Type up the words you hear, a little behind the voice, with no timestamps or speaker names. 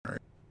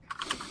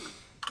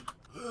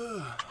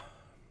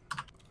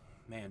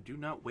do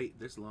not wait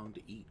this long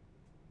to eat.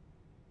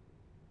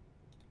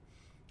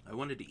 I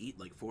wanted to eat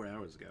like 4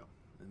 hours ago,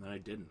 and then I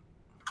didn't.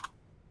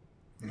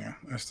 Yeah,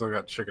 I still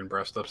got chicken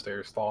breast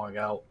upstairs thawing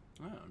out.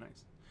 Oh,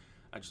 nice.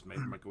 I just made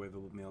a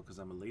microwavable meal because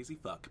I'm a lazy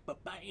fuck.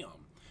 But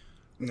bam!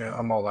 Yeah,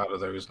 I'm all out of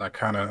those, and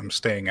I'm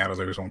staying out of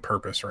those on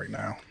purpose right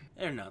now.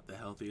 They're not the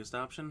healthiest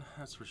option,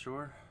 that's for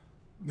sure.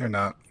 They're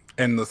not.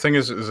 And the thing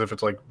is if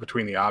it's like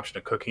between the option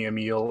of cooking a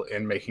meal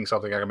and making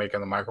something I can make in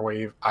the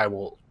microwave, I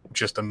will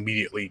just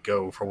immediately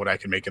go for what I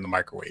can make in the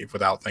microwave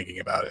without thinking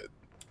about it.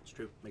 It's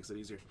true. Makes it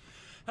easier.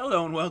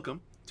 Hello and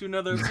welcome to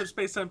another episode of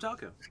Space Time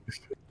Taco.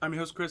 I'm your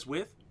host, Chris,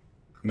 with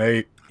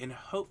Nate. And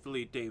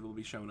hopefully Dave will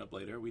be showing up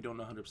later. We don't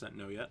 100%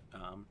 know yet.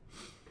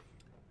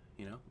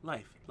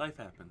 Life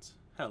happens.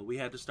 Hell, we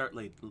had to start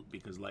late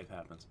because life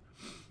happens.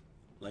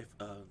 Life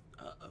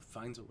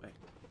finds a way.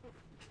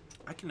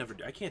 I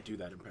can't do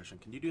that impression.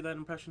 Can you do that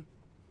impression?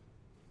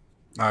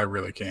 I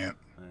really can't.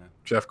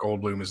 Jeff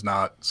Goldblum is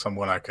not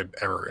someone I could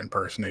ever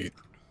impersonate.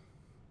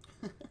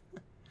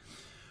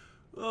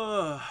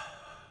 It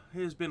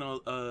has been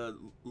a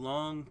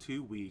long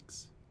 2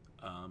 weeks.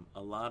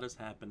 A lot has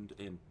happened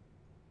in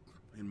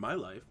my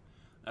life,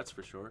 that's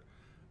for sure.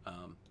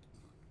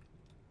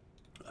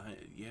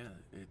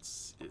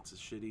 It's a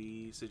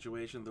shitty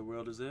situation the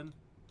world is in.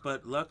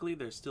 But luckily,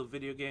 there's still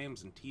video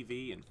games and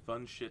TV and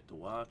fun shit to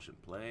watch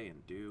and play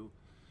and do.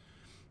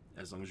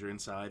 As long as you're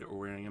inside or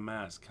wearing a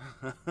mask.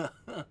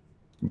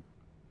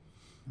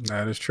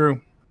 That is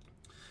true.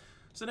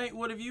 So, Nate,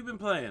 what have you been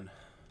playing?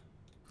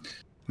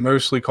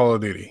 Mostly Call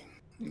of Duty.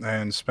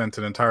 And spent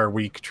an entire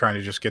week trying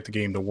to just get the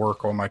game to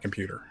work on my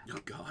computer. Oh,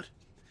 God.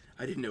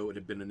 I didn't know it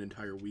had been an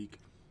entire week.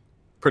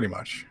 Pretty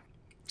much.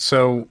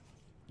 So,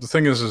 the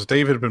thing is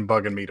David had been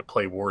bugging me to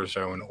play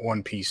Warzone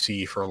on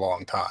PC for a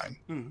long time.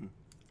 Mm-hmm.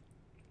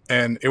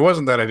 And it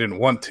wasn't that I didn't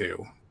want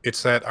to.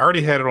 It's that I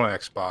already had it on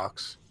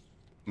Xbox.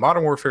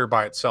 Modern Warfare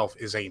by itself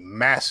is a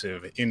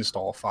massive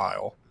install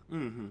file.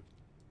 Mm-hmm.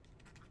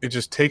 It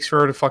just takes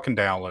forever to fucking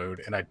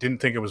download, and I didn't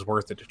think it was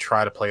worth it to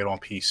try to play it on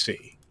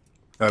PC.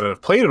 Now that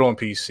I've played it on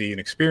PC and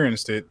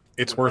experienced it,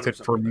 it's worth it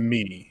for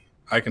me.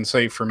 I can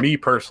say for me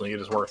personally, it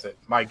is worth it.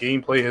 My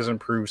gameplay has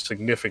improved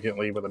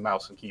significantly with a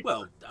mouse and keyboard.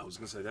 Well, I was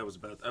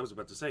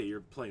about to say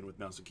you're playing with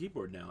mouse and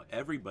keyboard now.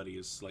 Everybody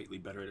is slightly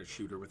better at a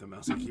shooter with a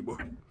mouse and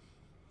keyboard.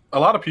 A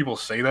lot of people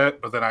say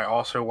that, but then I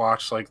also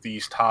watch like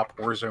these top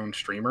Warzone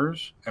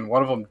streamers, and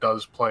one of them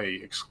does play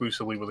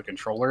exclusively with a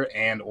controller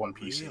and on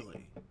PC.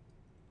 Really?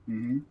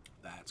 Mm-hmm.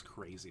 That's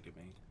crazy to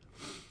me.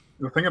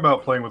 The thing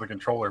about playing with a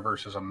controller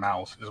versus a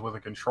mouse is with a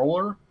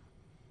controller,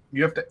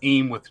 you have to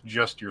aim with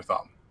just your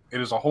thumb.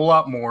 It is a whole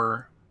lot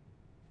more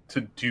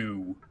to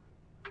do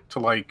to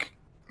like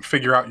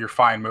figure out your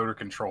fine motor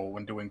control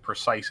when doing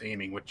precise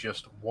aiming with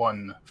just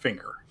one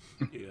finger.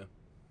 Yeah.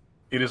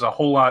 It is a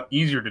whole lot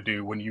easier to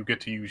do when you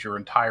get to use your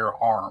entire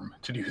arm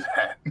to do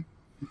that.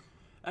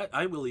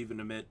 I will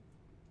even admit,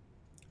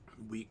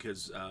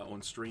 because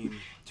on stream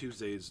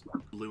Tuesdays,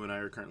 Lou and I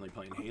are currently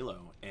playing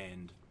Halo,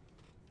 and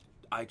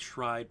I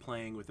tried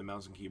playing with the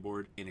mouse and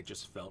keyboard, and it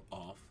just felt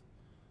off.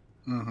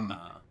 Mm-hmm.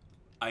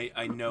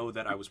 I know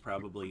that I was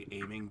probably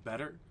aiming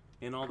better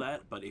and all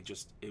that, but it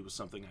was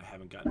something I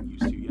haven't gotten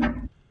used to yet.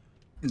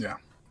 Yeah.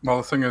 Well,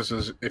 the thing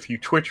is if you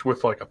twitch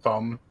with like a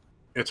thumb,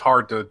 it's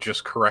hard to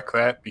just correct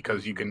that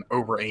because you can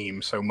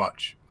over-aim so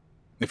much.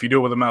 If you do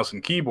it with a mouse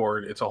and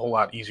keyboard, it's a whole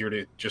lot easier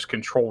to just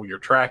control your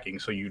tracking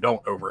so you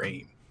don't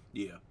over-aim.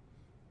 Yeah.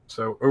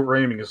 So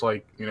over-aiming is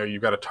like,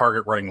 you've got a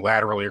target running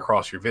laterally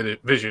across your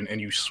vision,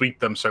 and you sweep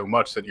them so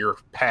much that you're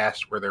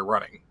past where they're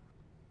running.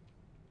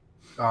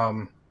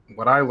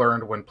 What I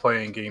learned when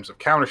playing games of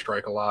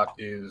Counter-Strike a lot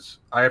is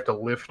I have to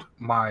lift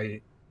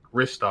my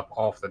wrist up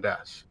off the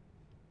desk.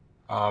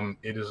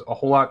 It is a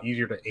whole lot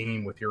easier to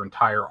aim with your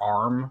entire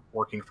arm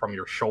working from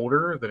your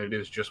shoulder than it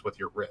is just with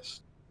your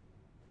wrist.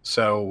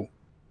 So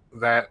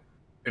that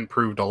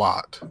improved a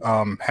lot.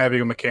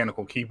 Having a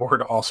mechanical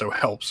keyboard also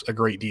helps a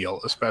great deal,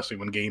 especially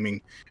when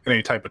gaming in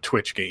any type of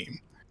Twitch game.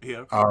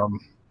 Yeah.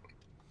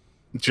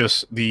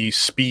 Just the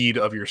speed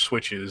of your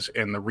switches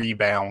and the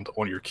rebound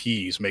on your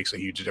keys makes a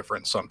huge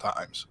difference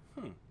sometimes.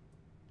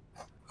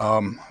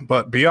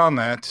 But beyond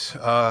that,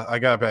 I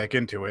got back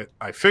into it.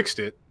 I fixed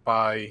it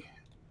by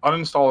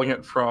uninstalling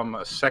it from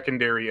a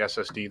secondary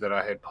SSD that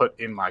I had put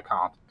in my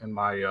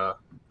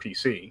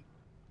PC,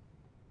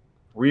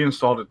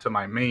 reinstalled it to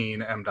my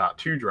main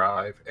M.2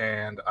 drive,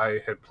 and I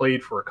had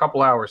played for a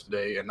couple hours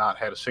today and not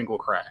had a single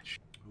crash.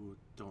 Ooh,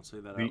 don't say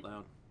that out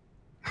loud.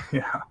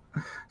 Yeah.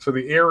 So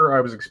the error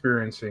I was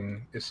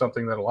experiencing is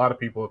something that a lot of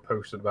people have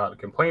posted about and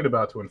complained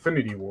about to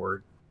Infinity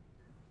Ward,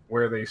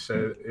 where they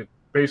said it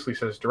basically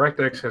says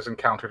DirectX has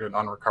encountered an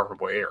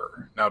unrecoverable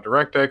error. Now,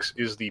 DirectX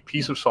is the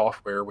piece of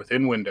software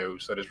within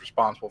Windows that is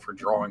responsible for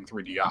drawing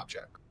 3D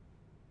objects.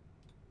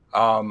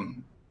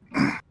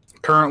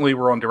 Currently,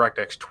 we're on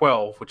DirectX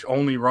 12, which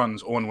only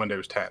runs on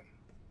Windows 10.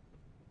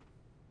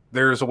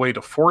 There is a way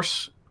to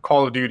force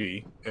Call of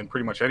Duty, in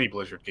pretty much any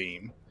Blizzard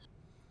game,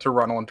 to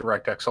run on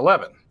DirectX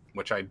 11,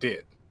 which I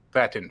did.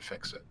 That didn't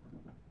fix it.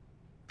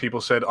 people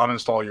said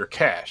uninstall your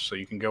cache. So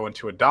you can go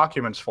into a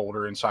documents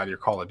folder inside your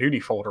Call of Duty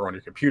folder on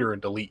your computer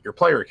and delete your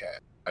player cache.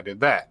 I did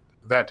that.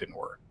 That didn't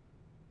work.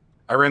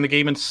 I ran the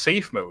game in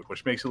safe mode,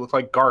 which makes it look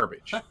like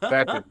garbage.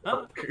 That didn't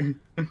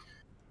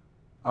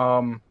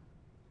work.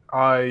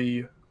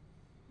 I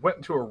went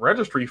into a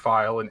registry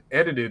file and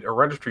edited a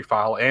registry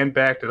file and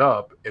backed it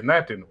up, and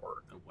that didn't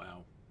work. Oh,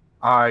 wow.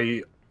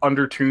 I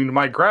undertuned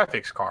my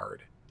graphics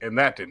card, and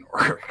that didn't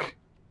work.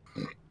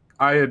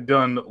 I had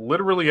done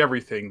literally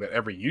everything that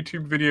every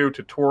YouTube video,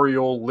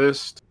 tutorial,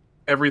 list,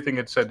 everything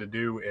had said to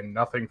do, and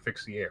nothing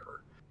fixed the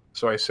error.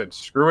 So I said,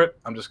 screw it,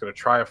 I'm just going to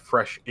try a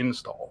fresh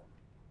install.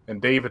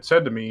 And Dave had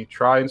said to me,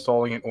 try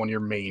installing it on your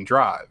main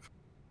drive.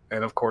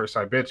 And of course,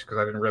 I bitched because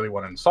I didn't really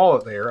want to install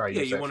it there.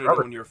 You wanted it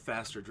on your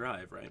faster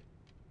drive, right?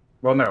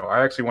 Well, no,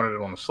 I actually wanted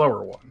it on the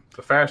slower one.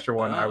 The faster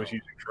one I was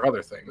using for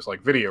other things,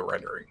 like video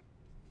rendering.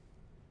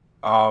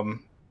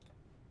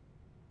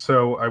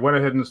 So I went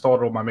ahead and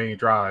installed it on my main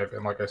drive,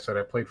 and like I said,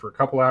 I played for a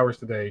couple hours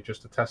today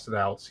just to test it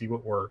out, see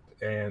what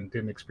worked, and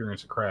didn't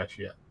experience a crash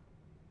yet.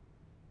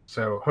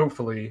 So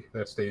hopefully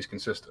that stays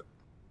consistent.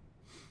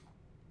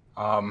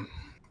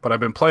 But I've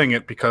been playing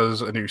it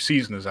because a new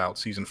season is out.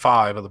 Season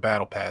 5 of the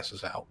Battle Pass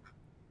is out.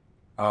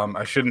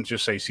 I shouldn't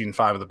just say Season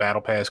 5 of the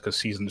Battle Pass because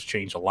seasons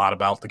change a lot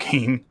about the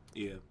game.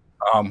 Yeah.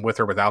 With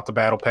or without the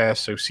Battle Pass.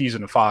 So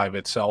Season 5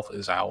 itself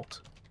is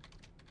out.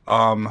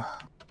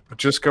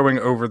 Just going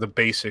over the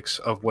basics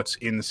of what's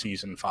in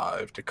Season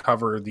 5. To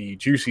cover the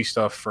juicy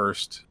stuff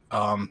first,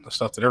 the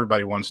stuff that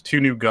everybody wants. 2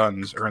 new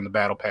guns are in the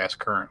Battle Pass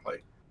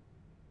currently.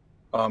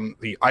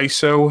 The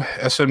ISO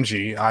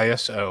SMG,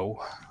 ISO,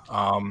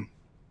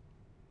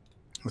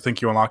 I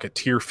think you unlock at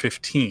tier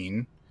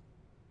 15.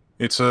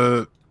 It's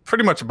a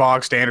pretty much a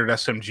bog standard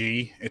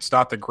SMG. It's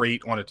not the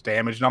great on its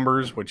damage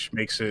numbers, which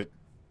makes it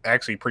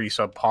actually pretty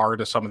subpar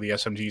to some of the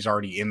SMGs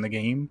already in the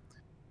game.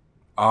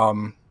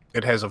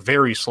 It has a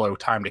very slow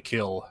time to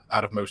kill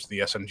out of most of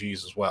the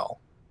SMGs as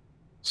well.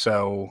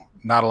 So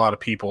not a lot of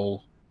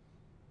people...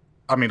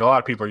 I mean, a lot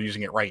of people are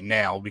using it right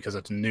now because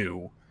it's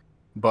new,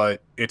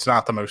 but it's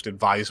not the most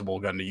advisable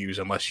gun to use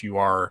unless you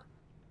are,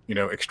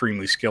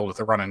 extremely skilled at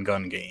the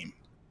run-and-gun game.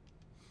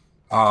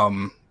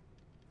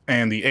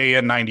 And the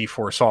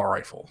AN-94 assault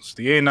rifles.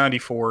 The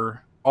AN-94,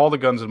 all the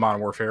guns in Modern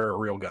Warfare are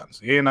real guns.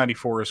 The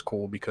AN-94 is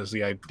cool because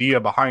the idea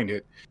behind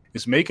it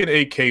is make an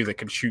AK that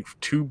can shoot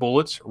 2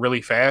 bullets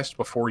really fast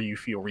before you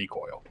feel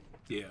recoil.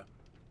 Yeah.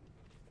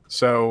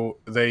 So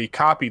they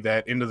copied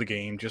that into the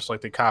game just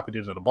like they copied it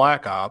into the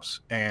Black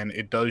Ops, and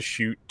it does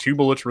shoot 2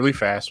 bullets really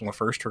fast on the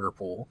first trigger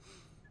pull,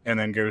 and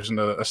then goes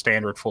into a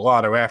standard full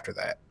auto after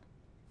that.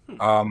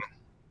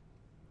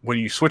 When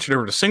you switch it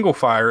over to single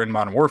fire in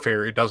Modern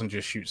Warfare, it doesn't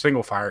just shoot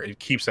single fire. It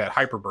keeps that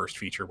hyperburst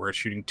feature where it's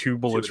shooting 2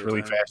 bullets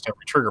really fast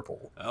every trigger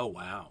pull. Oh,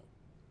 wow.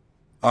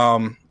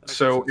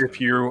 So if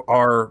you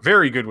are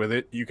very good with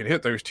it, you can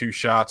hit those 2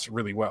 shots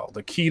really well.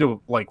 The key to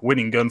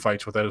winning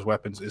gunfights with those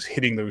weapons is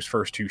hitting those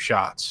first 2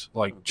 shots,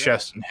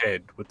 chest and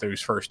head with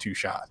those first 2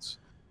 shots.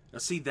 Now,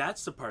 see,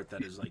 that's the part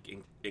that is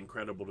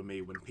incredible to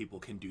me when people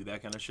can do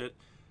that kind of shit.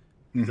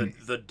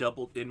 Mm-hmm. The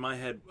double, in my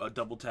head, a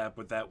double tap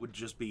with that would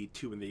just be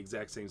 2 in the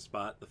exact same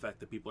spot. The fact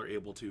that people are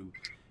able to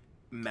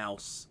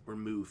mouse or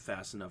move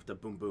fast enough to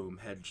boom boom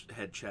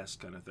head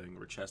chest kind of thing,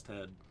 or chest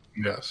head.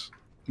 Yes.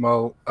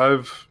 Well,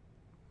 I've,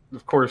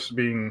 of course,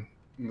 being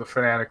the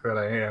fanatic that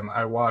I am,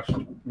 I watched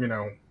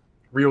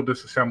real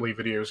disassembly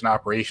videos and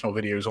operational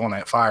videos on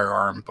that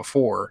firearm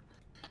before,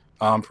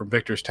 from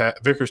Vickers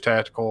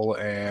Tactical,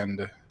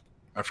 and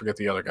I forget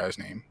the other guy's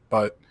name,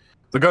 but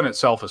the gun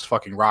itself is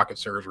fucking rocket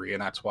surgery,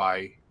 and that's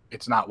why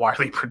it's not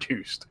widely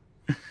produced.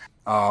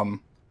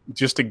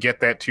 Just to get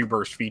that 2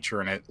 burst feature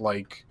in it,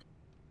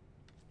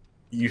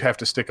 you have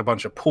to stick a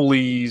bunch of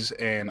pulleys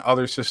and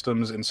other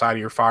systems inside of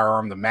your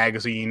firearm. The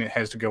magazine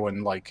has to go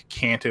and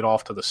cant it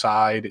off to the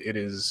side.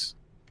 It's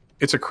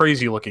a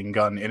crazy looking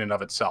gun in and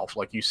of itself.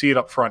 You see it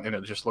up front and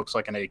it just looks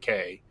like an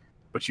AK,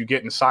 but you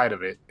get inside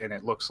of it and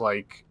it looks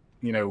like,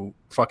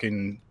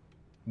 fucking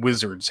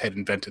wizards had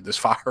invented this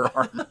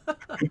firearm.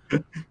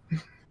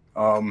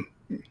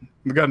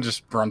 The gun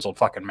just runs on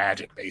fucking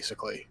magic,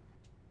 basically.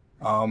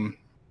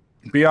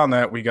 Beyond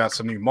that, we got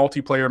some new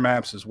multiplayer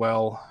maps as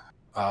well.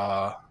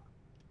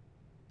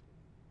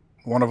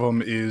 One of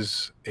them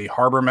is a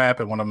harbor map,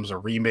 and one of them is a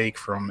remake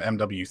from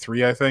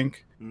MW3, I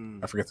think.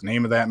 I forget the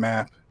name of that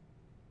map.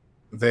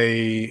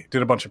 They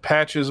did a bunch of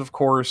patches, of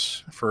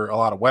course, for a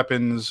lot of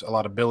weapons, a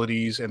lot of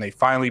abilities, and they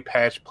finally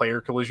patched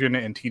player collision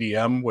and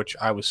TDM, which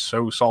I was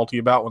so salty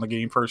about when the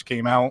game first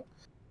came out.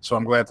 So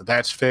I'm glad that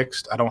that's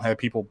fixed. I don't have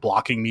people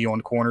blocking me on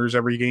corners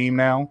every game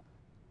now.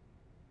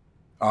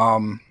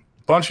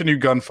 Bunch of new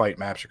gunfight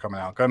maps are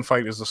coming out.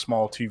 Gunfight is the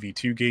small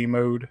 2v2 game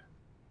mode.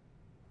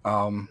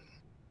 Whole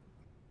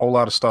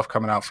lot of stuff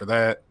coming out for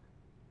that.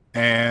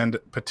 And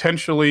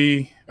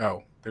potentially...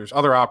 there's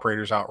other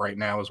operators out right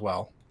now as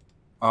well.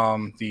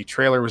 The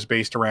trailer was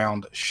based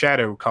around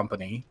Shadow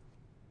Company,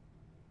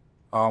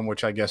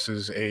 which I guess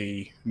is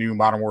a new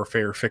Modern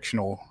Warfare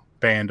fictional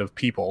band of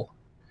people.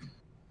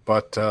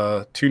 But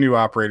 2 new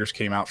operators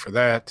came out for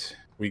that.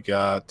 We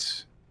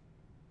got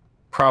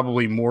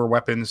probably more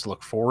weapons to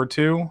look forward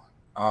to.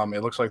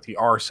 It looks like the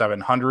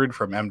R700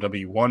 from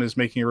MW1 is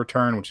making a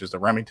return, which is the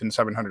Remington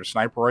 700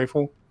 sniper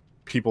rifle.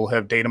 People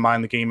have data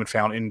mined the game and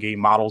found in-game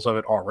models of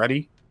it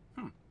already.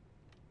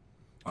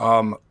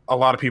 A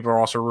lot of people are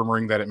also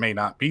rumoring that it may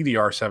not be the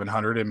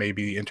R700, it may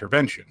be the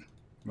Intervention,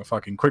 the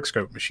fucking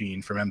quickscope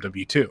machine from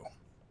MW2.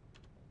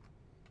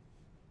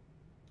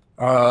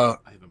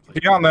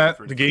 Beyond that,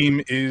 the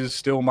game is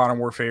still Modern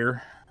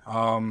Warfare,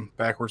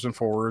 backwards and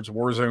forwards.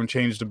 Warzone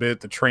changed a bit.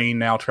 The train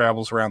now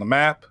travels around the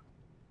map.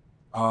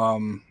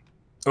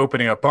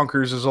 Opening up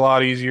bunkers is a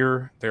lot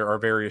easier. There are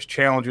various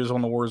challenges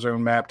on the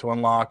Warzone map to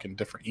unlock and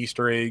different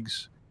Easter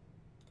eggs.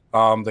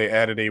 They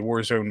added a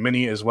Warzone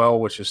Mini as well,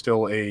 which is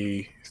still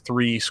a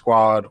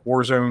 3-squad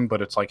Warzone,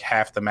 but it's like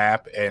half the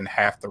map and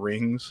half the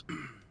rings.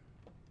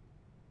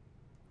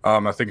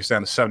 I think it's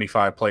down to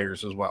 75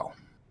 players as well.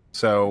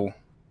 So,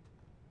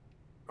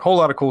 a whole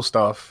lot of cool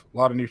stuff, a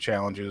lot of new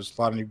challenges,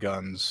 a lot of new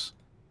guns.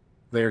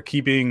 They're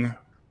keeping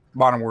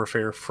Modern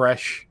Warfare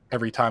fresh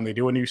every time they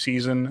do a new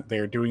season.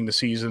 They're doing the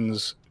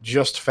seasons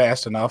just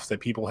fast enough that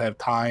people have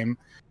time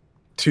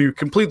to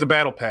complete the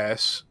battle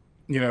pass,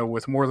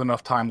 with more than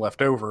enough time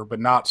left over, but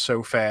not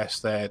so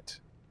fast that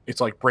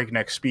it's like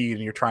breakneck speed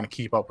and you're trying to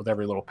keep up with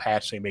every little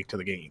patch they make to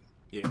the game.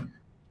 Yeah.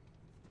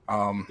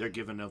 They're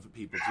giving enough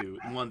people to,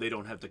 one, they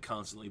don't have to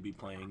constantly be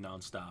playing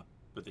nonstop,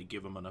 but they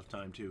give them enough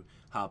time to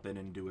hop in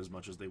and do as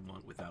much as they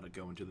want without it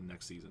going to the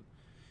next season.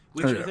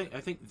 Which I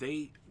think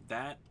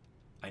that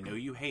I know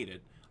you hate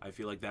it. I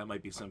feel like that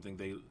might be something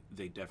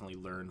they definitely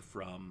learned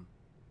from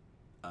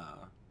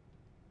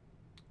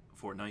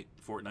Fortnite.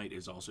 Fortnite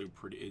is also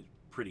pretty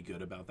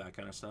good about that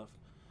kind of stuff.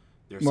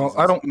 Well,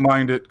 I don't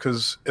mind it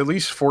because at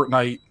least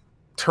Fortnite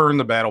turned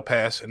the battle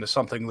pass into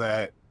something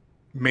that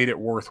made it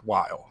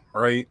worthwhile,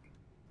 right?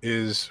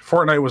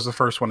 Fortnite was the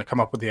first one to come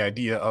up with the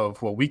idea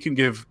of, well, we can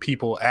give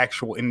people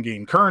actual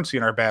in-game currency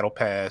in our battle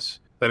pass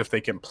that if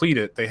they complete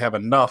it, they have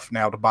enough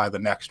now to buy the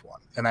next one,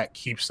 and that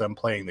keeps them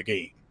playing the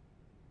game.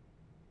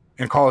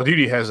 And Call of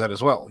Duty has that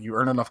as well. You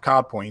earn enough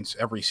COD points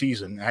every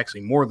season,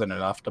 actually more than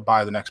enough to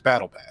buy the next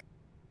battle pass.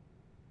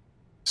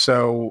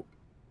 So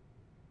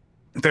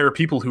there are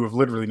people who have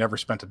literally never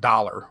spent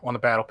 $1 on the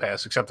battle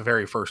pass except the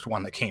very first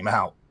one that came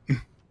out.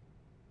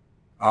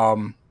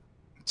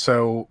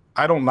 So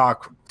I don't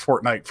knock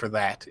Fortnite for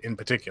that in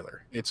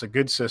particular. It's a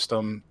good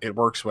system. It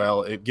works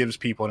well. It gives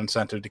people an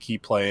incentive to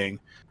keep playing.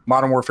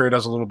 Modern Warfare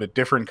does a little bit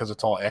different because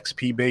it's all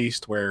XP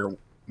based, where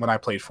when I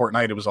played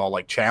Fortnite, it was all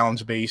like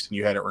challenge based and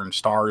you had to earn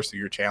stars through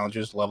your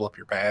challenges to level up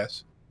your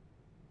pass.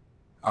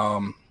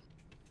 I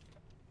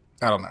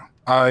don't know.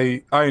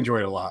 I enjoy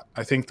it a lot.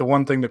 I think the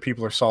one thing that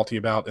people are salty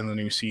about in the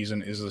new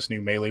season is this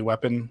new melee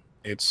weapon.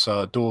 It's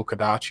dual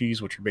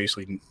Kodachis, which are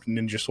basically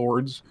ninja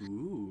swords.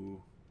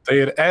 Ooh. They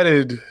had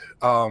added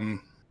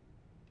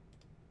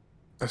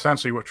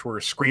essentially which were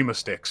Screama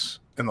sticks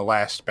in the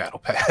last battle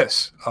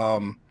pass.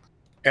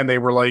 And they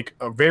were like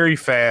a very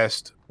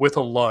fast, with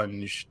a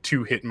lunge,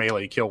 2-hit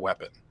melee kill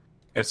weapon.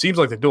 And it seems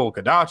like the dual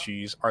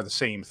Kodachis are the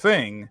same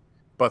thing,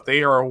 but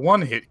they are a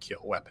 1-hit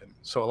kill weapon.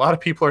 So a lot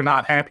of people are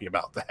not happy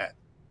about that.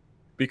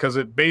 Because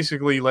it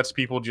basically lets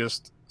people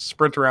just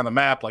sprint around the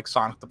map like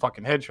Sonic the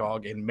fucking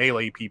Hedgehog and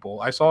melee people.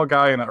 I saw a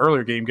guy in an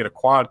earlier game get a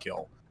quad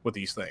kill with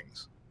these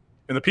things.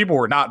 And the people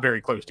were not very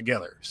close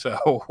together.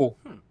 So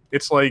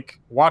it's like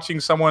watching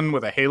someone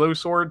with a Halo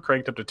sword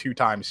cranked up to 2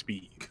 times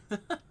speed.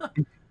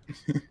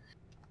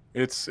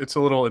 It's a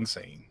little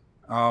insane.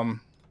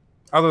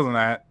 Other than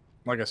that,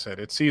 like I said,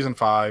 it's Season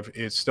 5.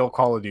 It's still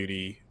Call of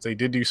Duty. They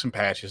did do some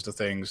patches to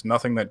things.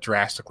 Nothing that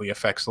drastically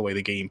affects the way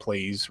the game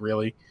plays,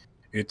 really.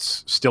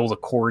 It's still the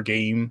core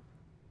game.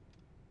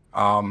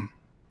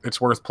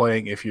 It's worth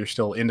playing if you're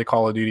still into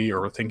Call of Duty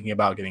or thinking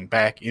about getting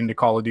back into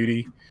Call of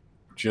Duty.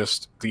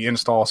 Just the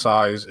install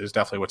size is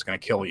definitely what's going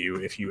to kill you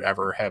if you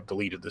ever have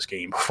deleted this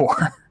game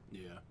before.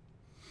 Yeah.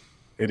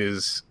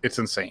 It's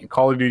insane.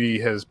 Call of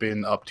Duty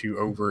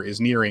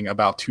is nearing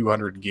about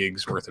 200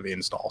 gigs worth of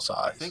install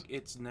size. I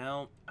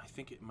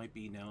think it might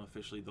be now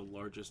officially the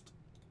largest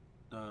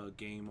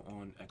game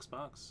on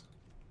Xbox.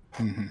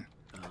 Mm-hmm.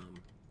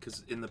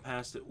 Because in the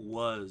past it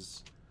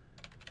was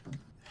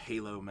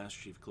Halo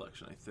Master Chief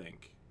Collection, I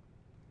think.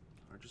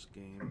 Largest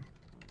game on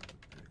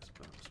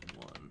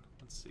Xbox One.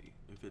 Let's see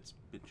if it's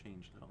been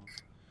changed at all.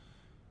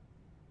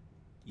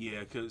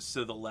 Yeah,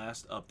 so the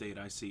last update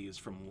I see is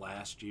from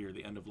last year,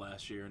 the end of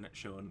last year, and it's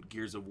showing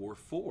Gears of War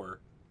 4.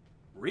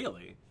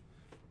 Really?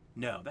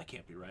 No, that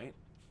can't be right.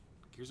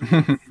 Gears of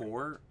War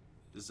 4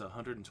 is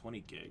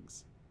 120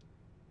 gigs.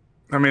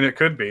 I mean, it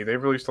could be.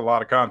 They've released a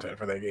lot of content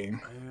for that game.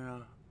 Yeah.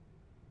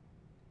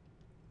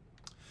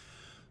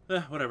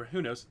 Whatever.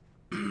 Who knows?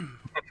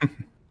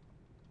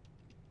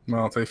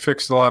 Well, they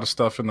fixed a lot of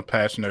stuff in the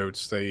patch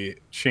notes. They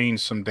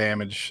changed some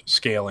damage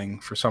scaling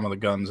for some of the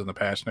guns in the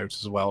patch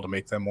notes as well to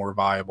make them more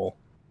viable.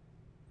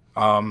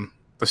 The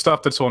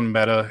stuff that's on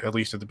meta, at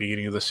least at the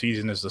beginning of the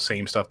season, is the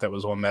same stuff that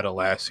was on meta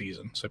last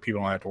season, so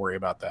people don't have to worry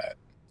about that.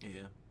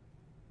 Yeah.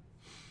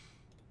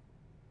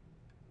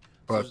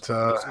 But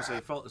I was gonna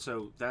say,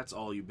 so that's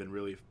all you've been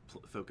really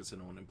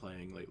focusing on and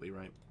playing lately,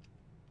 right?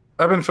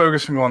 I've been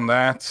focusing on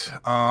that.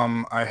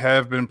 I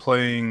have been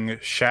playing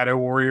Shadow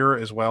Warrior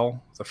as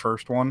well, the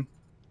first one.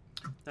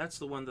 That's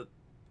the one that.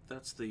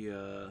 That's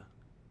the.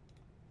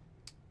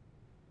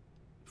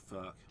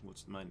 Fuck.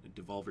 What's my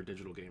Devolver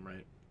Digital game,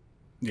 right?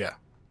 Yeah.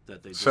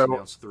 That they just So-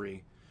 announced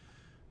 3.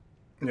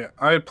 Yeah,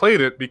 I had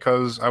played it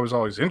because I was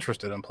always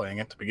interested in playing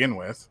it to begin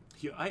with.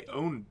 Yeah, I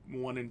own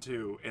 1 and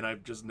 2, and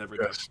I've just never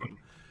Yes. touched them.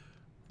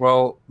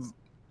 Well,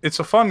 it's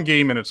a fun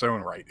game in its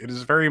own right. It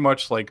is very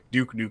much like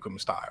Duke Nukem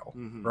style,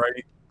 Mhm.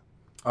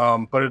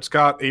 right? But it's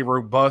got a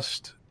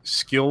robust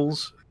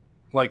skills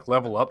like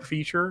level up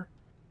feature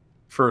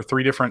for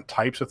 3 different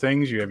types of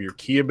things. You have your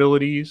key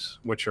abilities,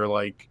 which are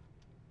like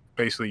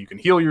basically you can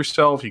heal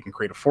yourself, you can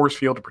create a force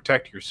field to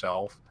protect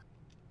yourself,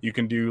 you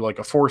can do like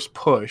a force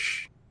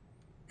push,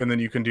 and then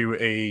you can do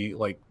a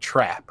like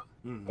trap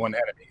Mhm. on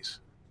enemies.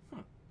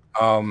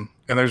 And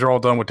those are all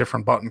done with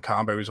different button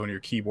combos on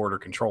your keyboard or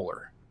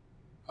controller.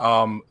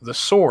 The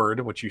sword,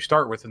 which you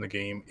start with in the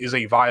game, is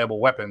a viable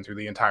weapon through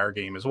the entire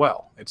game as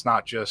well. It's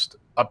not just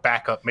a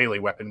backup melee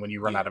weapon when you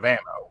run Yeah. out of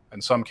ammo.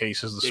 In some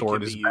cases, the It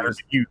sword can is be better used.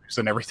 to use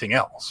than everything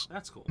else.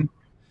 That's cool.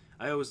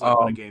 I always love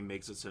when a Um, game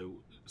makes it so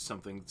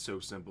something so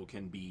simple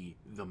can be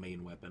the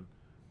main weapon.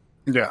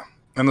 Yeah,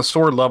 and the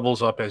sword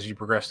levels up as you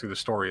progress through the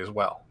story as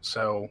well.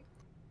 So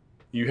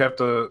you have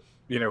to,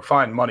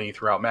 find money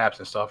throughout maps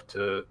and stuff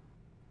to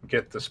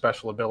get the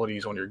special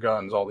abilities on your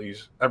guns.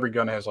 Every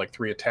gun has like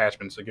 3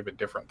 attachments that give it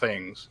different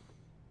things,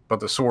 but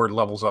the sword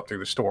levels up through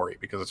the story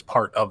because it's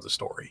part of the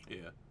story.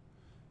 Yeah.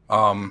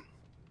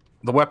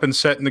 The weapon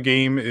set in the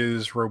game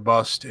is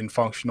robust and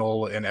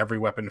functional, and every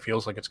weapon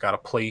feels like it's got a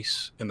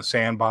place in the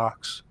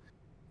sandbox.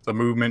 The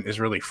movement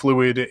is really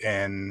fluid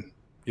and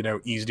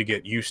easy to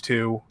get used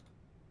to.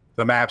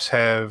 The maps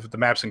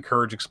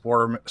encourage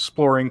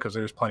exploring because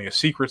there's plenty of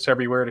secrets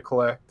everywhere to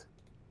collect.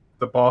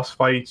 The boss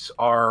fights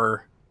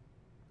are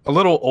a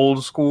little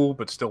old school,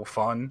 but still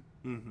fun.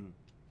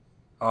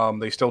 Mm-hmm.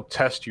 They still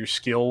test your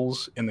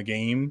skills in the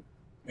game,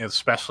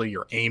 especially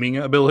your aiming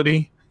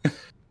ability.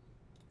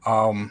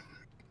 Other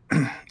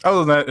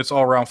than that, it's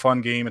all around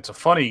fun game. It's a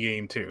funny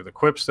game too. The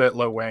quips that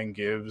Lo Wang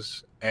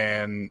gives,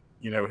 and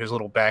his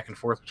little back and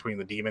forth between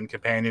the demon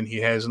companion he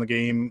has in the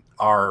game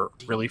are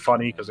really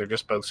funny because they're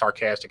just both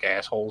sarcastic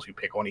assholes who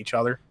pick on each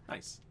other.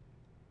 Nice.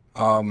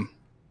 Um,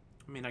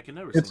 I mean, I can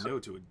never say no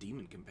to a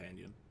demon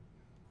companion.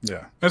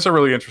 Yeah, it's a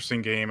really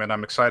interesting game, and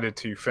I'm excited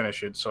to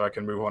finish it so I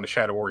can move on to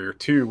Shadow Warrior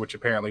 2, which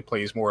apparently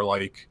plays more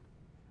like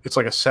it's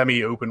like a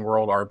semi-open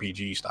world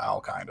RPG style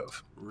kind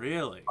of.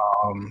 Really?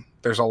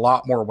 There's a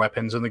lot more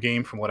weapons in the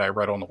game from what I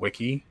read on the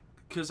wiki.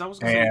 Because I was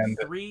going to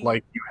say 3...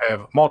 like you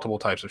have multiple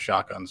types of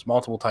shotguns,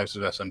 multiple types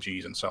of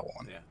SMGs, and so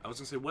on. Yeah, I was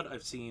going to say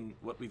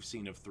what we've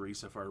seen of 3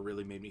 so far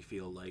really made me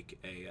feel like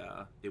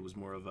it was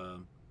more of a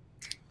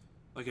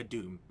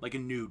Doom, like a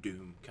new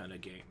Doom kind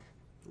of game.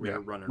 Yeah.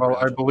 Running well,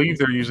 I around. believe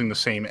they're using the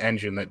same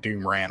engine that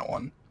Doom ran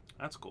on.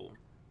 That's cool.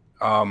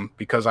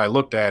 Because I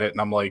looked at it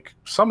and I'm like,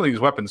 some of these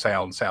weapon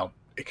sound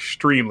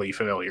extremely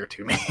familiar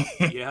to me.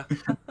 Yeah.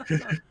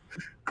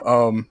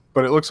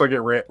 But it looks like it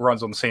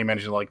runs on the same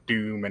engine like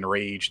Doom and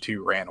Rage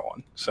 2 ran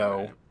on.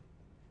 So,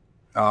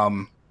 I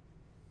don't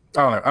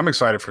know. I'm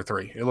excited for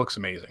 3. It looks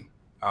amazing.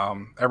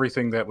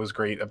 Everything that was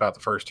great about the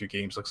first 2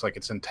 games looks like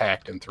it's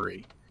intact in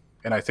 3.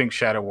 And I think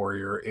Shadow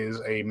Warrior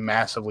is a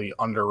massively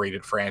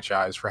underrated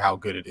franchise for how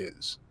good it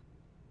is.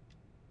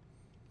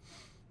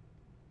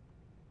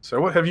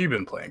 So what have you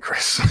been playing,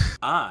 Chris?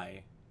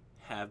 I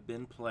have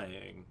been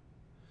playing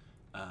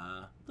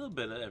a little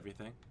bit of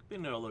everything.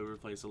 Been all over the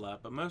place a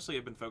lot, but mostly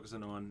I've been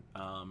focusing on...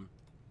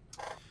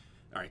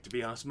 Alright, to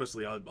be honest,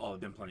 mostly all I've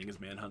been playing is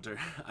Manhunter.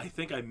 I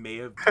think I may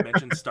have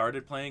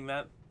started playing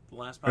that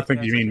last podcast. I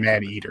think you mean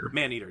Maneater.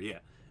 Maneater, yeah.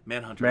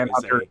 Manhunter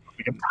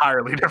is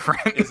entirely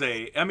different.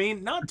 I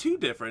mean, not too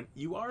different.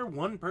 You are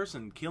one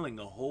person killing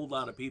a whole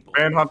lot of people.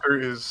 Manhunter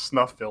is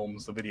Snuff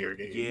Films, the video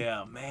game.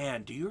 Yeah,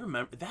 man. Do you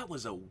remember? That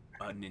was a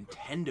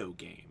Nintendo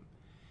game.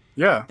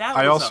 Yeah.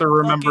 I also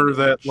remember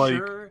that,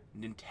 like...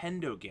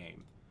 Nintendo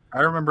game. I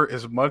remember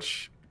as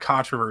much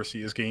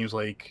controversy as games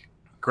like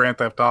Grand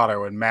Theft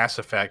Auto and Mass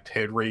Effect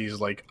had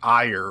raised, like,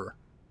 ire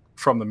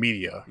from the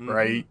media,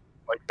 right?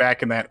 Like,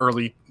 back in that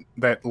late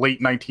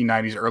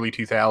 1990s, early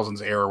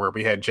 2000s era where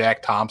we had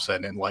Jack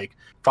Thompson and, like,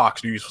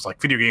 Fox News was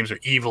like, video games are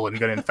evil and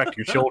going to infect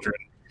your children.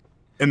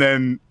 And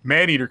then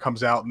Maneater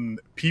comes out and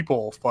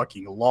people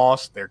fucking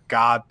lost their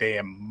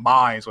goddamn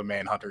minds when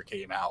Manhunter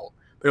came out.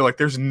 They're like,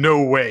 there's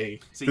no way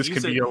this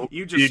can be a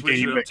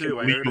game that can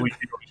legally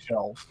be on the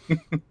shelf.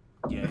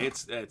 Yeah,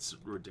 it's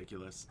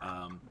ridiculous.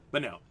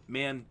 But no,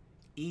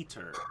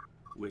 Man-Eater,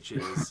 which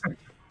is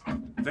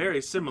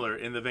very similar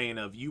in the vein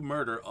of you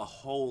murder a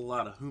whole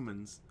lot of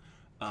humans.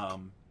 But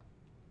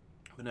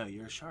no,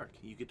 you're a shark.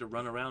 You get to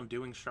run around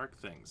doing shark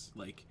things,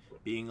 like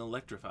being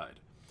electrified.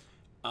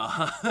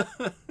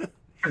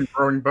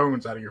 Growing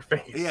bones out of your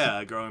face.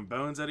 Yeah, growing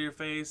bones out of your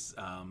face,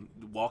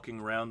 walking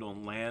around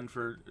on land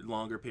for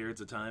longer periods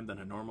of time than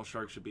a normal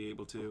shark should be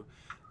able to.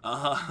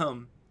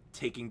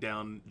 taking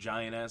down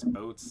giant ass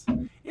boats.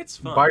 It's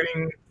fun.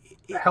 Biting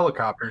It-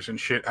 helicopters and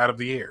shit out of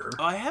the air.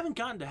 I haven't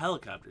gotten to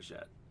helicopters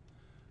yet.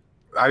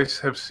 I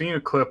have seen a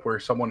clip where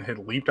someone had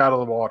leaped out of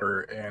the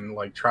water and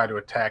like tried to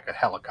attack a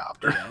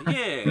helicopter.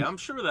 Yeah, I'm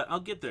sure that I'll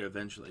get there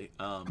eventually.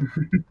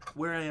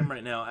 Where I am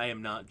right now, I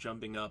am not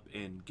jumping up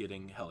and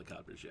getting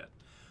helicopters yet.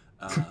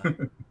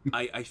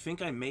 I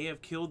think I may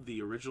have killed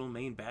the original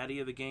main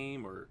baddie of the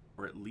game, or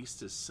at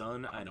least his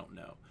son. I don't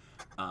know.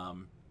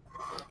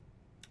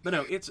 But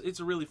no, it's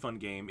a really fun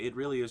game. It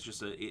really is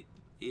just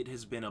it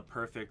has been a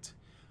perfect.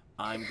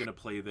 I'm gonna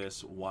play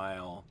this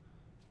while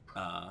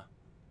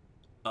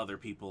other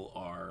people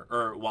are,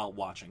 or while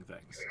watching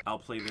things. I'll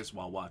play this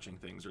while watching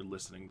things or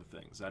listening to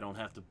things. I don't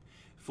have to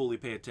fully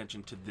pay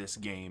attention to this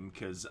game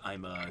because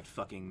I'm a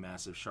fucking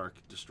massive shark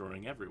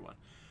destroying everyone.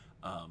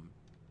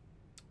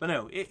 But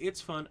no, it's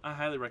fun. I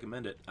highly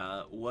recommend it.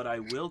 What I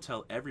will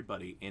tell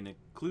everybody, and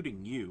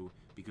including you,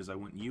 because I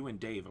want you and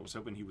Dave, I was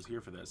hoping he was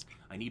here for this,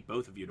 I need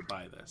both of you to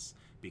buy this,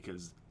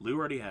 because Lou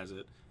already has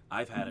it.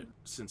 I've had it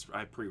since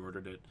I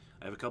pre-ordered it.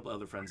 I have a couple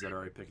other friends that are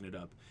already picking it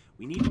up.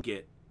 We need to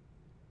get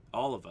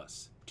all of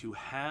us to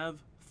have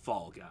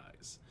Fall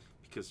Guys,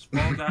 because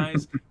Fall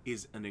Guys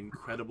is an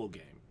incredible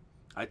game.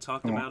 I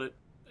talked about it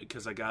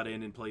because I got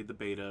in and played the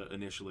beta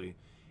initially.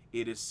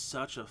 It is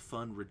such a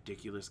fun,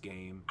 ridiculous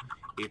game.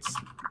 It's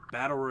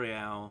Battle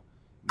Royale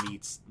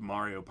meets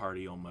Mario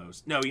Party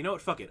almost. No, you know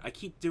what? Fuck it. I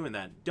keep doing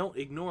that. Don't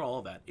ignore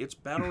all that. It's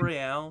Battle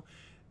Royale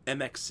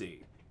MXC.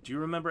 Do you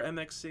remember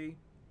MXC?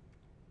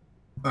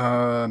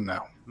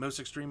 No. Most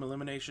Extreme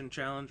Elimination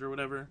Challenge or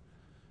whatever?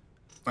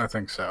 I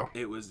think so.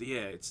 It was,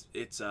 yeah,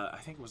 it's I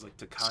think it was like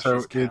Takashi's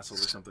So Castle or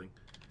something.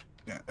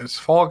 Yeah, it's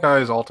Fall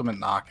Guys Ultimate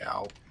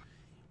Knockout.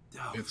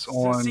 Oh, It's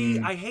on. See,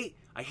 I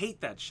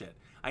hate that shit.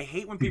 I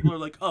hate when people are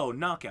like, "Oh,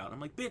 Knockout."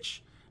 I'm like,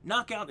 "Bitch,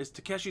 Knockout is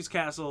Takeshi's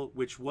Castle,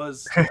 which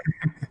was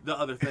the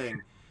other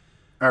thing."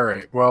 All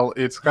right. Well,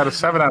 it's got a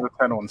 7 out of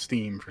 10 on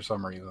Steam for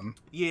some reason.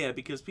 Yeah,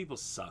 because people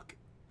suck.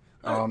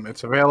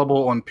 It's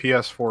available on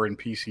PS4 and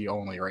PC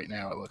only right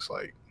now. It looks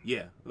like.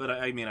 Yeah, but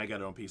I mean, I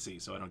got it on PC,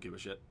 so I don't give a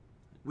shit.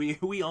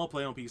 We all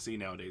play on PC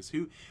nowadays.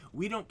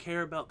 We don't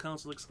care about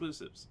console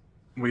exclusives.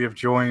 We have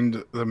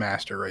joined the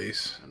master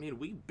race. I mean,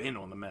 we've been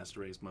on the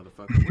master race,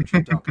 motherfucker. What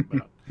you talking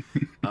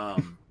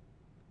about?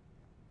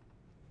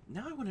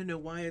 Now I want to know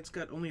why it's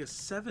got only a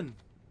 7.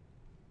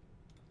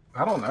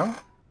 I don't know.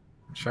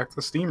 Check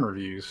the Steam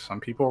reviews. Some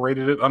people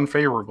rated it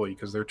unfavorably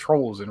because they're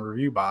trolls and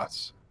review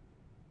bots.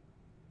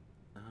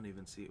 I don't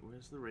even see it.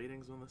 Where's the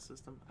ratings on the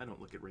system? I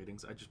don't look at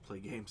ratings. I just play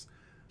games.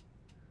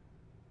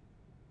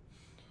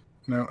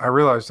 No, I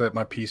realize that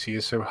my PC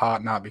is so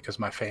hot not because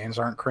my fans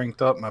aren't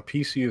cranked up. My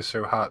PC is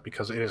so hot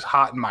because it is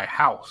hot in my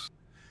house.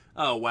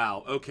 Oh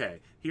wow.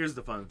 Okay. Here's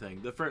the fun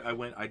thing. The first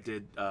I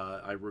did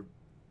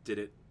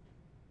it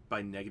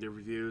by negative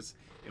reviews,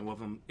 and one of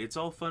them, it's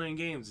all fun and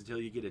games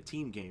until you get a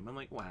team game. I'm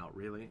like, wow,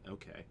 really?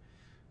 Okay.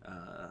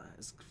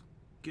 As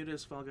good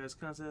as Fall Guys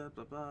concept,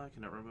 blah blah. I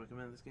cannot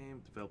recommend this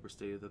game. Developers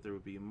stated that there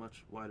would be a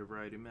much wider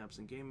variety of maps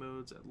and game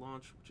modes at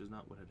launch, which is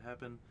not what had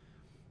happened.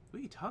 What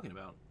are you talking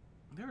about?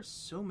 There are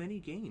so many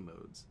game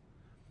modes.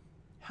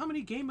 How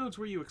many game modes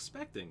were you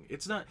expecting?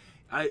 It's not.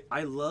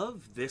 I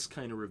love this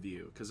kind of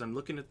review because I'm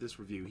looking at this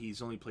review.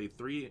 He's only played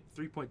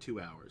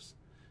 3.2 hours.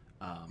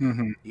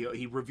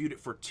 He reviewed it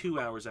for 2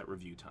 hours at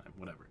review time.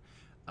 Whatever.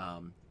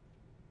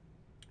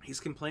 He's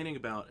complaining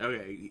about.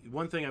 Okay,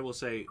 one thing I will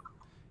say,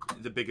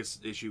 the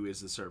biggest issue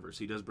is the servers.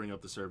 He does bring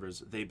up the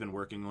servers. They've been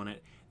working on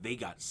it. They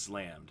got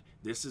slammed.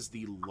 This is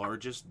the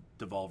largest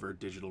Devolver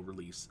digital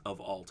release of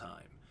all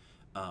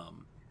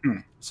time.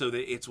 So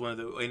it's one of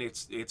the, and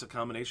it's a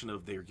combination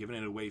of they're giving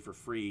it away for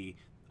free,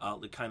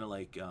 kind of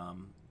like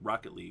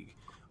Rocket League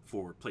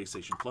for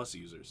PlayStation Plus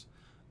users.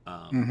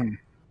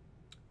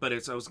 But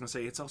I was gonna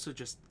say, it's also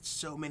just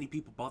so many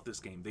people bought this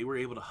game. They were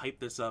able to hype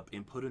this up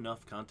and put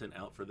enough content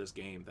out for this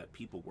game that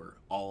people were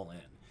all in.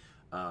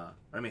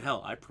 I mean,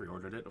 hell, I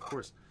pre-ordered it, of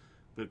course.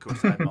 But of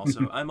course,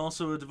 I'm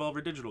also a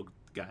Devolver Digital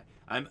guy.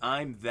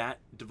 I'm that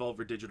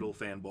Devolver Digital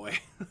fanboy.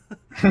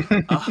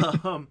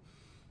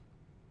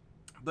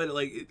 But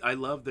like, I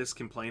love this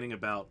complaining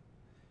about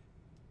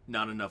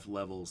not enough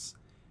levels.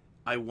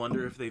 I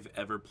wonder if they've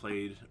ever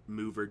played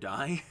Move or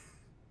Die.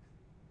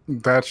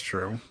 That's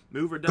true.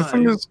 Move or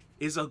Die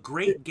is a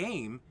great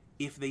game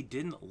if they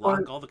didn't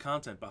lock all the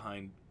content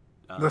behind.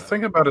 The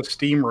thing about a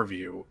Steam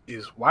review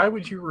is, why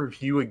would you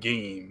review a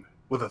game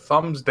with a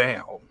thumbs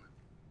down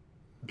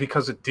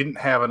because it didn't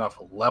have enough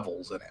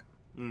levels in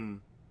it?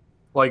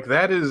 Like,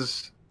 that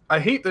is. I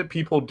hate that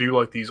people do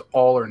like these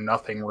all or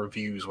nothing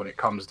reviews when it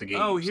comes to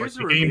games. Oh, here's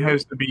like, a the game review.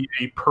 has to be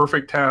a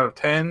perfect 10 out of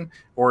 10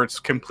 or it's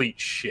complete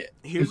shit.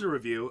 Here's a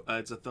review.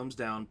 It's a thumbs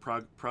down.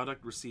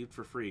 Product received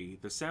for free.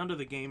 The sound of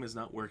the game is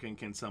not working.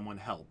 Can someone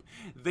help?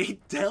 They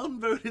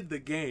downvoted the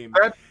game.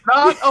 That's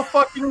not a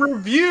fucking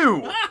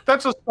review.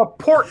 That's a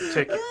support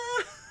ticket.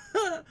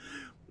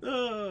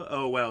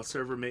 Oh, wow.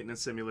 Server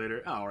maintenance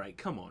simulator. All right.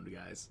 Come on,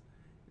 guys.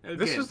 Again,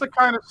 This is the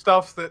kind of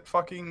stuff that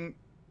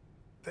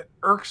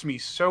irks me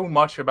so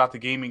much about the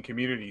gaming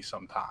community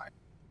sometimes.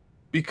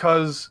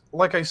 Because,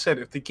 like I said,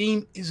 if the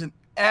game isn't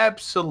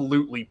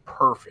absolutely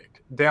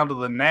perfect, down to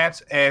the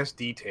gnat's ass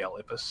detail,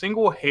 if a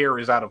single hair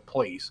is out of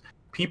place,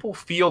 people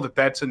feel that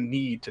that's a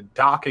need to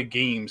dock a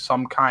game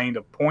some kind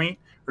of point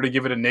or to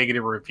give it a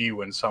negative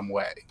review in some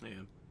way. Yeah.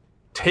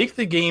 Take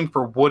the game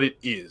for what it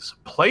is.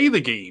 Play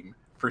the game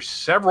for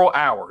several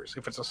hours.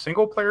 If it's a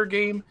single player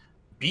game,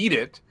 beat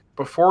it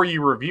before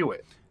you review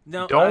it.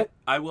 No, Don't.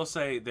 I will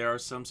say there are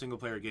some single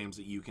player games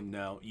that you can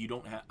now. You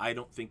don't have. I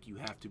don't think you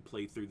have to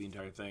play through the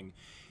entire thing,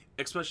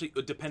 especially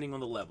depending on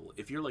the level.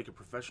 If you're like a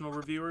professional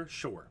reviewer,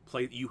 sure,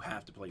 play. You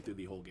have to play through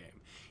the whole game.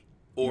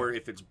 Or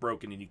if it's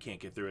broken and you can't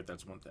get through it,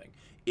 that's one thing.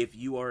 If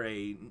you are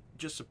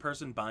just a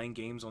person buying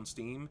games on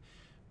Steam,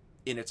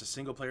 and it's a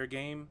single player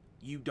game,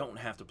 you don't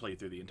have to play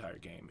through the entire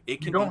game.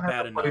 It can be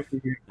bad enough. Play through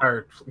the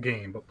entire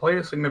game, but play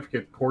a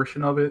significant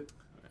portion of it.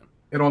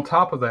 And on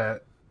top of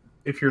that,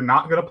 if you're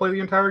not going to play the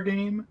entire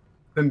game,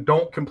 then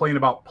don't complain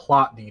about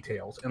plot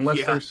details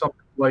unless there's something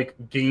like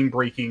game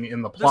breaking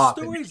in the plot.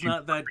 The story's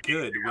not that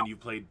good when you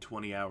played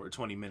 20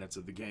 minutes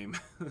of the game.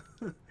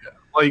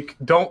 Like,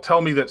 don't tell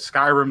me that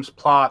Skyrim's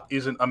plot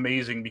isn't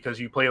amazing because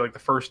you play like the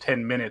first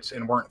 10 minutes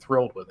and weren't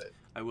thrilled with it.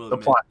 I will the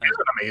admit, plot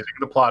isn't amazing.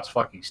 The plot's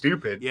fucking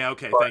stupid. Yeah,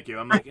 okay, thank you.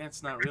 I'm like,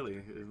 it's not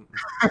really.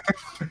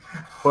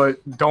 But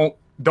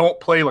don't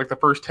play like the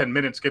first 10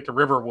 minutes, get to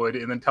Riverwood,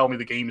 and then tell me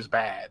the game's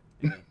bad.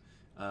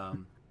 Yeah.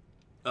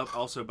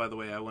 Also, by the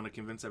way, I want to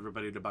convince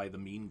everybody to buy the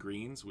Mean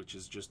Greens, which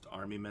is just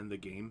Army Men, the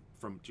game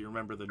from. Do you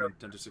remember the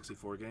Nintendo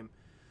 64 game?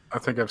 I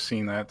think I've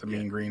seen that, the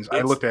Mean Greens.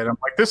 I looked at it, I'm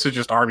like, this is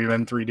just Army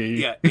Men 3D.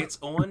 Yeah, it's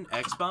on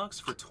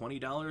Xbox for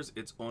 $20.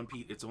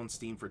 It's on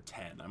Steam for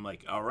 $10. I'm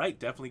like, all right,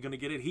 definitely gonna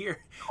get it here.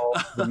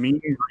 The Mean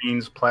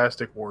Greens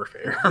Plastic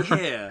Warfare.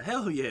 Yeah,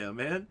 hell yeah,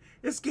 man!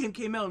 This game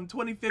came out in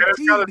 2015.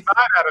 It's got a 9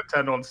 out of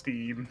 10 on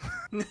Steam.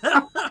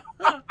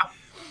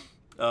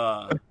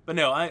 But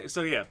no,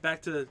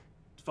 back to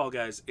Fall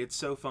Guys. It's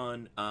so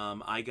fun.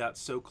 I got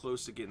so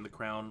close to getting the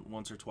crown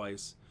once or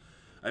twice.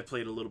 I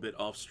played a little bit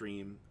off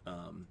stream.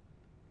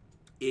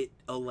 It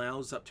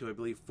allows up to, I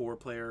believe,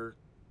 4-player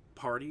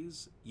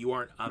parties. You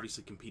aren't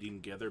obviously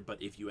competing together,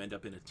 but if you end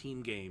up in a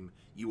team game,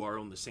 you are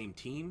on the same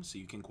team, so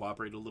you can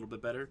cooperate a little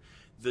bit better.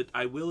 That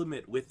I will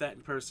admit, with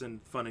that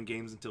person fun and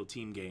games until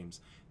team games,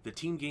 the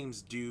team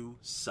games do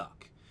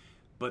suck,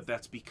 but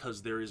that's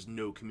because there is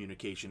no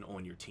communication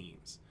on your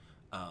teams.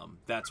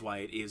 That's why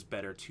it is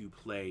better to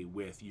play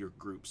with your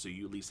group, so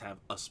you at least have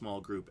a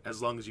small group,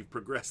 as long as you've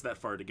progressed that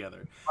far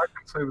together. I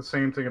can say the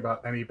same thing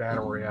about any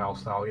Battle Royale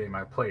style game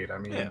I played. I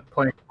mean,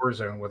 playing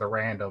Warzone with a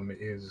random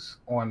is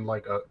on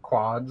like a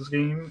quads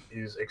game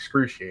is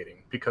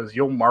excruciating, because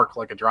you'll mark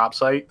like a drop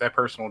site, that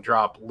person will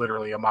drop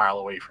literally a mile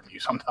away from you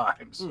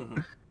sometimes. Mm-hmm.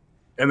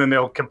 And then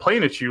they'll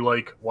complain at you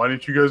like, why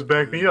didn't you guys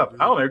back me up?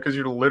 I don't know, because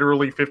you're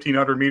literally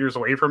 1,500 meters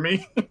away from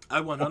me. I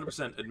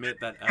 100% admit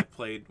that I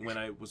played, when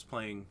I was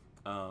playing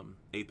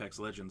Apex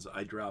Legends,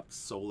 I dropped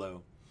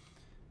solo.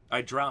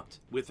 I dropped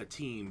with a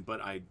team, but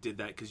I did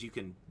that because you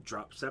can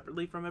drop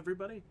separately from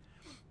everybody.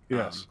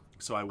 Yes.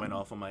 So I went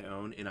off on my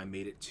own, and I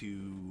made it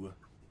to...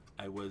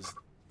 I was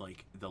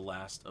like the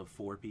last of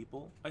 4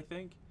 people, I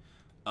think.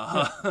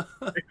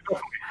 It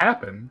could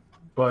happen,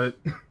 but...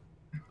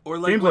 Or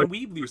like when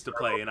we used to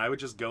play, and I would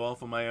just go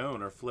off on my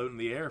own or float in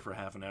the air for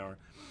half an hour.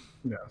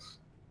 Yes.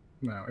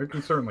 No, it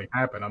can certainly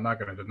happen. I'm not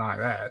going to deny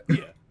that.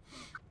 Yeah.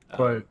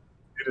 But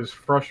it is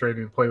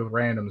frustrating to play with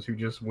randoms who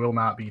just will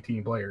not be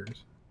team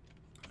players.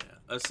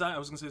 Yeah.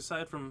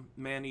 Aside from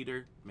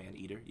Maneater,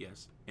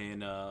 yes,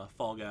 and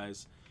Fall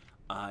Guys,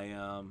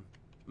 I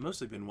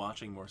mostly been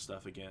watching more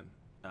stuff again.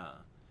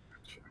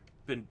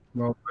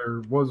 Well,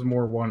 there was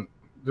more one.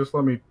 Just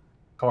let me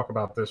talk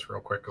about this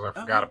real quick because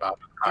I forgot about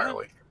it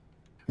entirely.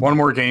 One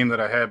more game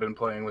that I have been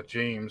playing with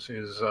James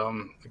is a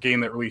game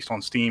that released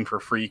on Steam for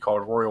free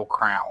called Royal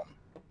Crown.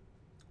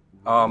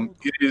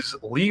 It is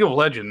League of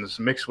Legends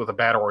mixed with a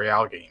Battle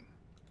Royale game.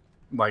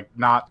 Like,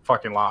 not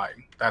fucking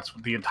lying. That's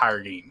the entire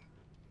game.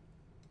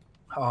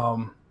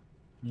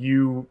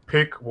 You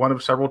pick one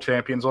of several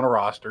champions on a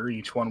roster,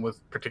 each one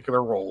with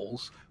particular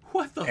roles.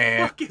 What the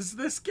fuck is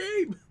this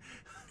game?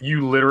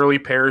 You literally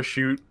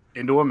parachute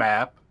into a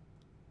map,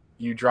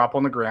 you drop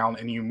on the ground,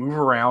 and you move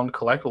around,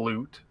 collect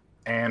loot,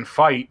 and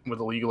fight with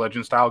a League of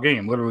Legends style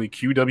game. Literally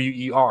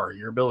QWER,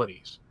 your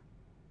abilities.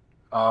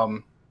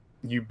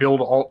 You build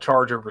alt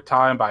charge over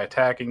time by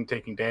attacking,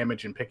 taking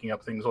damage, and picking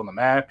up things on the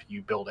map.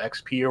 You build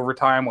XP over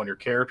time on your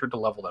character to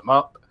level them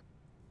up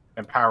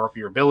and power up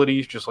your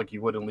abilities, just like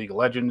you would in League of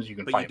Legends. You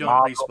can fight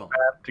mobs on the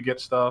map to get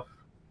stuff.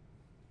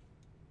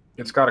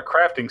 It's got a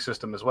crafting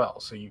system as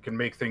well, so you can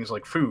make things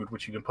like food,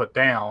 which you can put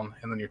down,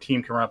 and then your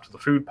team can run up to the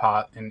food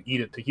pot and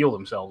eat it to heal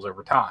themselves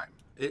over time.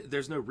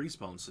 There's no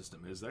respawn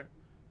system, is there?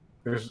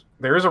 There is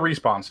a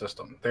respawn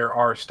system. There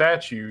are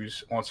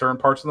statues on certain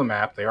parts of the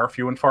map. They are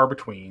few and far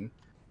between.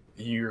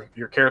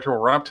 Your character will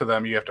run up to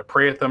them. You have to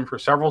pray at them for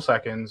several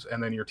seconds,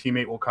 and then your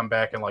teammate will come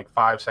back in like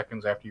 5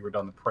 seconds after you were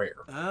done the prayer.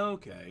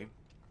 Okay.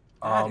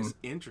 That is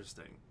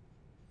interesting.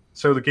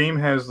 So the game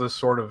has this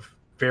sort of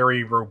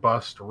very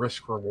robust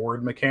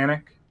risk-reward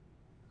mechanic.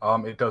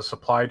 It does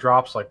supply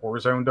drops like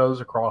Warzone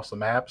does across the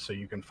map, so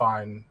you can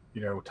find,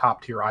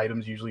 top tier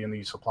items usually in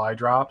these supply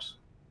drops,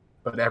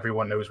 but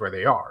everyone knows where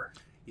they are.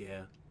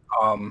 Yeah.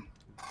 Um,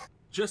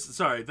 Just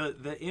sorry,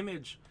 the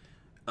image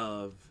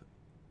of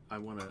I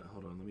want to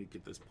hold on. Let me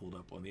get this pulled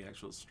up on the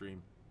actual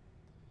stream.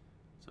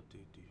 What's up,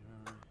 dude?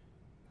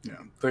 yeah.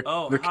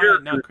 The hi,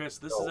 now Chris.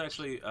 This is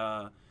actually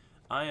I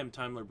am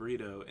Timler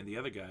Burrito, and the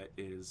other guy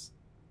is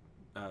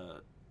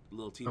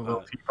Little Teapot.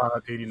 Little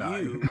Teapot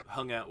 89. You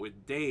hung out with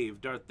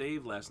Darth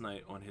Dave, last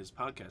night on his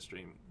podcast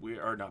stream. We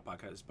are not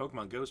podcast, it's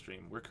Pokemon Go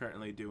stream. We're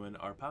currently doing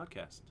our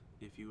podcast.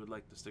 If you would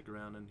like to stick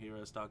around and hear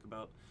us talk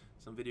about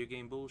some video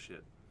game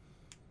bullshit.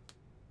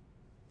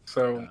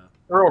 So,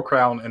 Royal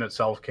Crown in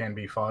itself can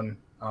be fun.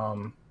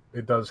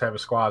 It does have a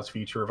squads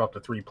feature of up to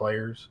 3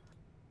 players.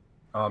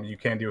 You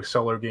can do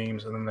solo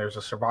games, and then there's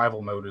a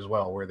survival mode as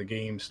well, where the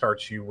game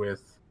starts you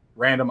with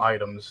random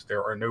items.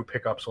 There are no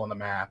pickups on the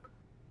map.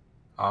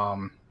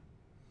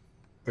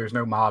 There's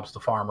no mobs to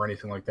farm or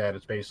anything like that.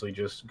 It's basically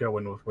just go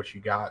in with what you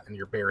got and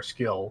your bare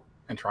skill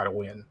and try to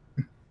win.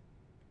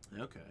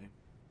 Okay.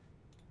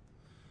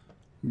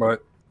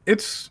 But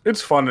it's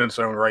fun in its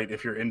own right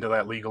if you're into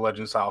that League of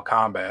Legends style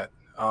combat.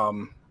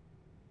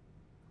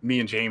 Me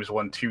and James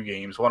won 2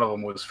 games. One of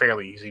them was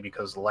fairly easy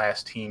because the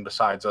last team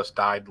besides us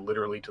died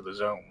literally to the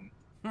zone.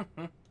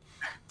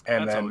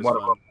 And then one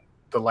of them,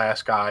 the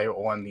last guy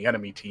on the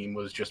enemy team,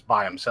 was just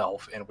by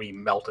himself, and we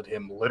melted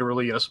him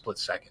literally in a split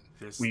second.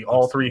 We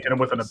all 3 hit him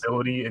with an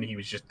ability, and he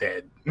was just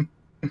dead.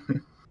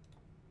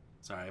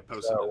 Sorry, I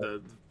posted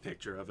the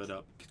picture of it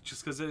up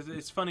just because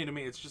it's funny to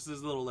me. It's just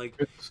this little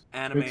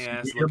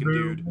anime-ass looking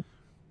dude.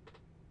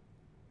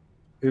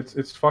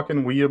 It's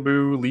fucking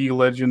weeaboo League of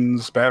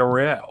Legends Battle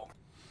Royale.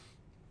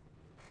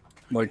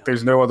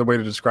 There's no other way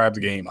to describe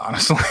the game,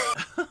 honestly.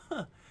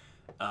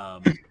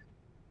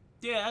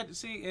 Yeah,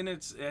 see, and I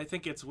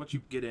think it's once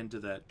you get into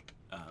that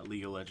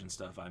League of Legends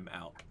stuff, I'm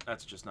out.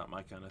 That's just not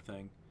my kind of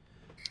thing.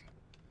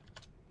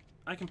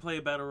 I can play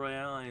a Battle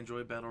Royale. I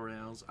enjoy Battle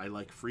Royales. I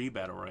like free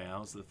Battle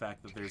Royales. The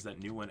fact that there's that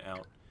new one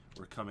out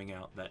or coming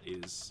out that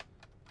is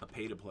a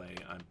pay-to-play,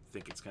 I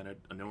think it's kind of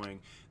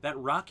annoying. That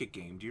Rocket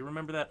game, do you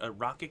remember that? A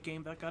Rocket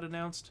game that got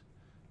announced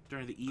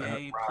during the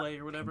EA play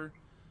or whatever?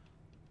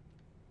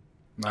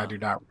 I do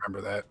not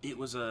remember that. It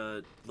was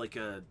it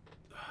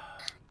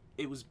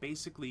was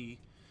basically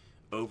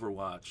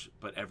Overwatch,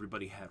 but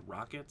everybody had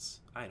rockets.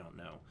 I don't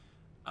know.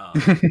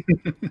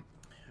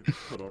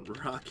 Hold on,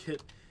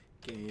 Rocket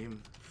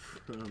game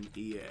from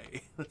EA.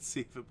 Let's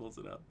see if it pulls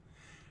it up.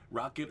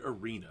 Rocket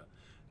Arena.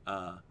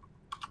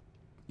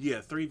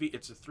 Yeah,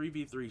 it's a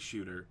 3v3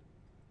 shooter.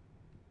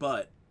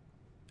 But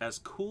as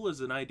cool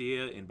as an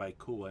idea, and by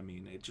cool I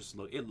mean it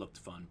looked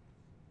fun.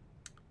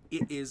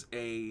 It is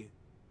you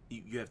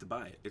have to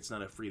buy it. It's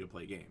not a free to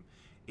play game.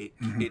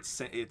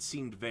 It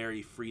seemed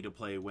very free to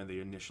play when they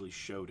initially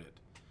showed it.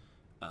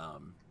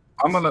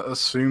 I'm gonna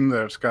assume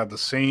that it's got the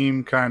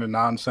same kind of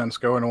nonsense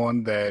going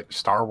on that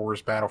Star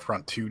Wars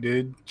Battlefront 2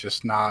 did.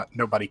 Just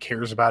nobody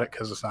cares about it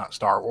because it's not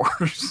Star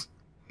Wars.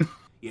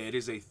 Yeah, it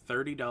is a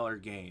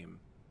 $30 game.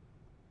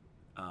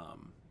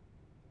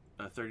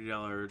 A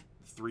 $30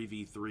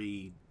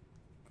 3v3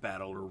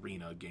 battle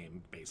arena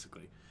game,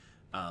 basically.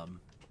 I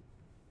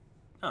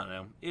don't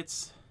know.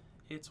 It's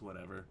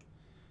whatever.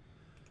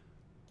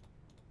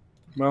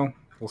 Well,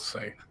 we'll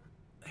see.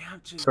 Yeah,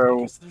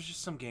 there's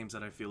just some games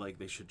that I feel like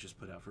they should just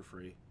put out for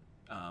free.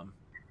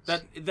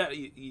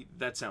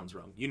 That sounds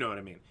wrong. You know what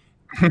I mean?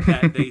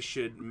 That they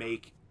should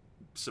make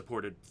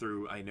supported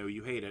through, I know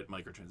you hate it,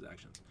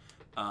 microtransactions.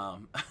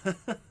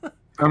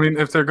 I mean,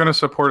 if they're going to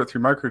support it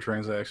through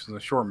microtransactions, then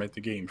sure, make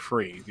the game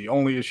free. The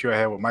only issue I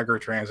have with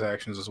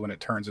microtransactions is when it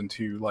turns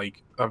into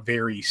a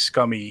very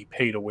scummy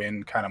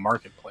pay-to-win kind of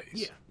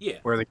marketplace. Yeah.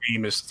 Where the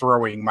game is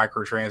throwing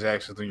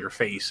microtransactions in your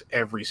face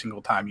every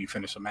single time you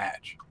finish a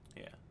match.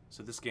 Yeah.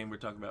 So this game we're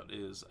talking about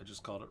is, I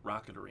just called it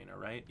Rocket Arena,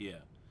 right? Yeah.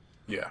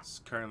 Yeah. It's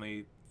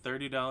currently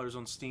 $30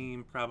 on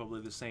Steam,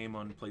 probably the same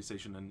on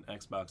PlayStation and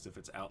Xbox if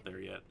it's out there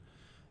yet.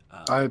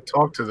 I had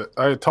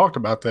talked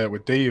about that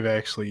with Dave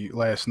actually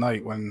last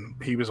night when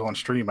he was on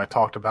stream. I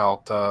talked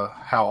about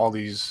how all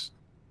these,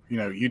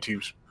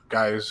 YouTube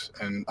guys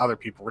and other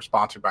people were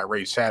sponsored by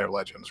Raid Shadow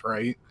Legends,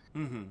 right?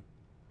 Mm-hmm.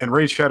 And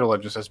Raid Shadow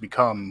Legends has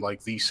become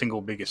the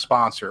single biggest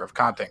sponsor of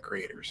content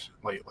creators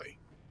lately.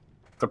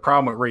 The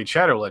problem with Raid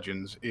Shadow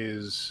Legends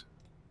is,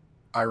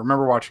 I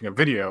remember watching a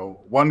video.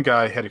 One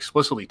guy had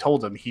explicitly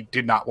told him he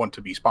did not want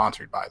to be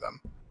sponsored by them,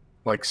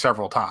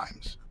 several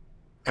times.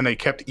 And they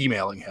kept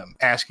emailing him,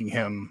 asking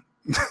him,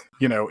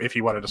 if he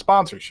wanted a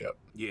sponsorship.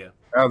 Yeah.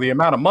 Now, the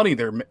amount of money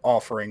they're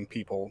offering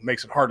people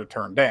makes it hard to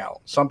turn down.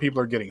 Some people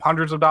are getting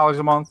hundreds of dollars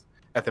a month,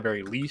 at the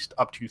very least,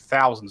 up to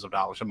thousands of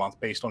dollars a month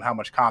based on how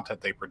much content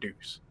they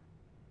produce.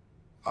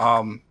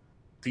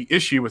 The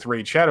issue with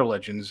Raid Shadow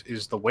Legends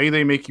is the way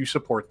they make you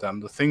support them,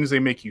 the things they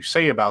make you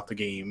say about the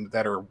game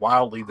that are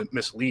wildly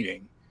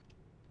misleading,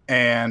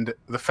 and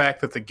the fact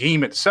that the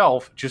game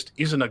itself just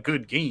isn't a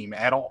good game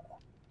at all.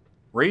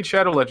 Raid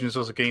Shadow Legends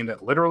is a game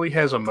that literally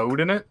has a mode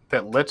in it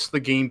that lets the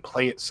game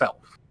play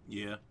itself.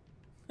 Yeah.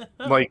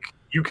 Like,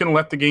 you can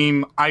let the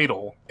game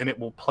idle and it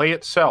will play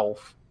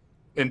itself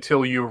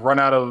until you run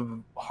out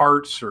of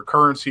hearts or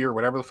currency or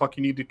whatever the fuck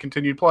you need to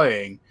continue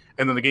playing,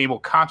 and then the game will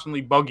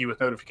constantly bug you with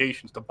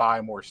notifications to buy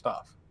more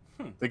stuff.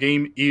 The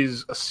game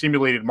is a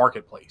simulated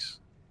marketplace,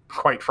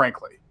 quite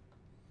frankly.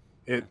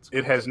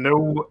 It has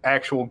no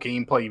actual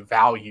gameplay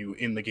value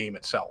in the game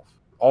itself.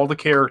 All the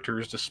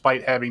characters,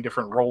 despite having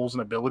different roles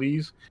and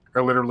abilities,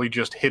 are literally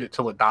just hit it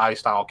till it dies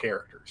style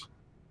characters.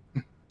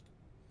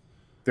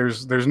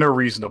 There's no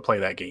reason to play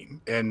that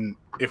game. And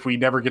if we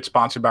never get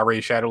sponsored by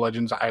Raid Shadow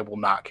Legends, I will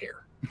not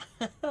care.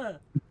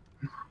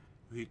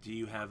 Do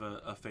you have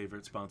a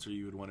favorite sponsor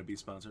you would want to be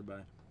sponsored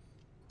by?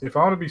 If I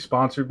want to be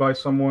sponsored by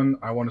someone,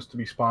 I want us to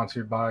be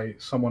sponsored by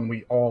someone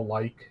we all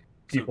like.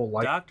 People So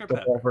like Dr.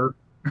 Devolver.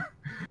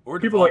 Or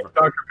People Devolver. like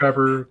Dr.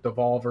 Pepper,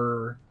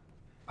 Devolver.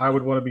 I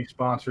would want to be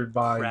sponsored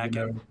by,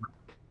 Kraken.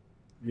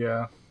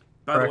 Yeah.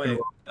 By the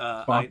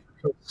Kraken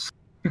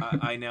way,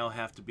 I now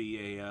have to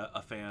be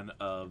a fan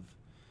of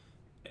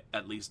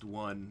at least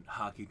one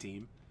hockey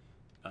team.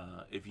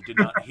 If you did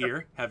not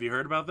hear, have you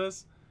heard about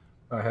this?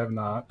 I have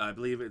not. I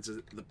believe it's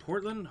the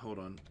Portland. Hold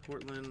on,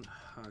 Portland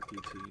hockey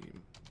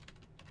team.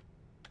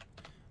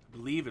 I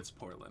believe it's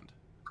Portland.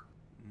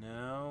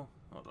 No,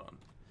 hold on.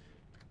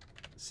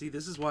 See,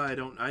 this is why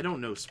I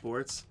don't know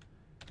sports.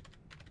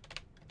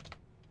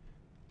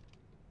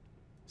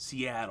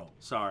 Seattle.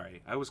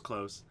 Sorry, I was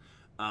close.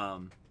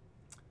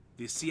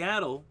 The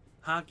Seattle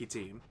hockey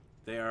team.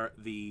 They are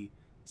the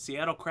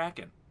Seattle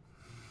Kraken.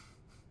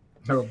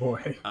 Oh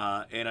boy.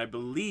 And I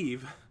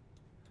believe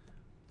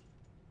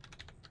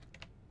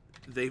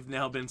they've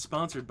now been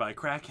sponsored by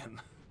Kraken.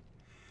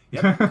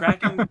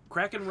 Yep,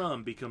 Kraken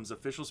Rum becomes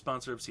official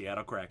sponsor of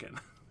Seattle Kraken.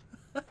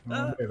 Okay,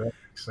 that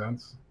makes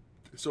sense.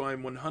 So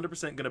I'm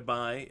 100% going to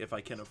buy, if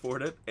I can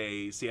afford it,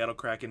 a Seattle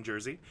Kraken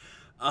jersey.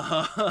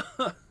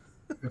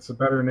 It's a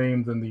better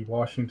name than the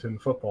Washington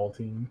football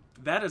team.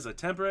 That is a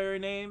temporary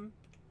name.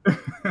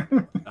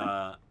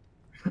 I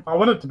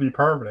want it to be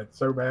permanent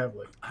so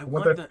badly. I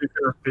want that to be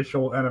their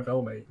official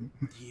NFL name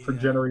for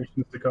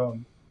generations to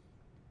come.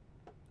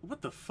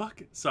 What the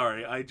fuck?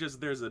 Sorry,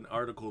 there's an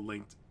article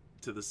linked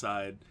to the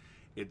side.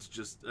 It's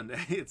just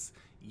it's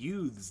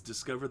youths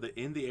discover the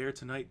In the Air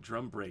Tonight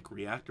drum break,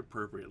 react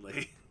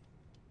appropriately.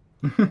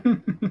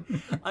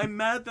 I'm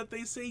mad that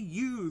they say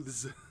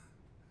youths.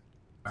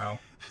 Wow.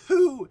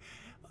 Who?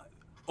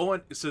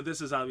 So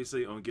this is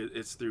obviously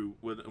it's through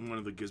one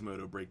of the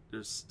Gizmodo break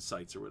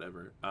sites or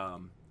whatever.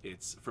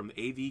 It's from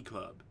the AV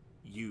Club.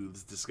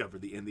 Youths discover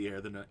the In the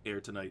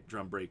Air Tonight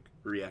drum break,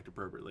 react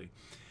appropriately.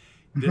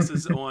 This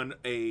is on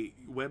a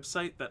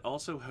website that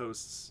also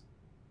hosts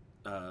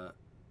The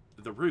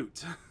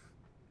Root.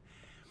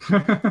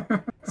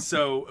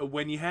 So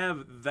when you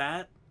have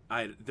that,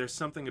 there's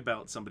something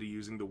about somebody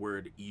using the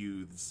word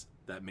youths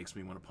that makes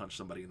me want to punch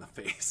somebody in the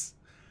face.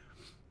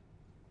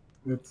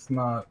 It's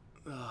not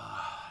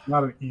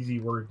an easy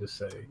word to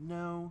say.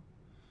 No.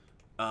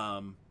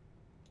 But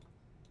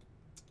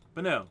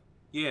no.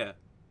 Yeah.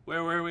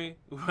 Where were we?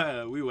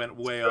 We went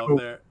way off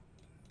there.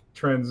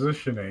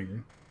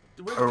 Transitioning.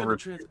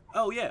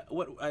 Oh yeah.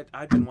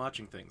 I've been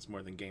watching things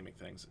more than gaming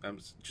things. I'm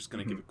just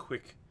gonna give a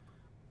quick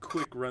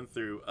run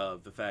through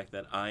of the fact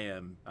that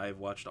I've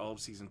watched all of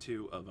season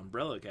 2 of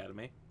Umbrella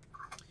Academy.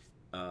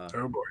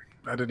 Oh boy,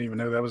 I didn't even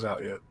know that was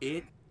out yet.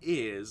 It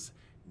is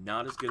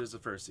not as good as the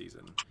first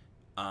season.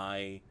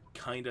 I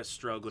kind of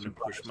struggled and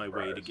pushed my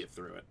way to get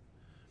through it.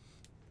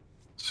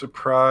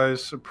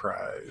 Surprise.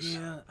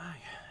 Yeah,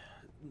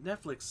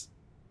 Netflix.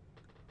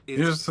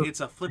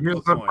 It's a flip.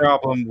 Here's the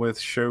problem with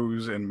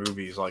shows and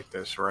movies like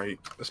this, right?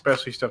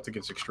 Especially stuff that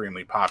gets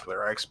extremely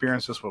popular. I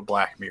experienced this with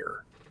Black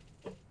Mirror.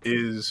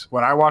 Is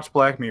when I watched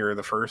Black Mirror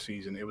the first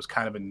season, it was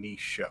kind of a niche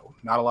show.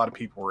 Not a lot of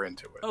people were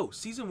into it. Oh,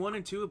 season 1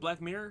 and 2 of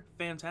Black Mirror,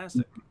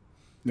 fantastic.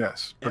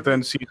 Yes, but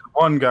then season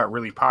 1 got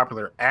really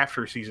popular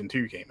after season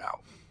 2 came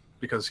out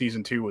because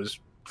season 2 was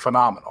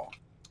phenomenal.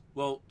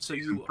 Well, so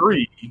season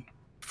 3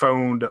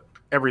 phoned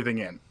everything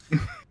in.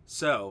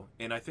 So,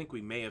 and I think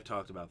we may have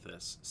talked about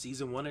this.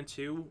 Season 1 and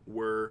 2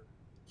 were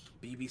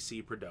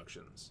BBC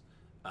productions.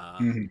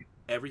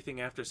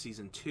 Everything after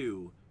season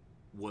 2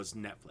 was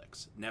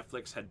Netflix.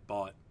 Netflix had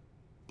bought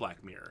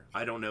Black Mirror.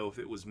 I don't know if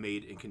it was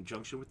made in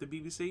conjunction with the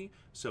BBC,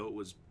 so it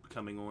was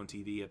coming on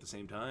TV at the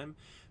same time,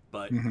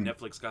 but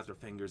Netflix got their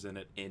fingers in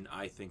it, and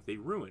I think they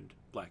ruined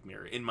Black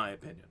Mirror, in my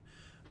opinion.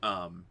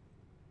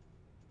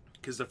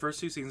 Because the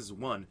first 2 seasons,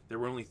 there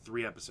were only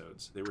 3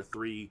 episodes. There were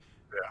 3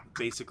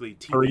 basically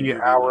TV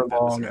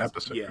 3-hour-long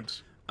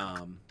episodes. Yeah.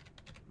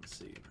 Let's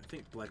see. I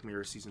think Black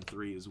Mirror season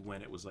 3 is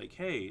when it was like,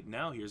 hey,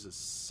 now here's a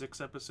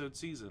 6-episode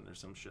season or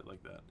some shit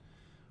like that.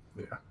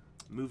 Yeah.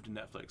 Moved to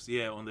Netflix.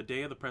 Yeah, on the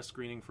day of the press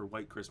screening for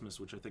White Christmas,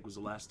 which I think was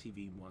the last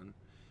TV one,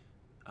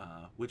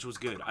 which was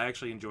good. I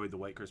actually enjoyed the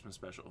White Christmas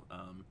special.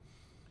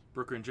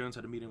 Brooker and Jones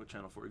had a meeting with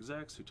Channel 4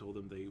 execs who told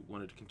them they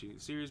wanted to continue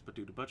the series, but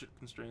due to budget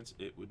constraints,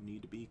 it would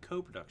need to be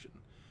co-production.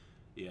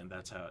 Yeah, and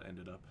that's how it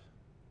ended up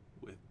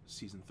with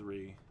season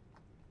 3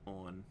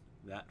 on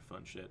that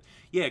fun shit.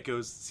 Yeah, it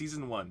goes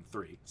season 1,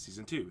 3,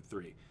 season 2,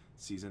 3,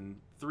 Season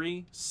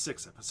 3,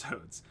 6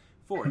 episodes.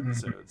 4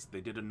 episodes.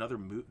 They did another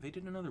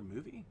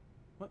movie?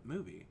 What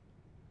movie?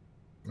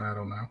 I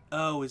don't know.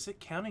 Oh, is it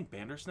counting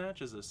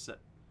Bandersnatch as a set?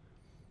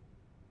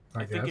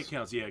 I think it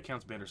counts. Yeah, it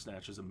counts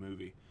Bandersnatch as a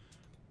movie.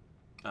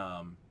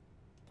 And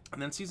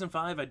then season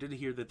 5, I did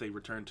hear that they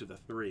returned to the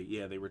 3.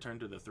 Yeah, they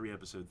returned to the 3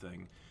 episode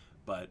thing.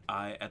 But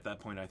at that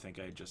point, I think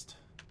I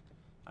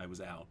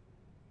was out.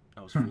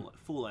 I was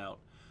full out.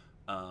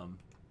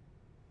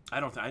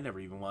 I never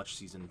even watched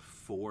season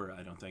 4.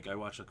 I don't think I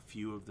watched a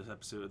few of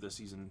the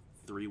season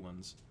 3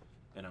 ones,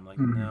 and I'm like,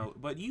 no.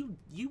 But you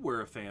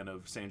were a fan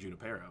of San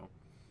Junipero.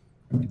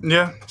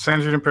 Yeah,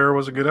 San Junipero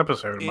was a good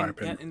episode in my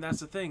opinion. And that's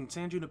the thing.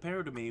 San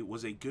Junipero to me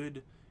was a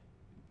good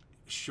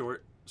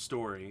short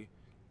story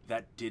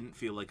that didn't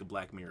feel like a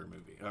Black Mirror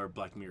movie or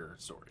Black Mirror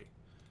story.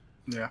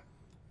 Yeah,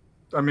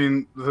 I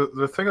mean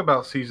the thing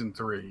about season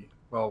 3,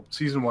 well,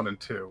 season 1 and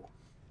 2,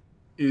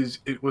 is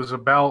it was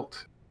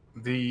about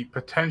the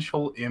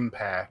potential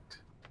impact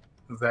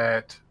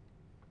that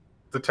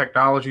the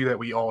technology that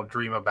we all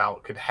dream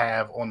about could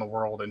have on the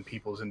world and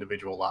people's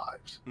individual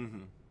lives.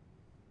 Mm-hmm.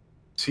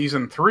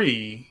 Season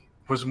 3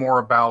 was more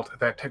about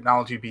that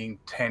technology being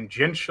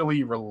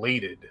tangentially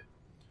related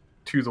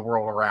to the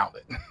world around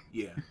it.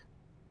 Yeah.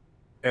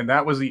 And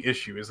that was the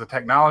issue, is the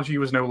technology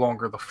was no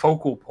longer the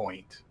focal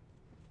point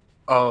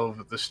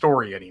of the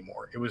story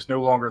anymore. It was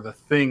no longer the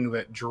thing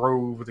that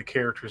drove the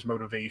characters'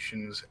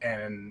 motivations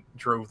and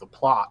drove the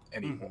plot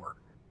anymore.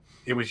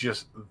 It was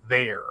just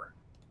there,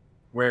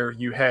 where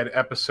you had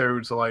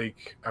episodes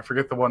like, I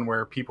forget the one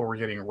where people were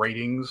getting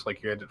ratings,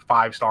 like you had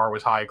 5-star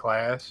was high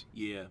class.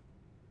 Yeah.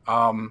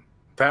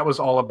 That was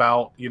all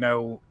about,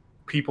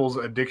 people's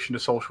addiction to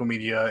social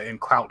media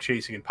and clout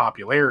chasing and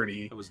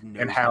popularity,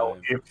 and how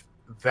if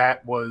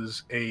that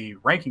was a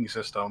ranking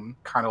system,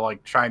 kind of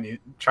like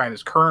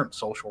China's current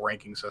social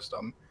ranking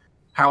system,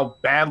 how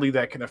badly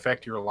that can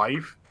affect your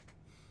life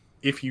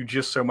if you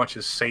just so much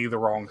as say the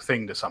wrong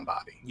thing to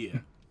somebody. Yeah.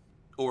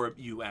 Or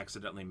you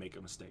accidentally make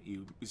a mistake.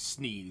 You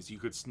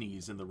could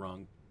sneeze in the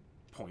wrong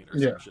point or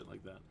some shit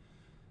like that.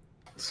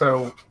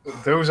 So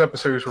those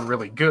episodes were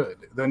really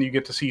good. Then you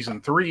get to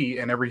season 3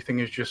 and everything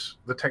is just,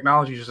 the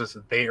technology is just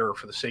there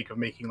for the sake of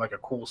making like a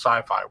cool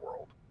sci-fi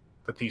world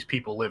that these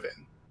people live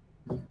in.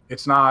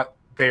 It's not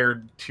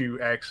there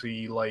to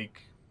actually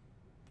like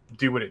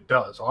do what it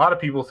does. A lot of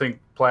people think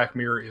Black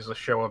Mirror is a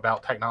show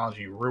about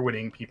technology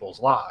ruining people's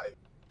lives,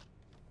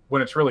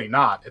 when it's really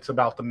not. It's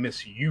about the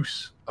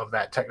misuse of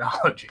that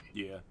technology.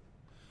 Yeah.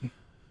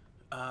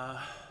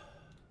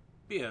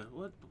 Yeah,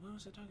 what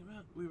was I talking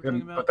about? We were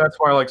talking about... But that's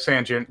why I like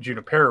San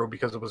Junipero,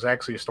 because it was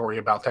actually a story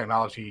about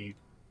technology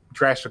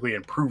drastically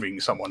improving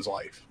someone's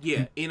life.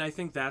 Yeah, and I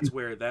think that's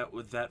where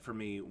that for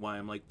me, why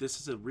I'm like, this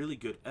is a really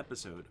good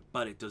episode,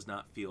 but it does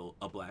not feel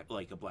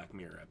like a Black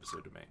Mirror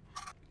episode to me.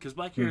 Because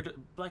Black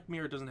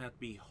Mirror doesn't have to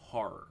be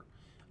horror.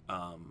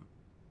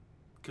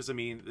 Because, I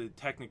mean,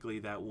 technically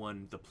the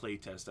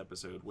playtest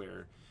episode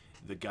where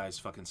the guy's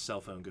fucking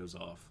cell phone goes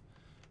off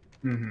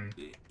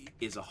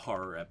is a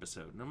horror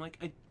episode. And I'm like,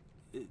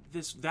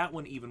 that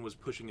one even was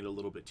pushing it a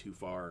little bit too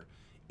far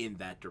in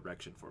that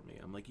direction for me.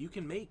 I'm like, you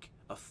can make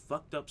a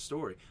fucked up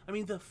story. I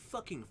mean, the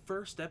fucking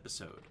first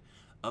episode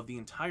of the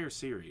entire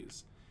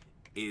series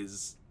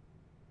is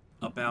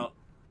about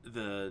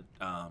the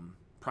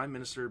Prime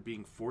Minister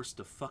being forced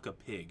to fuck a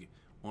pig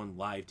on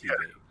live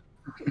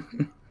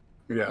TV.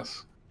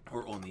 Yes.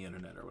 Or on the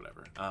internet or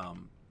whatever.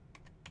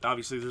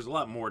 Obviously, there's a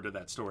lot more to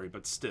that story,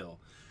 but still.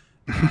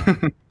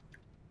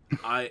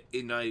 I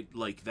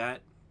like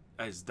that,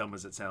 as dumb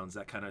as it sounds,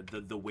 that kind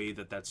of, the way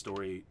that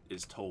story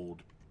is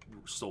told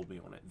sold me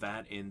on it.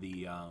 That and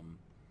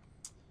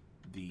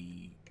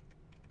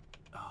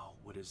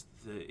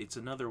it's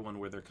another one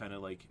where they're kind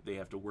of like, they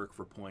have to work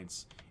for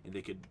points and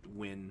they could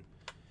win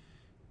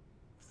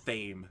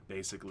fame,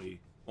 basically,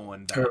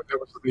 on that.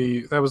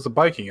 That was the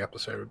biking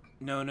episode.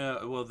 No,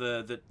 well,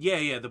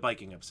 the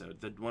biking episode,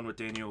 the one with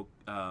Daniel,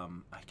 I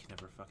can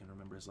never fucking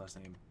remember his last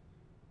name.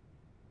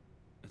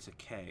 It's a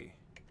K,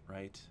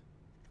 right?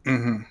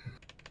 Mm-hmm.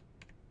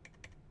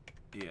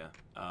 Yeah.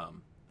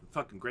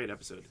 Fucking great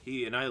episode.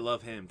 I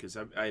love him because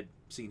I'd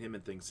seen him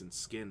in things since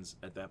Skins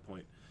at that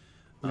point.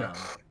 Yeah.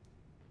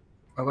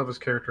 I love his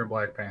character in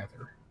Black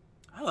Panther.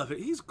 I love it.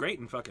 He's great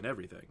in fucking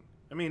everything.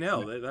 I mean,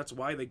 hell, that's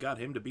why they got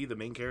him to be the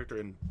main character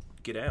in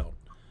Get Out.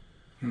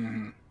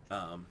 Mm-hmm.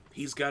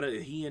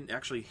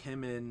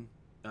 Him and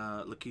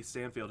Lakeith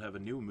Stanfield have a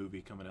new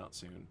movie coming out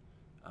soon.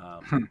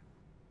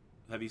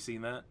 Have you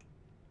seen that?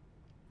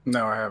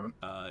 No, I haven't.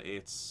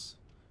 It's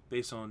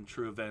based on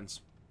true events,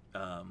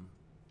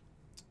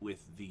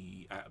 with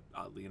the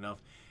oddly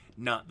enough,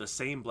 not the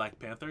same Black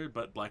Panther,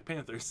 but Black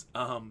Panthers.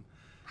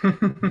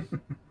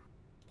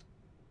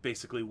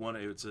 Basically,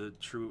 it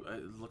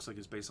looks like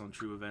it's based on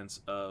true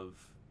events of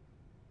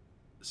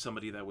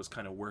somebody that was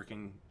kind of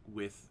working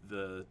with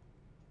the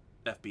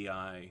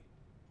FBI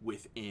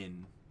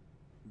within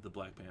the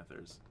Black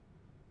Panthers.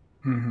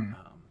 Mm-hmm.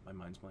 My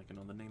mind's blanking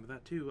on the name of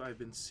that too. I've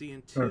been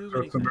seeing too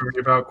many. It's a movie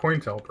about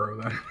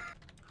COINTELPRO then.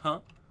 Huh?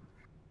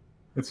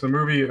 It's a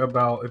movie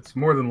about. It's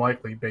more than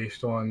likely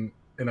based on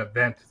an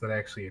event that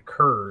actually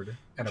occurred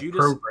and a Judas,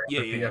 program yeah,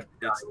 that the yeah,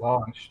 it's FBI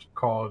launched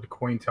called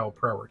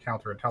COINTELPRO, or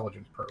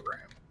Counterintelligence Program.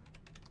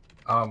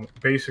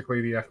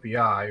 Basically, the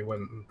FBI,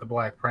 when the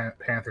Black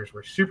Panthers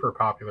were super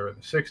popular in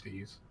the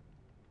 '60s,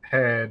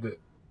 had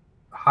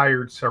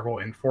hired several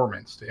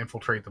informants to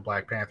infiltrate the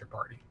Black Panther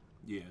Party.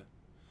 yeah.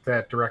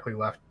 That directly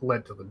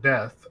led to the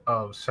death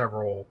of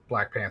several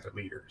Black Panther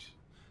leaders.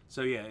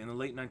 So yeah, in the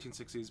late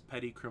 1960s,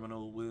 petty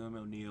criminal William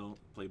O'Neill,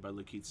 played by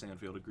Lakeith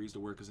Stanfield, agrees to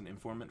work as an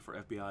informant for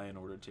FBI in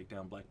order to take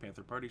down Black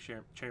Panther Party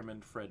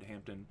chairman Fred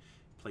Hampton,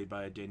 played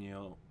by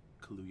Daniel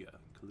Kaluuya.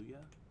 Kaluuya?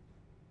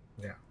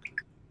 Yeah.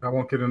 I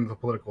won't get into the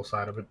political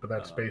side of it, but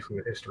that's Uh, basically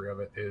the history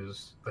of it.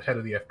 Is the head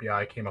of the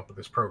FBI came up with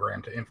this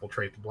program to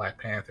infiltrate the Black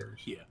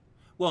Panthers. Yeah.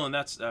 Well, and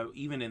that's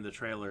even in the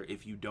trailer.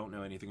 If you don't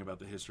know anything about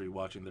the history,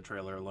 watching the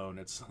trailer alone,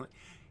 it's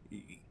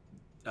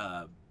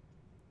uh,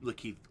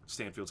 Lakeith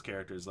Stanfield's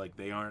characters like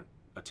they aren't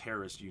a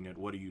terrorist unit.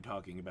 What are you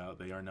talking about?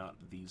 They are not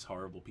these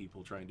horrible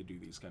people trying to do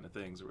these kind of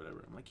things or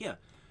whatever. I'm like, yeah,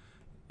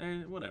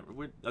 whatever.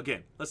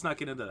 Again, let's not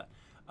get into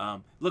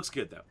that. Looks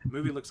good though.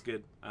 Movie looks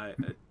good.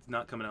 It's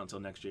not coming out until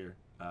next year.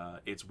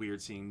 It's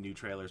weird seeing new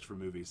trailers for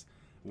movies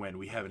when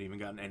we haven't even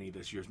gotten any of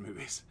this year's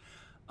movies.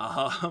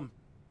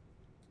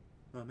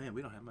 Oh man,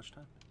 we don't have much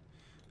time.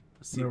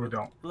 Let's see. No, we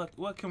don't. Look,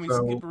 what can we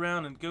So- skip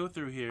around and go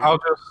through here? I'll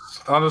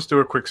just do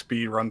a quick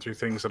speed run through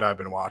things that I've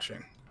been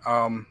watching.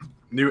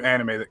 New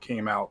anime that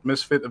came out,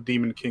 Misfit of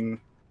Demon King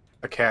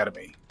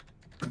Academy,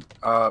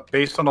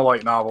 based on a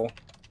light novel.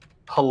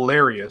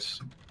 Hilarious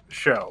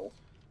show.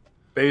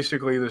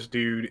 Basically, this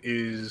dude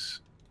is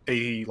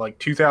a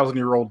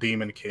 2,000-year-old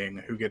demon king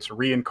who gets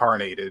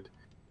reincarnated,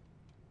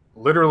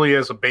 literally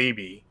as a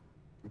baby,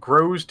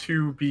 grows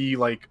to be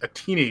like a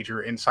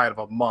teenager inside of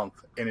a month,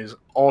 and is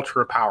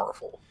ultra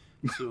powerful.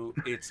 So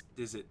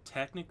is it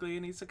technically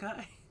an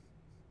isekai?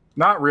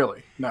 Not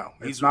really. No,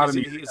 it's not.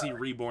 Is he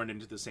reborn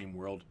into the same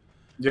world?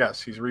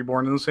 Yes, he's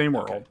reborn in the same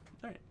Okay. world.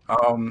 All right.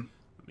 Um,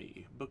 Let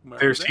me bookmark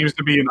there that. seems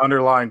to be an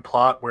underlying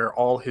plot where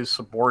all his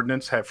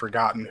subordinates have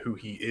forgotten who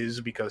he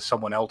is because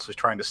someone else is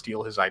trying to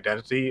steal his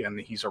identity, and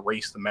he's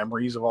erased the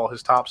memories of all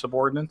his top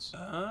subordinates.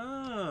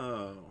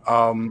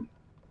 Oh.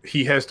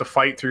 He has to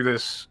fight through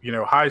this,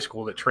 high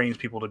school that trains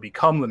people to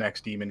become the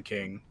next Demon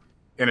King,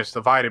 and it's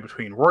divided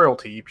between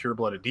royalty,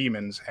 pure-blooded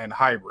demons, and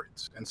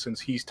hybrids. And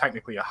since he's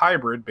technically a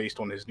hybrid based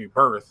on his new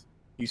birth,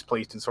 he's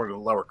placed in sort of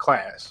the lower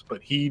class,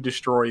 but he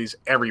destroys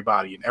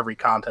everybody in every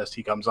contest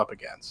he comes up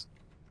against.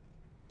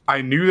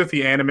 I knew that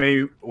the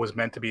anime was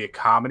meant to be a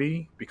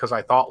comedy because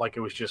I thought it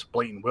was just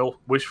blatant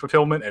wish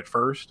fulfillment at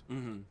first.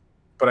 Mm-hmm.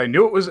 But I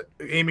knew it was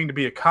aiming to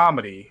be a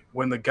comedy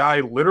when the guy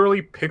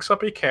literally picks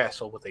up a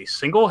castle with a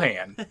single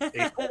hand,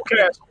 a full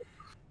castle,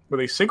 with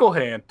a single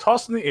hand,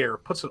 tosses in the air,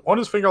 puts it on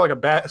his finger like a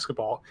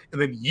basketball,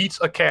 and then yeets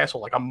a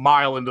castle a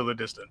mile into the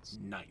distance.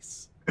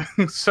 Nice.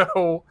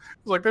 So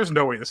it's there's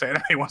no way this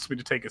anime wants me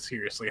to take it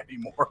seriously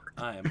anymore.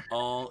 I am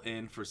all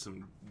in for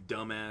some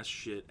dumbass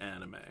shit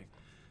anime.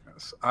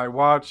 Yes. I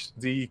watched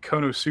the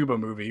Konosuba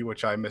movie,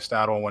 which I missed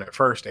out on when it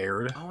first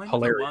aired. Oh, I never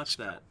Hilarious. watched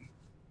that.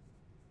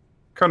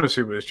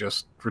 Konosuba is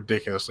just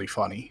ridiculously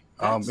funny.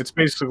 That's- It's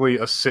basically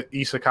a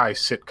isekai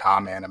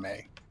sitcom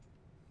anime.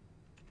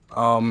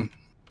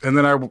 And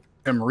then I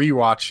am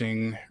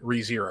rewatching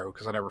ReZero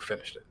because I never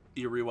finished it.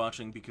 You're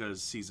rewatching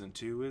because season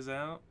 2 is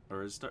out,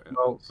 or is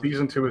Well,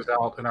 season 2 is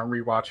out, and I'm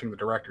rewatching the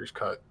director's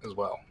cut as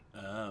well.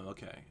 Oh,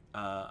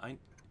 okay.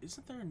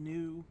 Isn't there a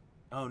new?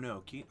 Oh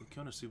no,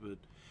 Konosuba.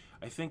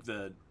 I think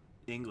the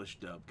English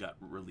dub got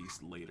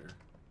released later.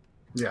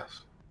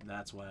 Yes.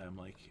 That's why I'm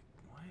like,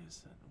 why is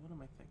that? What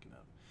am I thinking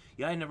of?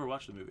 Yeah, I never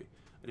watched the movie.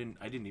 I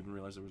didn't even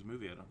realize there was a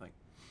movie. I don't think.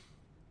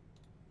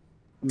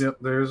 Yep,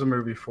 there's a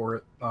movie for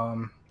it.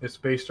 It's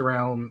based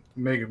around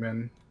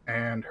Megumin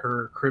and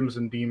her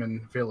Crimson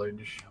Demon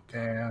village,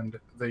 and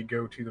they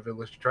go to the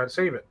village to try to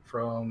save it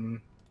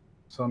from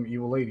some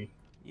evil lady.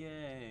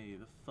 Yay!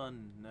 The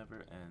fun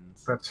never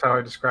ends. That's how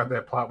I describe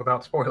that plot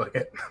without spoiling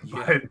it.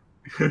 Yeah.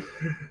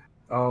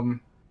 But,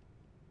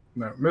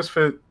 no,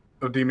 Misfit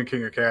of Demon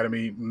King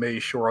Academy may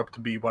shore up to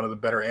be one of the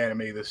better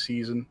anime this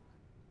season.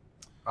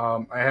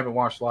 I haven't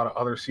watched a lot of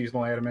other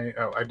seasonal anime.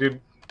 Oh, I did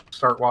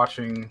start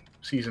watching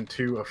season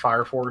 2 of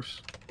Fire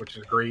Force, which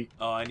is great.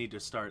 Oh, I need to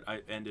start. I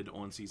ended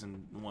on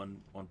season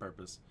 1 on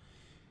purpose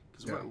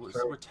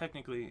because we're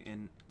technically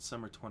in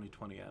summer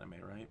 2020 anime,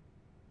 right?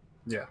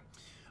 Yeah.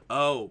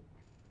 Oh,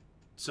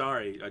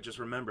 sorry. I just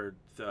remembered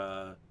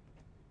the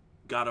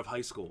God of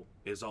High School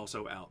is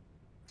also out.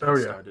 Oh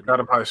yeah, Started. God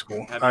of High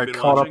School. Have you I been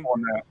caught watching? up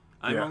on that.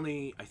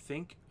 I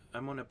think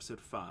I'm on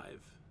episode 5.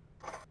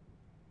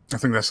 I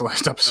think that's the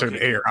last episode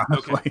to air,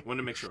 honestly. Okay, want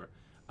to make sure.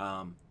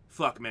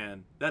 Fuck,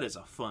 man, that is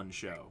a fun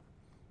show.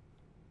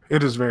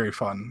 It is very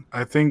fun.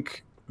 I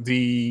think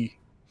the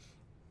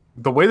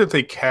way that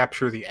they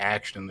capture the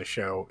action in the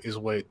show is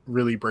what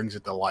really brings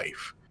it to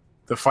life.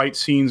 The fight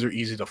scenes are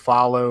easy to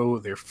follow.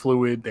 They're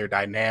fluid. They're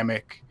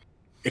dynamic.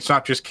 it's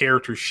not just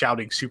characters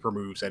shouting super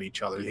moves at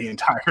each other the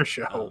entire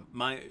show.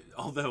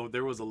 Although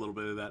there was a little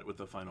bit of that with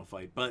the final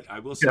fight, but I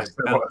will say Yes,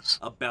 there was.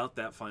 about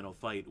that final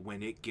fight,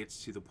 when it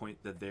gets to the point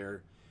that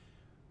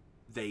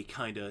they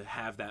kind of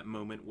have that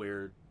moment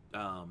where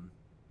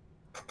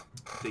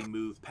they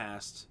move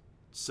past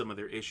some of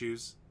their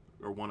issues,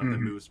 or one of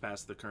them moves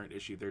past the current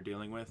issue they're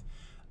dealing with.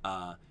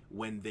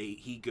 When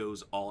he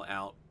goes all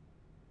out,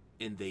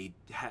 and they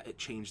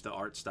change the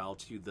art style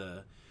to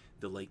the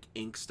like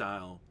ink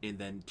style, and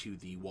then to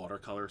the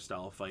watercolor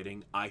style of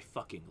fighting, I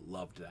fucking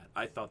loved that.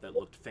 I thought that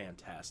looked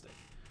fantastic.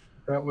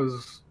 That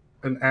was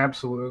an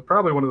absolute,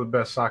 probably one of the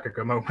best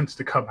Sakuga moments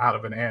to come out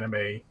of an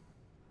anime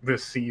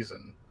this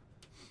season,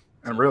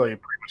 and really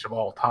pretty much of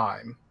all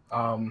time.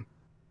 I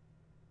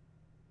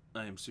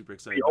am super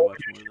excited to watch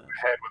more of that.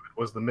 Had with it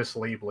was the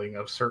mislabeling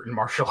of certain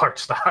martial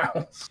arts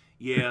styles.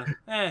 Yeah,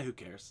 who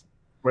cares?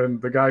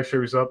 When the guy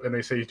shows up and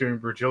they say he's doing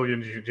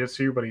Brazilian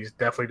Jiu-Jitsu, but he's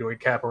definitely doing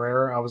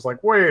capoeira, I was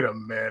like, wait a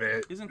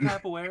minute. Isn't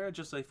capoeira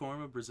just a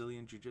form of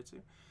Brazilian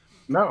Jiu-Jitsu?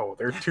 No,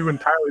 they're two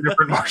entirely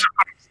different martial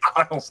arts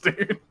styles,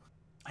 dude.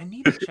 I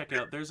need to check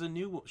out. There's a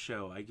new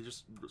show. I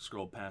just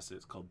scrolled past it.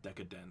 It's called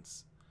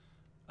Decadence.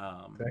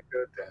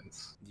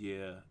 Decadence.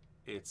 Yeah,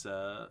 it's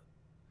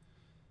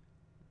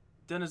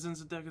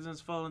denizens of Decadence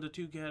fall into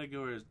two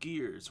categories: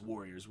 gears,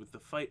 warriors with the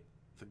fight.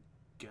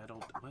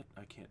 What?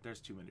 I can't. There's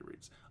too many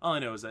reads. All I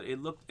know is that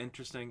it looked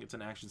interesting. It's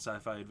an action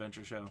sci-fi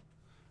adventure show.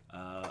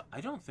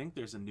 I don't think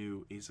there's a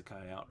new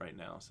isekai out right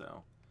now,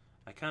 so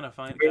I kind of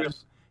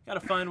gotta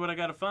find what I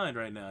gotta find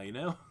right now. You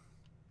know.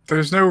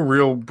 There's no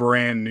real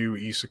brand new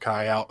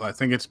isekai out. I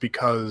think it's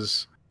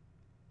because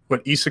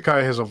what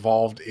isekai has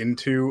evolved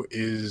into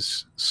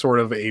is sort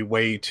of a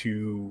way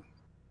to,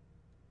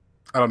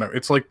 I don't know,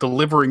 it's like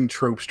delivering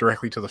tropes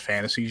directly to the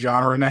fantasy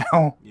genre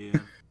now. Yeah.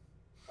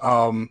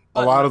 A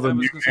lot of the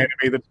new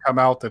anime that's come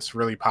out that's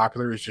really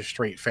popular is just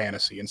straight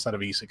fantasy instead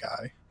of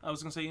isekai. I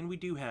was gonna say, and we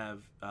do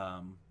have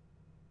a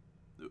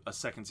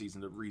second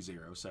season of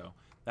ReZero, so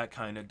that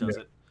kind of does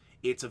it.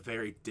 It's a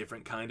very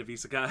different kind of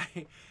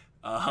isekai.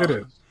 It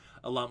is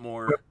a lot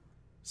more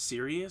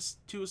serious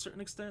to a certain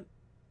extent.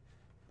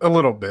 A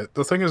little bit.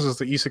 The thing is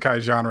the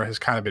isekai genre has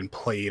kind of been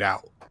played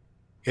out.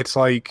 It's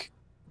like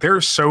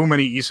there's so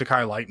many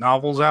isekai light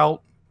novels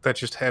out that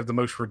just have the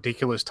most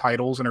ridiculous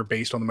titles and are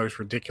based on the most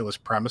ridiculous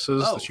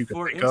premises that you can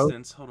think of. For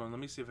instance, hold on, let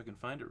me see if I can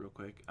find it real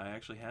quick. I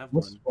actually have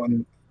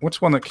one. What's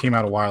one that came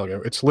out a while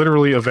ago? It's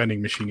literally a vending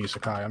machine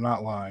isekai. I'm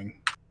not lying.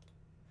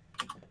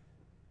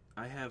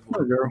 I have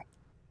one. There we go.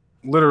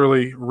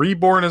 Literally,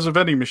 reborn as a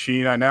vending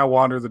machine, I now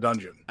wander the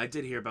dungeon. I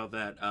did hear about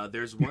that.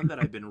 There's one that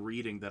I've been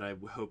reading that I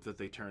hope that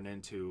they turn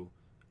into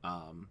a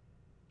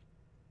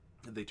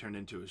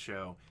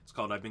show. It's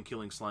called I've Been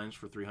Killing Slimes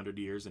for 300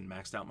 Years and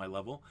Maxed Out My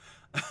Level.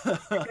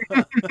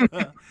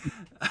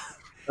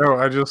 Oh,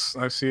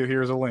 I see it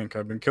here as a link.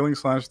 I've been killing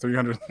slimes for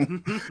 300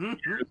 years and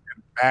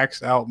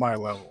maxed out my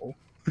level.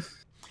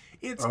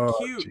 It's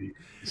cute.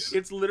 Geez.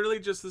 It's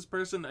literally just this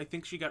person. I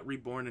think she got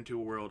reborn into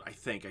a world. I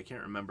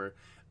can't remember.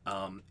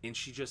 And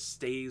she just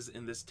stays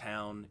in this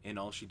town, and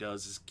all she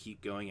does is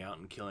keep going out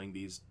and killing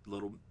these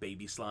little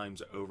baby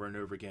slimes over and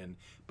over again.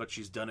 But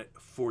she's done it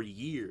for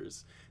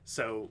years.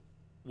 So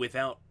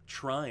without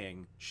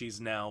trying, she's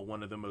now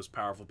one of the most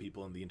powerful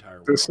people in the entire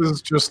world. This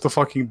is just the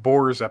fucking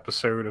Boars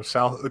episode of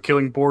the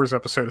Killing Boars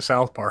episode of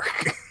South Park.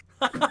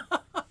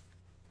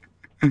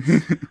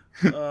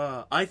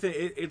 I think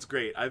it's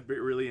great. I've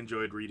really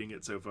enjoyed reading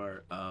it so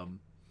far. I'm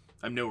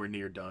nowhere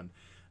near done.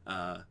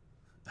 I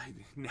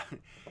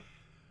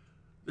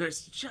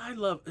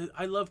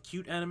love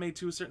cute anime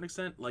to a certain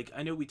extent. Like,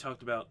 I know we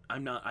talked about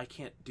I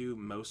can't do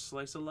most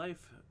slice of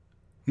life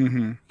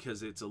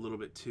because it's a little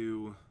bit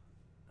too.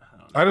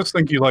 I just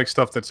think you like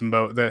stuff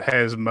that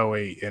has moe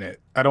in it.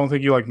 I don't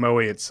think you like moe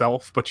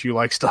itself, but you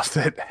like stuff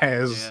that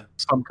has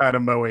some kind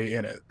of moe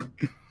in it.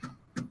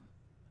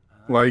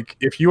 Like,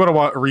 if you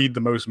want to read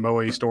the most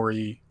moe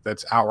story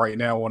that's out right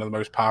now, one of the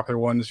most popular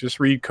ones, just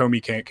read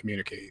Komi Can't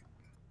Communicate.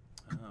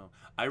 Oh,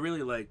 I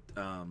really liked,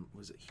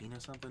 was it Hina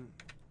something?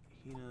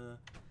 Hina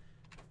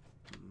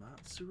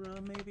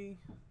Matsura, maybe?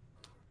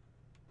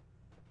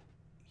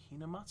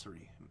 Hina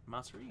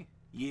Matsuri?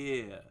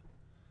 Yeah.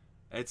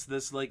 It's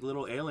this, like,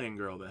 little alien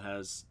girl that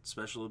has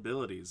special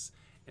abilities,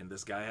 and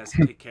this guy has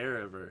to take care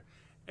of her.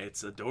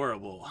 It's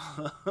adorable.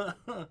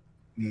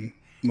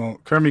 Well,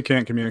 Komi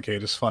Can't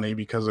Communicate is funny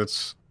because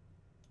it's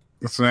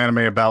an anime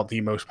about the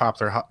most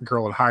popular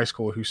girl in high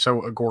school who's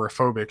so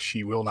agoraphobic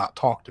she will not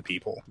talk to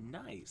people.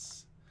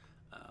 Nice.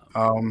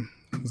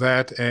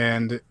 That,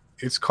 and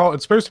it's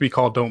supposed to be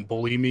called Don't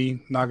Bully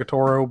Me,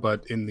 Nagatoro,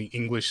 but in the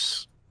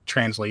English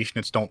translation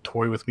it's Don't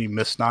Toy With Me,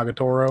 Miss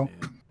Nagatoro.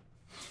 Yeah.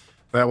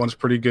 That one's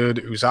pretty good.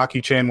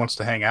 Uzaki-chan Wants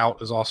to Hang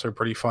Out is also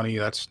pretty funny.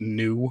 That's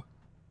new.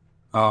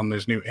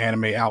 There's new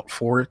anime out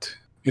for it.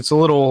 It's a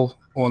little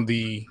on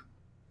the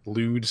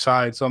lewd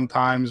side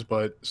sometimes,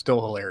 but still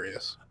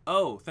hilarious.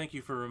 Oh, thank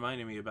you for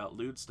reminding me about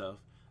lewd stuff.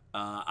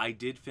 I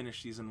did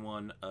finish season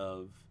 1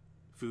 of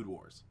Food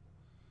Wars.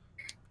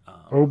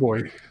 Oh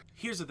boy.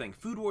 Here's the thing: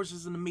 Food Wars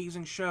is an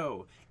amazing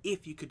show.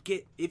 If you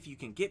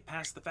can get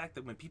past the fact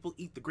that when people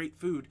eat the great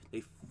food,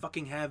 they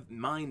fucking have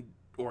mind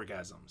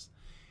orgasms.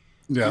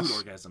 Yes.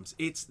 Food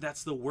orgasms.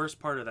 That's the worst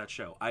part of that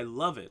show. I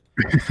love it.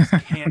 I just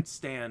can't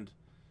stand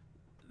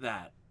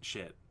that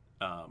shit.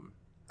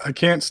 I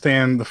can't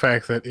stand the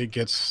fact that it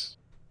gets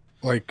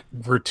like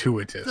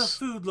gratuitous.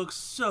 The food looks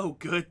so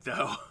good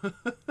though.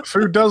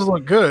 Food does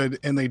look good,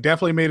 and they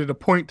definitely made it a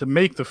point to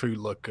make the food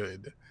look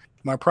good.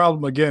 My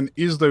problem again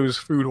is those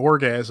food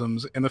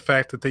orgasms and the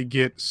fact that they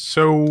get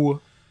so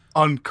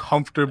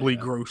uncomfortably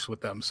gross with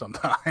them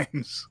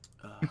sometimes.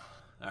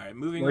 All right,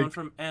 moving on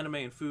from anime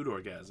and food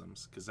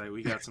orgasms, because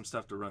we got some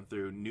stuff to run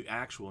through,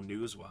 actual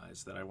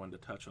news-wise that I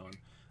wanted to touch on.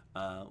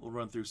 We'll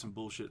run through some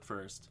bullshit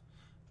first.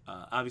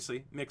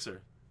 Obviously,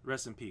 Mixer,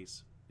 rest in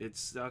peace. It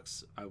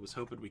sucks. I was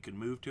hoping we could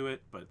move to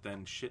it, but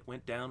then shit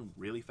went down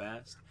really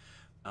fast.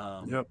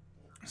 Yep.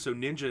 So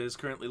Ninja is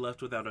currently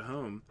left without a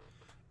home,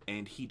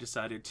 and he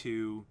decided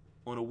to,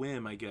 on a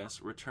whim, I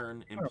guess,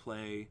 return and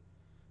play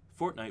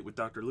Fortnite with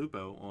Dr.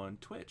 Lupo on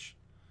Twitch.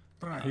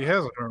 He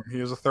has a home. He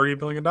has a $30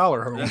 billion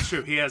home. That's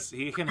true.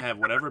 He can have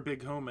whatever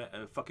big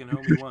fucking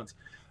home he wants.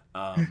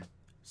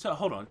 So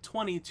hold on,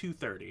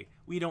 2230.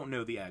 We don't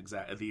know the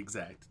exact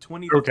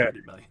 20 to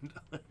 $30 million.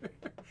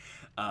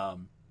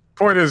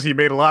 Point is, he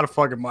made a lot of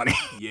fucking money.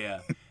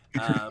 Yeah,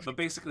 but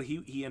basically,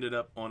 he ended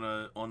up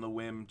on the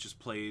whim, just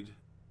played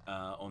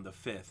on the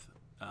 5th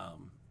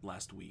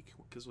last week,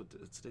 because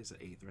today's the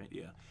 8th, right?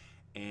 Yeah,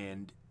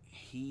 and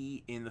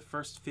he, in the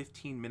first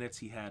 15 minutes,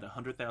 he had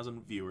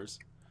 100,000 viewers.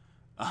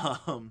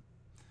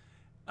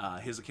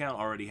 His account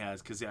already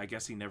has, because I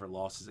guess he never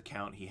lost his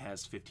account. He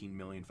has 15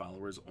 million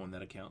followers on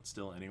that account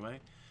still, anyway.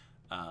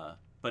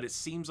 But it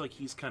seems like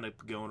he's kind of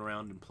going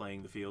around and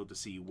playing the field to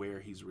see where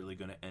he's really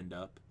going to end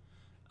up.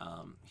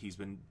 He's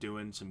been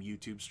doing some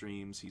YouTube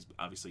streams.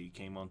 He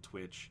came on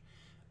Twitch.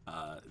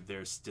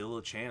 There's still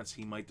a chance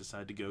he might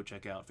decide to go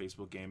check out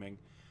Facebook Gaming.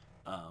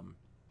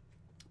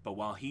 But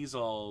while he's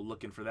all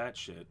looking for that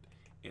shit,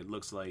 it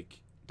looks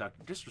like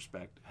Dr.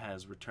 Disrespect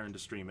has returned to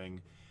streaming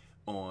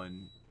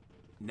on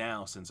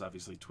now, since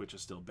obviously Twitch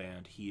is still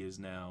banned. He is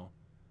now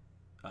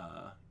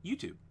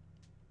YouTube.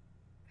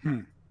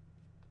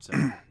 So,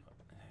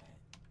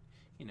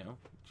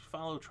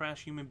 follow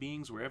trash human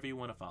beings wherever you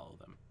want to follow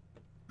them.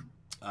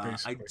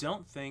 I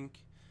don't think...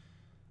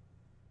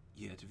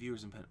 Yeah, to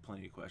viewers and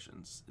plenty of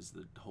questions is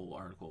the whole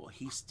article.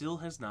 He still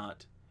has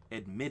not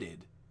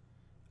admitted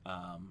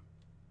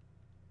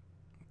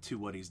to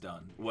what he's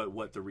done,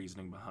 what the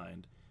reasoning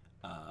behind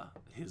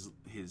his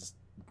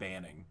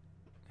banning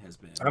has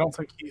been. I don't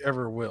think he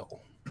ever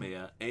will.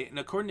 Yeah, and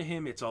according to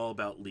him, it's all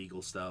about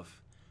legal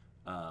stuff.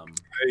 I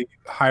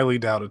highly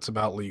doubt it's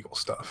about legal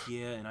stuff.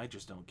 Yeah, and I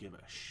just don't give a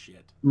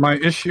shit. My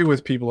issue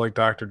with people like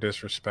Dr.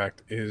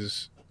 Disrespect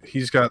is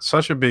he's got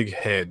such a big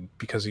head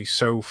because he's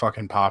so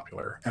fucking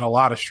popular, and a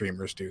lot of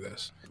streamers do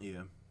this.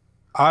 Yeah.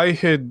 I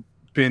had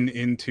been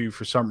into,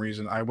 for some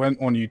reason, I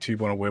went on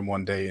YouTube on a whim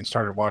one day and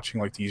started watching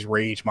like these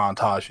rage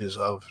montages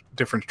of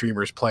different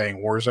streamers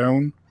playing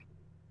Warzone.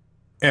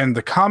 And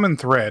the common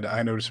thread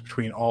I noticed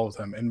between all of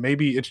them, and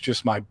maybe it's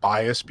just my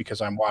bias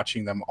because I'm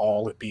watching them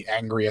all be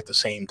angry at the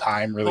same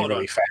time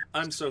really fast.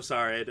 I'm so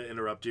sorry to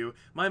interrupt you.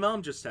 My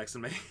mom just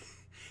texted me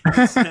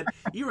and said,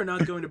 "You are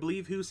not going to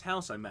believe whose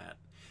house I'm at."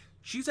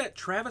 She's at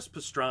Travis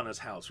Pastrana's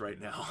house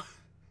right now.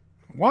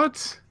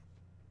 What?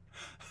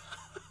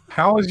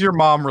 How is your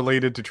mom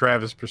related to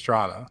Travis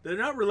Pastrana? They're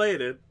not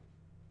related.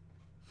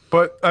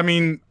 But, I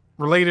mean,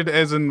 related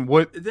as in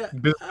what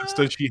business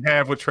does she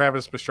have with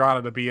Travis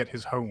Pastrana to be at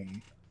his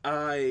home?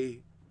 I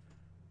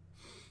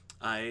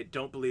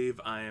don't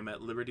believe I am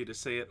at liberty to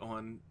say it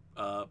on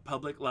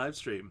public live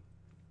stream.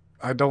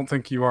 I don't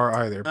think you are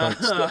either. But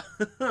still,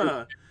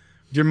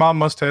 your mom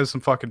must have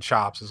some fucking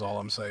chops, is all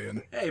I'm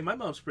saying. Hey, my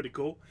mom's pretty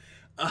cool.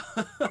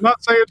 I'm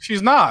not saying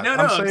she's not. No,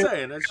 I'm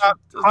saying she's got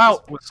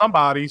clout with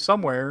somebody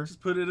somewhere.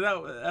 Just put it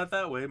out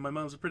that way. My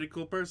mom's a pretty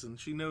cool person.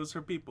 She knows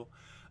her people.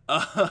 She's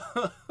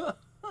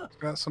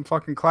got some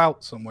fucking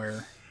clout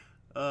somewhere.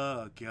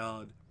 Oh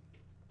God.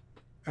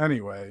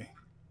 Anyway,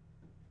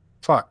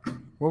 fuck.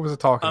 What was it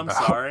talking about?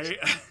 I'm sorry.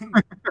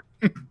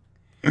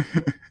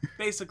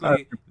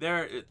 Basically,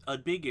 a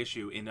big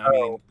issue in. I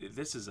mean,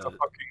 this is a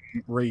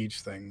fucking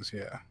rage things.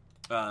 Yeah.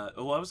 I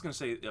was gonna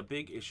say a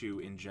big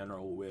issue in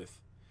general with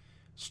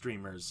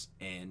streamers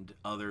and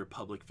other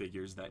public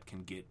figures that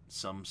can get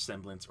some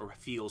semblance or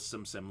feel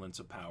some semblance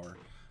of power.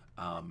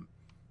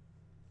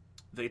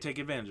 They take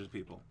advantage of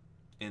people,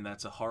 and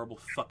that's a horrible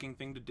fucking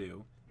thing to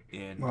do.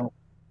 And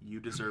you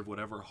deserve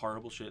whatever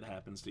horrible shit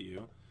happens to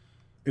you.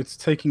 It's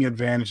taking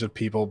advantage of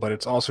people, but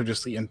it's also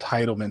just the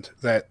entitlement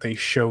that they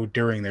show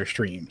during their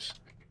streams.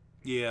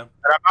 Yeah.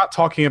 And I'm not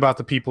talking about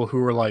the people who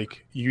are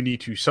like, you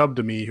need to sub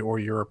to me or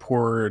you're a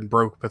poor and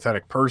broke,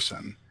 pathetic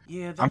person.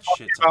 Yeah,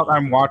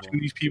 I'm watching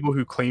these people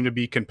who claim to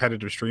be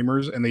competitive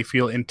streamers and they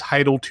feel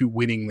entitled to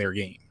winning their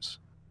games.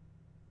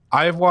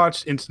 I've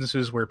watched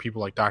instances where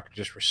people like Dr.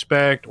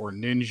 Disrespect or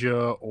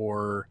Ninja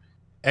or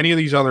any of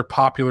these other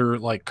popular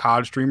like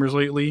COD streamers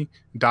lately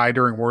die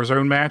during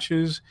Warzone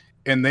matches,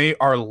 and they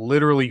are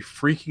literally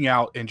freaking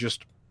out and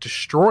just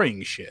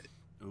destroying shit.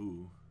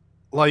 Ooh.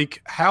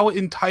 Like, how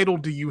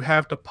entitled do you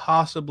have to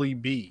possibly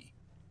be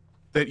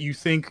that you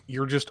think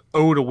you're just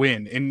owed a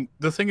win? And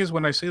the thing is,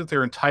 when I say that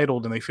they're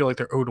entitled and they feel like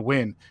they're owed a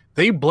win,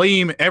 they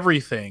blame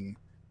everything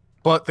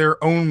but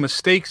their own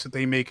mistakes that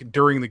they make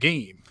during the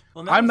game.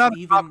 Well, I'm not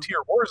a top tier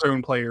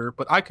Warzone player,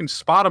 but I can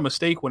spot a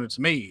mistake when it's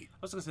made. I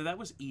was gonna say that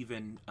was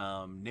even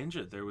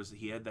Ninja.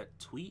 He had that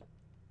tweet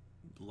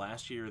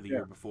last year or the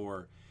year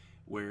before,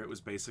 where it was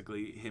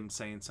basically him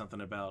saying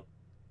something about,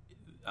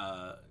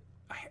 I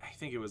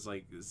think it was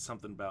like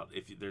something about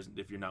if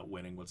you're not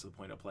winning, what's the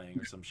point of playing,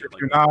 or some shit If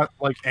like you're that. not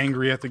like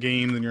angry at the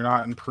game, then you're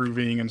not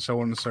improving, and so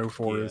on and so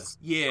forth.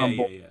 Yeah.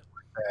 Like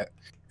that.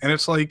 And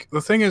it's like,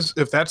 the thing is,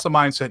 if that's the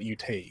mindset you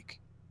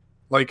take,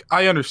 like,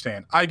 I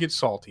understand. I get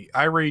salty.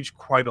 I rage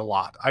quite a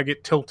lot. I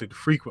get tilted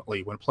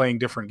frequently when playing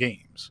different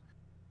games.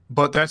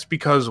 But that's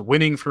because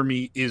winning for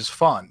me is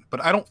fun. But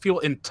I don't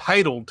feel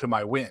entitled to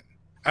my win.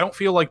 I don't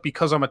feel like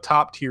because I'm a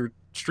top tier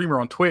streamer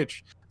on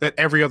Twitch that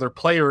every other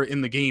player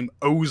in the game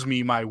owes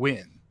me my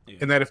win. Yeah.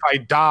 And that if I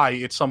die,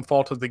 it's some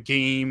fault of the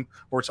game,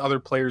 or it's other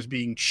players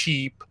being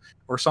cheap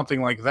or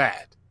something like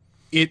that.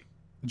 It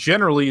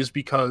generally is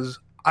because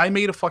I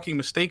made a fucking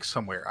mistake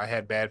somewhere. I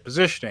had bad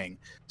positioning.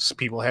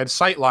 People had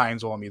sight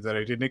lines on me that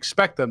I didn't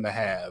expect them to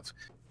have.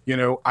 You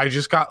know, I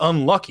just got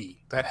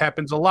unlucky. That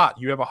happens a lot.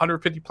 You have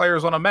 150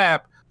 players on a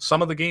map.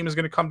 Some of the game is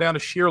going to come down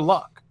to sheer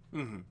luck.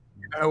 Mm-hmm.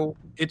 You know,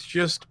 it's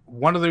just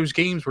one of those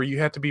games where you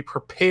have to be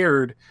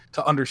prepared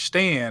to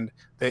understand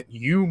that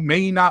you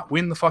may not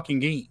win the fucking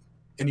game.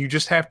 And you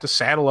just have to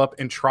saddle up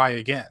and try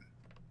again.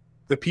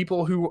 The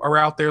people who are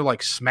out there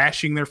like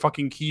smashing their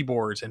fucking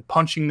keyboards and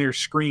punching their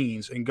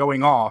screens and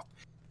going off,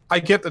 I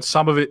get that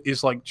some of it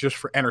is like just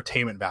for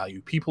entertainment value.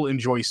 People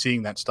enjoy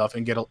seeing that stuff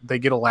and they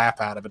get a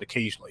laugh out of it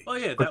occasionally. Oh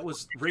yeah, that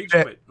was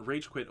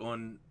Rage Quit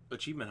on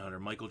Achievement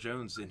Hunter. Michael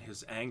Jones in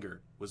his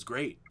anger was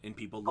great, and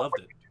people loved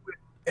it.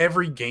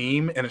 Every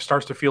game, and it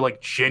starts to feel like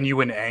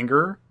genuine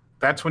anger.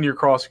 That's when you're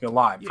crossing a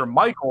line. Yeah. For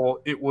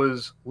Michael, it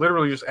was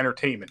literally just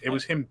entertainment. It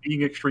was him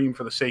being extreme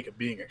for the sake of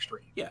being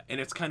extreme. Yeah, and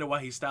it's kind of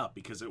why he stopped,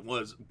 because it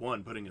was,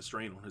 one, putting a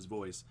strain on his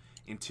voice,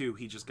 and two,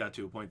 he just got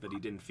to a point that he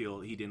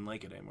didn't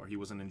like it anymore. He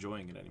wasn't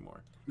enjoying it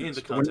anymore. And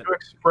the content. When you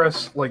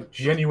express like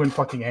genuine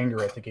fucking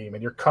anger at the game,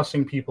 and you're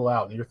cussing people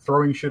out, and you're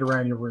throwing shit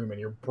around your room, and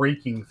you're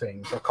breaking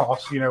things that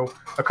cost, you know,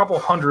 a couple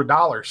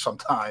 $100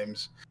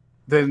 sometimes,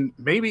 then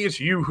maybe it's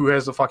you who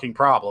has the fucking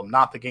problem,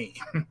 not the game.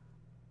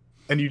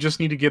 And you just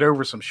need to get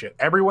over some shit.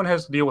 Everyone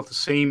has to deal with the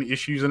same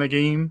issues in a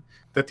game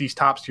that these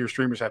top tier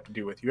streamers have to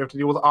deal with. You have to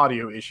deal with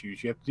audio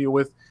issues. You have to deal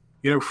with,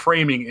 you know,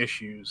 framing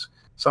issues.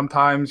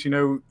 Sometimes, you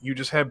know, you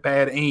just have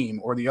bad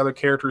aim, or the other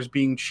character is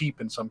being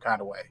cheap in some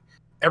kind of way.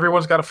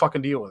 Everyone's got to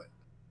fucking deal with it.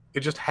 It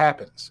just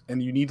happens,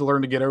 and you need to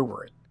learn to get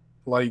over it.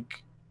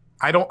 Like,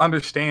 I don't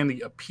understand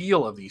the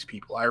appeal of these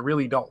people. I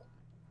really don't.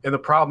 And the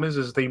problem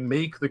is they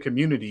make the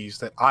communities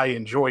that I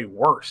enjoy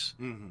worse.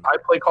 Mm-hmm. I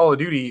play Call of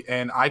Duty,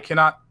 and I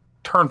cannot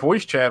turn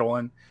voice chat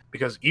on,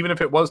 because even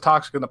if it was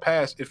toxic in the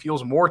past, it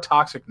feels more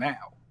toxic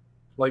now.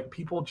 Like,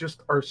 people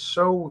just are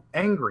so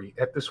angry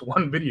at this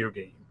one video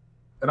game.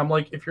 And I'm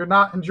like, if you're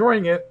not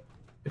enjoying it,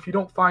 if you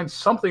don't find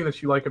something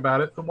that you like about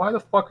it, then why the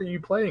fuck are you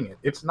playing it?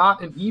 It's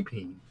not an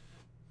EP.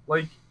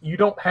 Like, you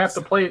don't have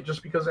to play it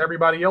just because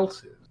everybody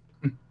else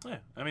is. Yeah,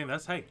 I mean,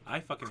 that's hate. I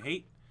fucking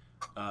hate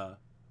Call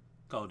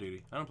of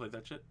Duty. I don't play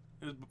that shit.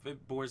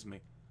 It bores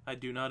me. I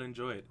do not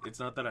enjoy it. It's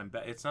not that I'm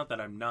bad. It's not that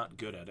I'm not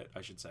good at it,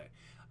 I should say.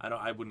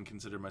 I wouldn't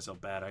consider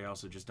myself bad. I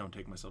also just don't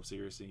take myself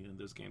seriously in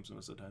those games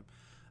most of the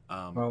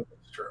time. Well,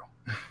 that's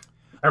true.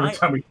 Every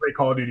time we play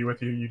Call of Duty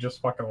with you, you just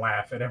fucking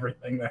laugh at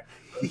everything that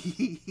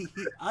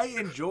I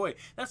enjoy.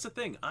 That's the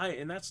thing.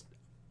 And that's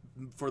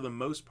for the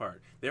most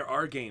part. There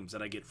are games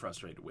that I get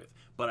frustrated with,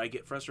 but I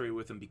get frustrated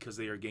with them because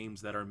they are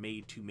games that are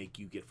made to make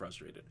you get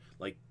frustrated,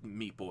 like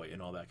Meat Boy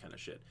and all that kind of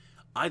shit.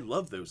 I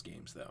love those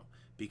games though,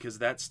 because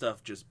that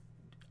stuff just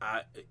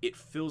it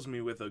fills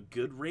me with a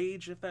good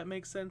rage, if that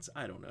makes sense.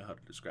 I don't know how to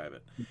describe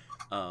it.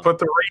 But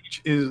the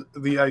rage is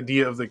the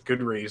idea of the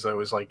good rage, though,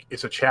 is like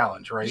it's a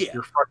challenge, right? Yeah.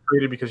 You're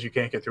frustrated because you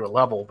can't get through a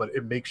level, but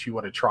it makes you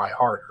want to try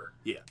harder.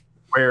 Yeah.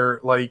 Where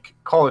like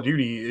Call of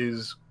Duty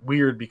is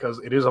weird because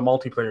it is a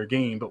multiplayer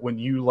game, but when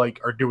you like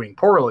are doing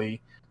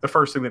poorly, the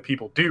first thing that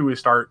people do is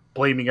start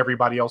blaming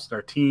everybody else in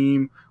their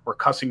team, or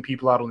cussing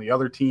people out on the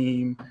other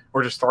team,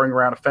 or just throwing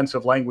around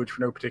offensive language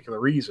for no particular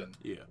reason.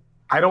 Yeah.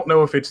 I don't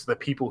know if it's the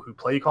people who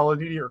play Call of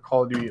Duty or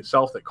Call of Duty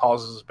itself that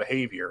causes this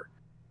behavior,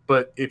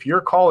 but if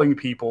you're calling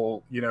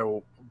people, you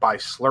know, by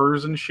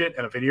slurs and shit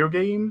in a video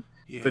game,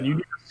 then you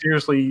need to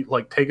seriously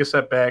like take a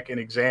step back and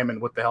examine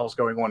what the hell's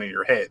going on in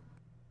your head.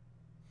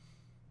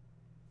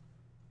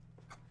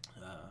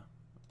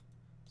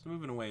 So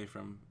moving away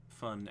from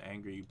fun,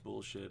 angry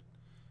bullshit,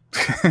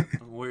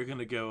 we're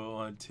gonna go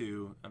on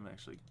to.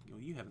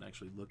 You haven't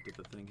actually looked at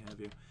the thing,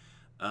 have you?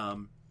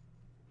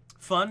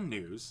 Fun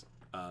news.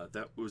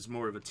 That was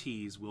more of a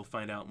tease. We'll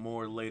find out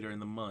more later in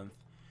the month.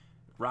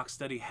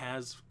 Rocksteady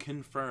has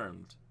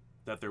confirmed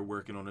that they're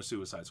working on a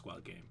Suicide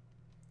Squad game.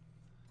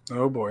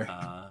 Oh boy.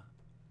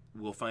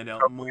 We'll find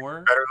out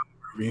more. Better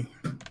than the movie.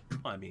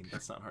 I mean,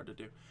 that's not hard to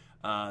do.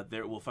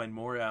 We'll find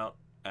more out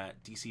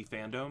at DC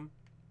Fandom,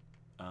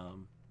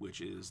 which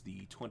is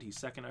the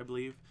 22nd, I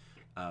believe,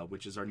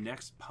 which is our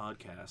next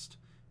podcast.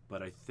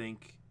 But I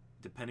think,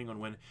 depending on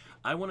when,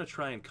 I want to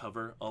try and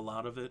cover a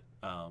lot of it.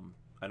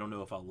 I don't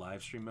know if I'll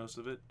live stream most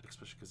of it,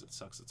 especially because it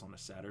sucks. It's on a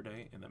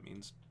Saturday, and that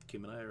means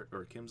Kim and I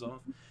or Kim's off,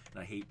 and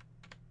I hate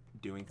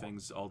doing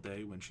things all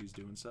day when she's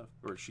doing stuff,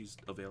 or she's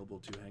available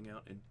to hang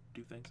out and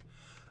do things.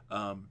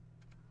 But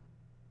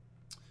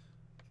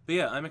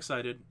yeah, I'm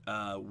excited.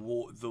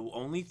 The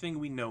only thing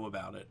we know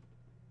about it,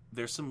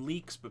 there's some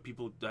leaks, but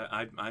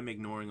I'm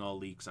ignoring all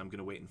leaks. I'm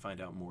gonna wait and find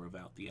out more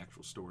about the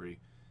actual story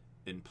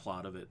and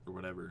plot of it or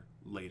whatever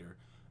later.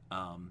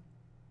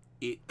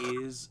 It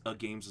is a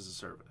games as a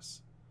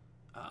service.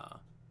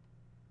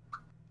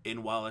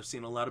 And while I've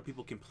seen a lot of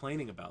people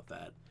complaining about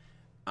that,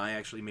 I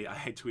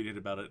tweeted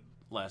about it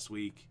last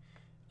week.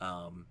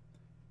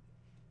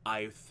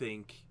 I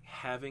think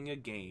having a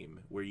game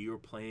where you're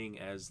playing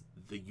as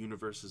the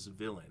universe's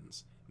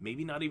villains,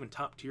 maybe not even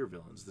top tier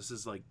villains, this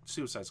is like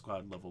Suicide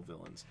Squad level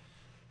villains,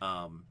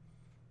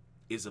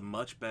 is a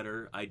much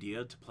better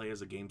idea to play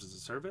as a games as a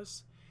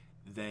service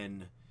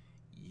than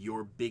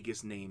your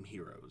biggest name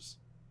heroes.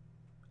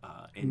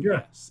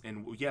 Yes,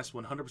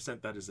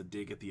 100% that is a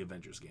dig at the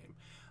Avengers game.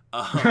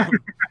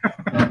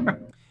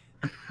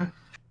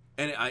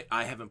 And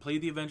I haven't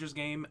played the Avengers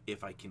game.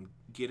 If I can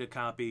get a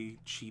copy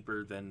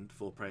cheaper than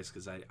full price,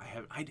 because I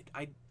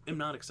am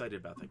not excited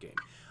about that game.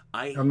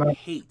 I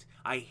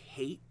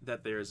hate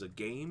that there's a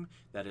game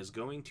that is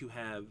going to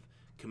have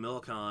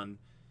Kamala Khan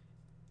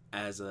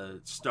as a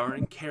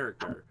starring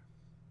character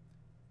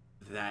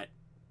that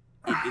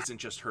it isn't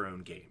just her own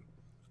game.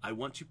 I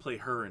want to play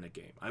her in a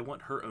game. I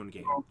want her own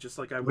game, just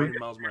like I would in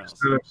Miles Morales.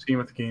 What I've seen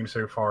with the game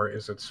so far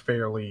is it's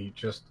fairly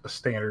just a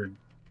standard,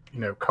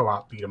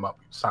 co-op beat 'em up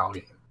style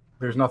game.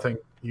 There's nothing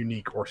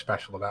unique or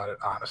special about it,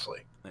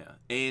 honestly. Yeah,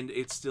 and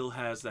it still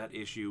has that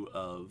issue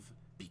of,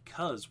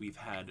 because we've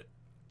had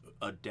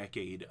a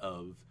decade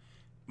of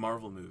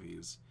Marvel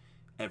movies,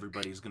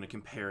 everybody's going to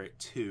compare it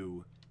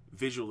to,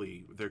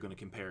 visually, they're going to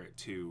compare it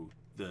to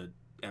the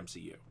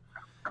MCU.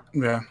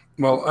 Yeah,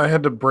 well, I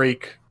had to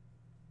break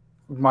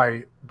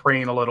my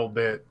brain a little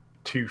bit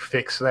to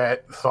fix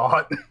that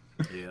thought.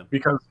 Yeah.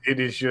 Because it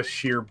is just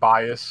sheer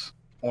bias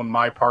on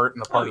my part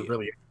and the part of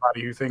really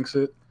anybody who thinks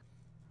it.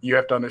 You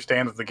have to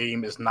understand that the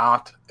game is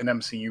not an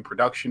MCU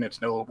production.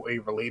 It's no way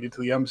related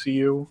to the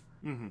MCU.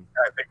 Mm-hmm.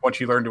 I think once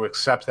you learn to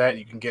accept that,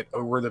 you can get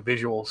over the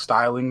visual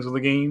stylings of the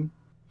game.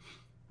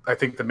 I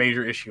think the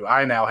major issue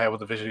I now have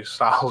with the visual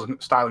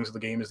stylings of the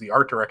game is the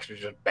art direction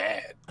is just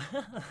bad.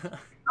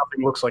 Nothing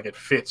looks like it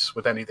fits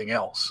with anything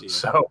else. Yeah.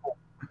 So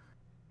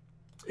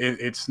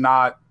it's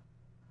not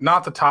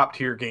the top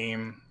tier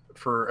game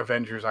for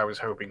Avengers I was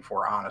hoping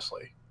for,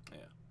 honestly. Yeah.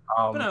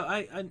 But no,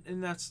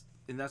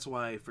 and that's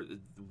why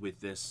with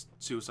this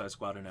Suicide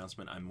Squad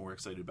announcement, I'm more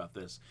excited about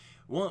this.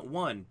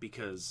 One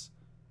because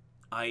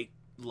I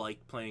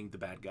like playing the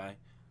bad guy,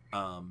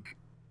 and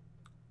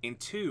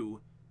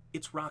two,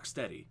 it's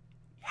Rocksteady.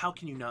 How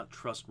can you not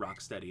trust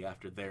Rocksteady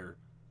after their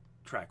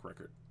track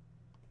record?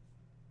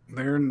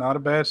 They're not a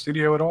bad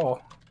studio at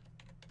all.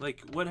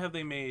 Like, what have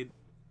they made?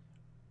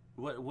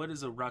 What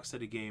is a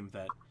Rocksteady game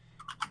that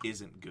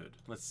isn't good?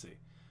 Let's see.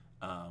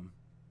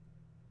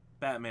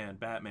 Batman.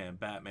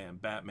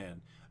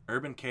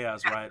 Urban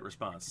Chaos Riot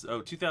Response.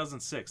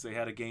 2006. They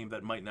had a game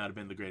that might not have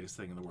been the greatest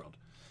thing in the world.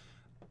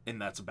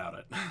 And that's about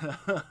it.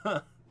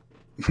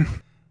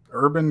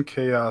 Urban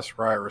Chaos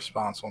Riot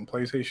Response on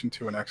PlayStation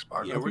 2 and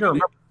Xbox. Yeah,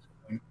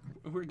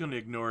 we're going to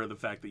ignore the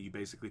fact that you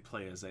basically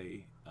play as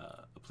a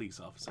police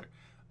officer.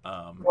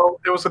 Well,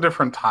 it was a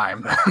different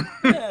time.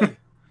 Yeah,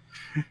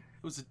 it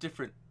was a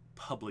different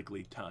public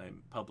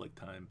time,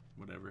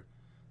 whatever.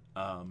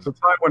 It's a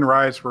time when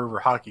riots were over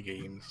hockey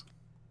games.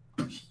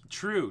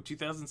 True,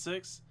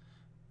 2006.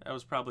 That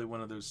was probably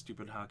one of those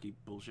stupid hockey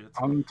bullshits.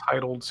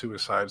 Untitled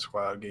Suicide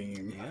Squad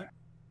game. Yeah.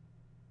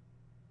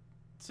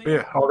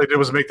 Yeah, all they did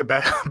was make the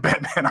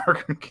Batman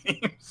Arkham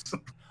games.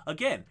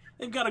 Again,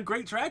 they've got a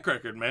great track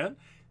record, man.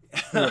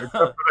 Yeah, except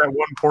for that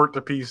one port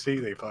to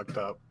PC they fucked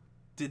up.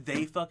 Did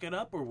they fuck it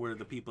up, or were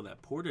the people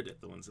that ported it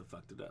the ones that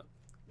fucked it up?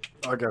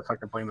 I guess I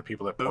can blame the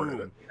people that ported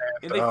it.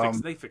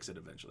 And they fix it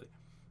eventually.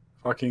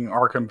 Fucking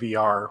Arkham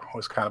VR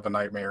was kind of a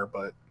nightmare,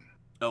 but...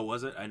 Oh,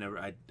 was it? I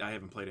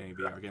haven't played any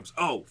VR games.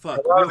 Oh, fuck,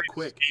 a lot real of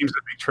quick. Games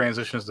that make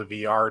transitions to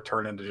VR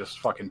turn into just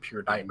fucking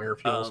pure nightmare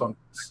fuel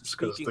sometimes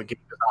because the game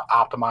is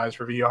not optimized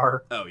for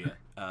VR. Oh,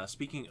 yeah.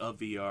 Speaking of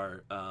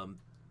VR,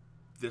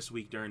 this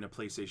week during the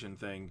PlayStation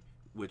thing,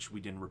 which we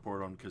didn't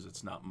report on because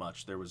it's not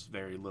much, there was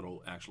very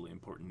little actually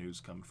important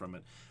news coming from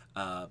it.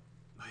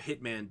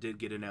 Hitman did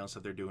get announced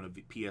that they're doing a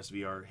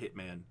PSVR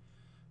Hitman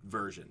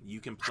version.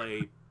 You can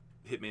play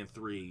Hitman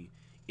 3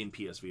 in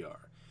PSVR,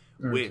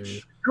 Oh, which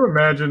geez. Can you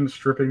imagine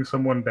stripping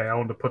someone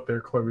down to put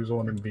their clothes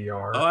on in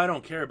VR? I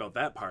don't care about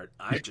that part.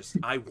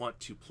 I want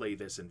to play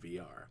this in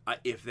VR.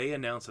 If they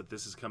announce that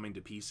this is coming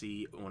to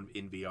PC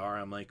in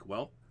VR, I'm like,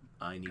 well,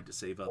 I need to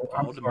save up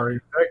all the money.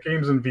 If that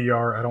game's in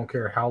VR, I don't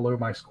care how low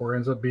my score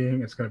ends up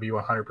being. It's going to be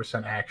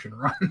 100% action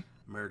run.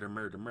 Murder,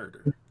 murder,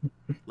 murder.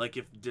 Like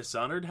if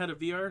Dishonored had a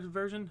VR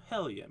version,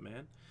 hell yeah,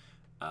 man.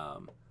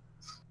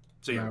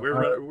 So yeah, No,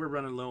 we're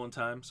running low on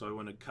time, so I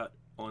want to cut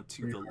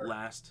onto the are.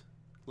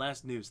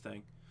 last news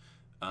thing.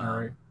 All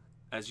right.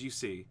 As you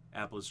see,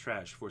 Apple is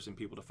trash, forcing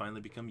people to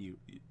finally become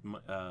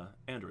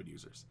Android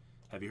users.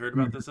 Have you heard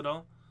about this at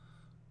all?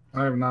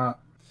 I have not.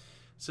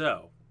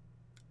 So,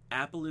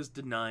 Apple is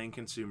denying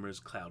consumers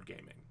cloud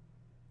gaming.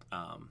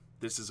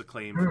 This is a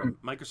claim from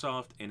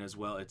Microsoft, and as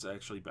well, it's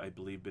actually, I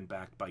believe, been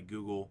backed by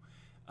Google.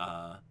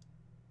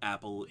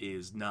 Apple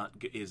is not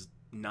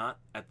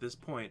at this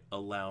point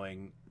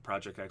allowing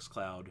Project X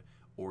Cloud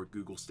or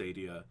Google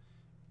Stadia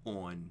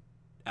on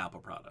Apple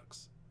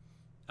products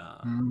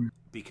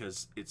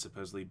because it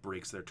supposedly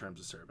breaks their terms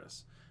of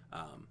service.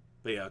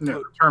 But yeah,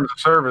 terms of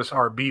service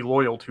are be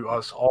loyal to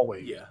us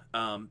always.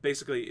 Yeah.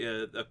 Basically,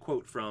 a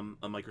quote from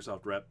a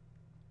Microsoft rep.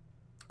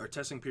 Our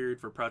testing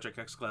period for Project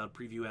X Cloud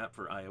preview app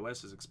for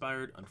iOS has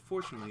expired.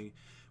 Unfortunately,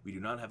 we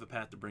do not have a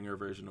path to bring our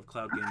version of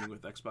cloud gaming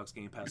with Xbox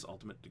Game Pass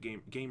Ultimate to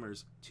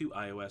gamers to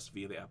iOS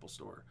via the Apple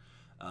Store.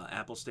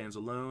 Apple stands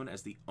alone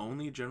as the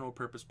only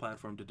general-purpose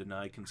platform to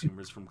deny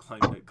consumers from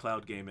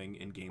cloud gaming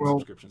and game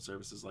subscription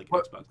services like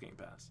Xbox Game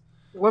Pass.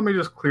 Let me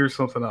just clear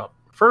something up.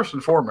 First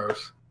and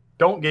foremost,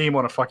 don't game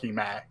on a fucking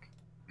Mac.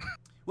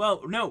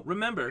 Well, no,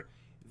 remember,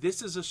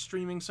 this is a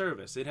streaming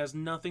service. It has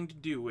nothing to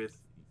do with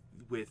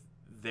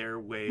their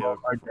way of.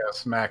 I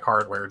guess Mac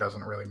hardware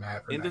doesn't really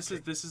matter. And this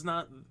is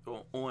not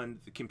on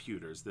the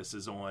computers. This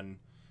is on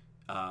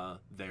on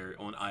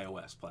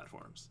iOS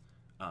platforms.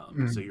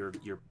 So your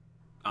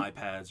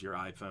iPads, your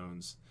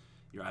iPhones,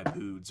 your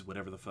iPods,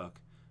 whatever the fuck.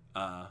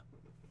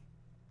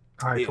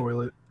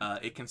 iToilet.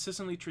 It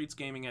consistently treats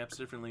gaming apps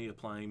differently,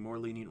 applying more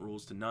lenient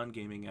rules to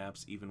non-gaming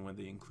apps, even when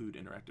they include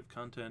interactive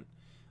content.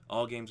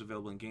 All games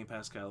available in Game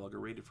Pass catalog are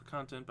rated for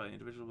content by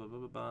individual. Blah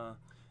blah blah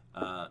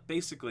blah.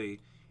 Basically,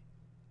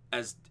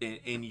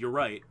 and you're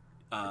right.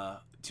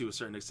 To a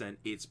certain extent,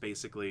 it's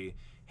basically,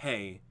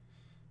 hey,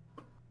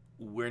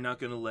 we're not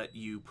going to let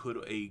you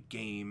put a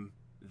game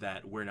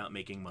that we're not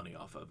making money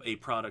off of, a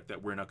product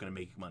that we're not going to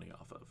make money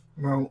off of.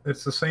 Well,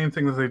 it's the same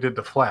thing that they did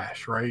to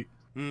Flash, right?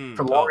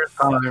 For the longest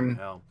time,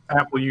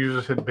 Apple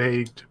users had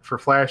begged for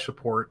Flash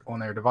support on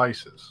their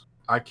devices.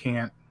 I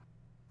can't,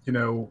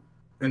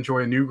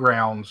 enjoy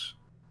Newgrounds,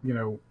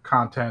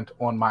 content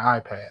on my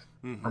iPad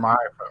or my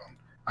iPhone.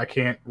 I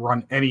can't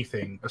run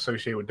anything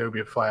associated with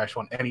Adobe Flash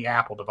on any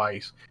Apple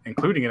device,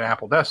 including an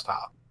Apple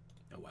desktop.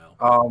 Oh,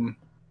 wow.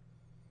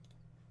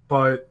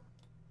 But,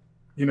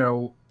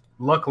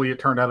 luckily it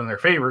turned out in their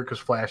favor because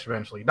Flash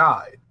eventually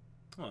died.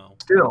 Well,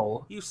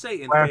 still, you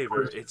say in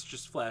favor, it's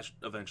just Flash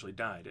eventually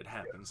died. It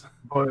happens.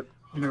 But,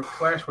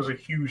 Flash was a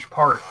huge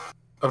part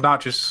of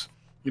not just,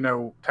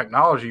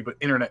 technology, but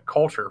internet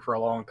culture for a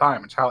long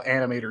time. It's how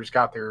animators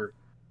got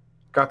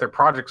their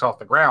projects off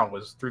the ground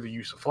was through the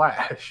use of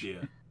Flash.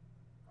 Yeah.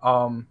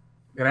 And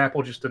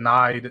Apple just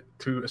denied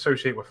to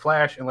associate with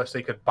Flash unless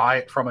they could buy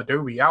it from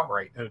Adobe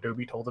outright, and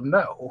Adobe told them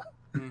no.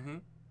 Mm-hmm.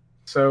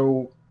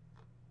 So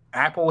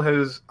I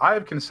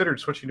have considered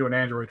switching to an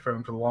Android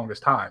phone for the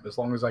longest time. As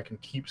long as I can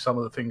keep some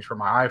of the things from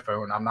my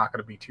iPhone, I'm not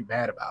going to be too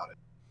mad about it.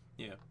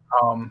 Yeah.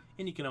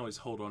 And you can always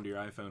hold on to your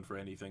iPhone for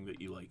anything that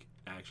you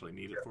actually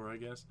need it for, I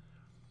guess.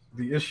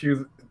 The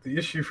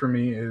issue for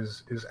me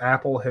is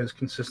Apple has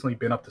consistently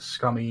been up to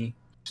scummy,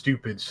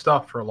 stupid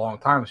stuff for a long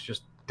time. It's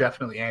just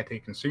definitely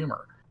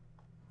anti-consumer.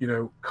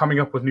 Coming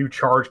up with new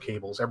charge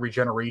cables every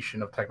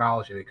generation of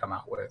technology they come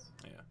out with.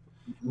 Yeah.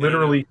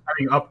 Literally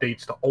having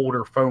updates to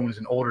older phones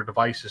and older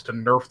devices to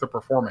nerf the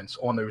performance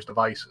on those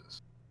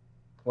devices.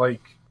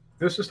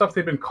 This is stuff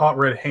they've been caught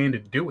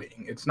red-handed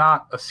doing. It's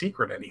not a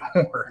secret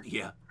anymore.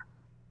 Yeah.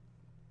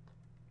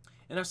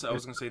 And I was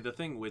going to say, the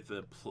thing with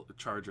the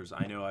chargers,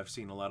 I know I've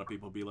seen a lot of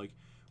people be like,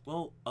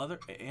 well, other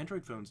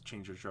Android phones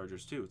change their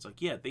chargers too. It's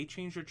like, yeah, they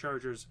change their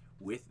chargers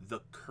with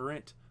the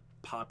current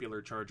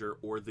popular charger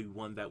or the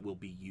one that will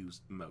be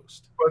used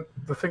most. But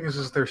the thing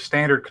is their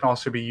standard can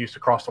also be used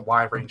across a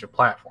wide range of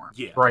platforms.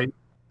 Yeah. Right?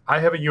 I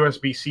have a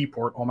USB-C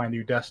port on my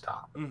new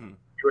desktop. Mm-hmm.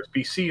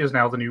 USB-C is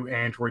now the new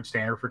Android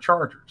standard for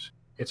chargers.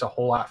 It's a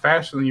whole lot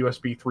faster than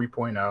USB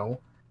 3.0,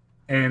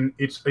 and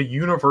it's a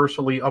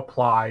universally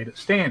applied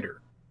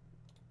standard.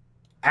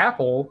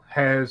 Apple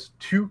has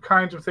two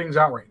kinds of things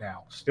out right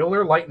now. Still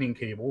their Lightning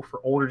cable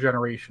for older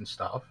generation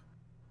stuff,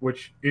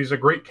 which is a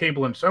great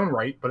cable in its own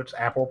right, but it's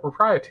Apple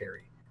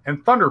proprietary.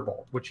 And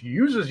Thunderbolt, which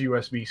uses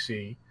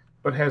USB-C,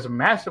 but has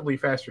massively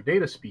faster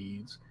data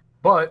speeds,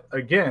 but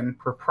again,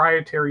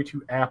 proprietary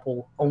to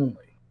Apple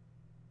only.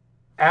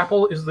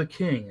 Apple is the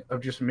king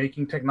of just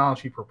making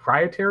technology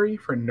proprietary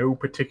for no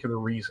particular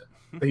reason.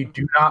 They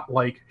do not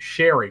like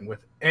sharing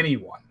with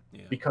anyone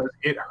because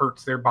it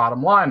hurts their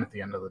bottom line at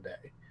the end of the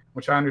day.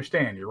 which I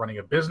understand. You're running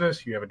a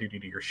business. You have a duty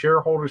to your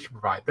shareholders to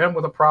provide them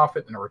with a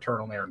profit and a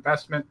return on their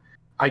investment.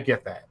 I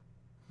get that.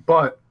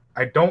 But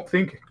I don't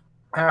think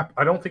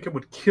it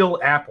would kill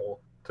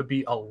Apple to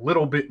be a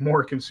little bit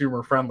more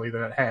consumer friendly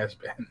than it has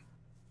been.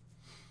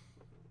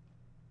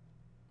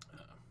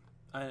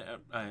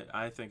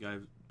 I think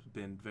I've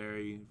been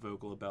very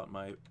vocal about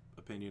my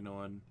opinion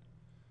on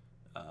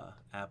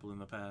Apple in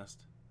the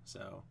past,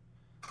 so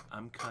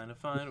I'm kind of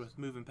fine with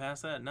moving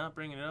past that and not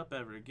bringing it up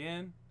ever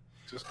again.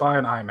 Just buy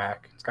an iMac.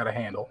 It's got a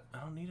handle. I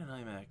don't need an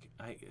iMac.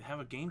 I have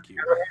a GameCube.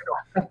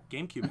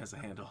 GameCube has a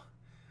handle.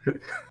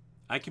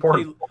 I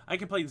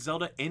can play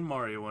Zelda and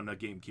Mario on a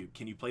GameCube.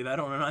 Can you play that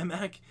on an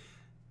iMac?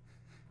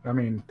 I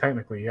mean,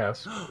 technically,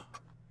 yes.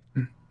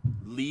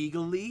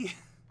 Legally?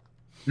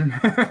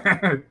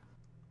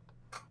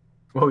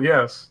 Well,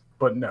 yes,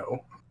 but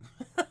no.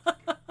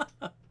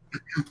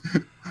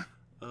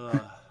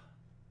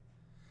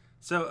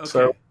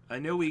 So I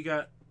know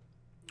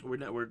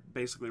we're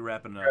basically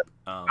wrapping up.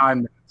 9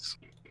 minutes.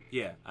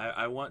 Yeah,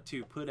 I want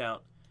to put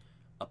out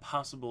a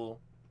possible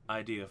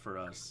idea for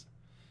us.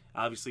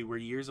 Obviously, we're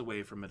years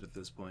away from it at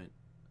this point,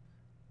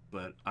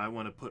 but I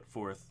want to put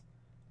forth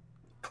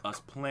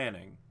us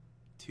planning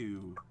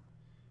to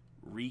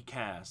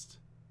recast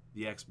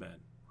the X-Men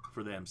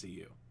for the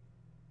MCU.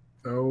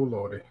 Oh,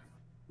 Lordy.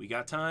 We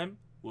got time.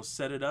 We'll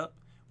set it up.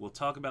 We'll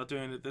talk about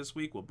doing it this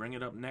week. We'll bring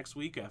it up next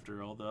week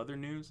after all the other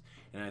news.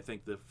 And I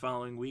think the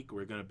following week,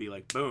 we're going to be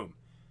like, boom,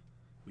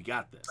 we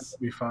got this. That'll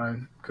be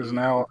fine. Because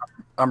now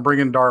I'm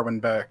bringing Darwin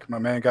back. My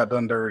man got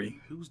done dirty.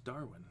 Who's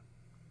Darwin?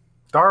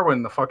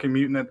 Darwin, the fucking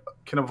mutant that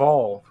can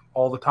evolve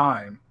all the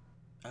time.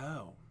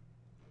 Oh.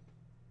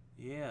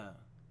 Yeah.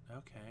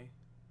 Okay.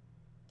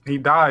 He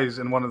dies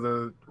in one of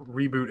the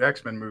reboot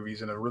X-Men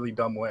movies in a really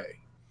dumb way.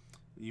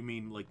 You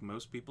mean like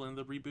most people in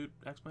the reboot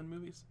X-Men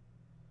movies?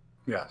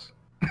 Yes.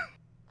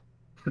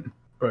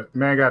 But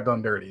man got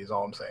done dirty is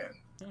all I'm saying.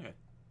 Okay.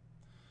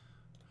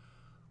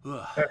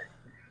 Hey,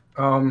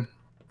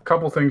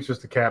 couple things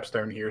just to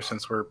capstone here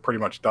since we're pretty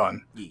much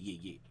done.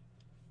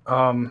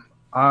 Yeah.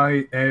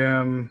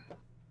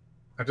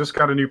 I just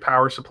got a new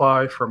power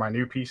supply for my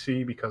new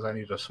PC because I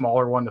need a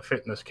smaller one to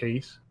fit in this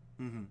case.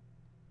 Mm-hmm.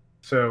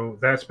 So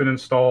that's been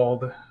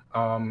installed.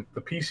 The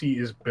PC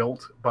is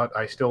built, but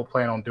I still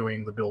plan on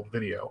doing the build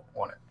video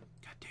on it.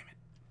 God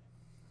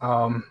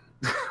damn it.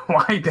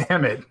 Why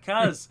damn it?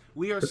 Because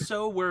we are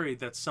so worried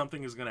that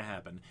something is going to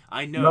happen.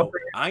 I know. Nothing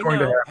is going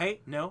to happen.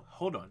 Hey, no,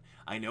 hold on.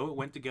 I know it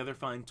went together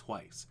fine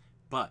twice,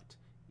 but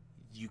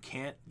you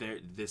can't.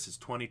 This is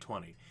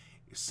 2020.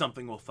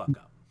 Something will fuck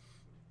up.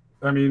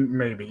 I mean,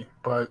 maybe,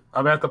 but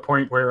I'm at the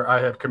point where I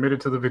have committed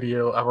to the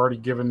video. I've already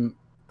given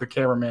the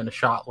cameraman a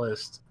shot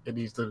list. It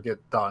needs to get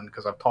done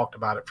because I've talked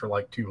about it for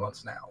like 2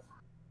 months now.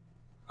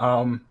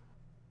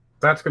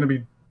 That's going to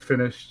be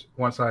finished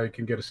once I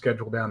can get a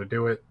schedule down to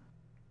do it.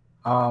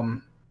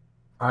 I'm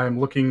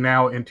looking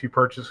now into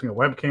purchasing a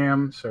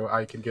webcam so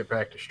I can get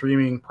back to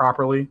streaming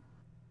properly.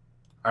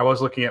 I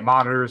was looking at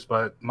monitors,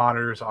 but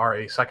monitors are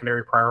a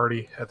secondary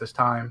priority at this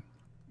time.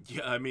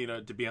 Yeah, I mean,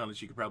 to be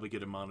honest, you could probably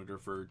get a monitor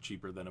for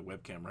cheaper than a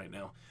webcam right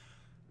now.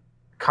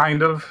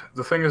 Kind of.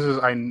 The thing is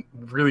I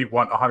really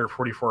want a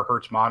 144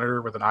 hertz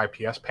monitor with an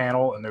IPS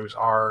panel, and those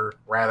are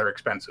rather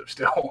expensive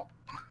still.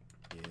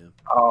 Yeah.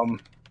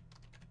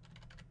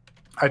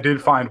 I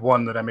did find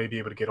one that I may be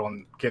able to get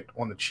on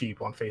the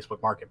cheap on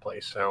Facebook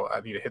Marketplace, so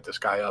I need to hit this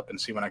guy up and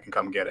see when I can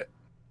come get it.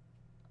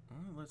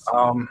 Let's see.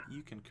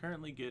 You can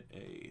currently get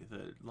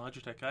the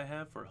Logitech I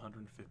have for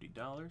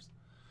 $150.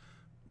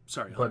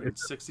 Sorry, $160.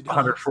 It's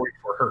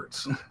 144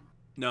 hertz.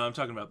 No, I'm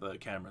talking about the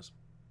cameras.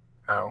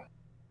 Oh.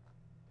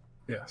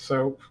 Yeah,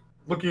 so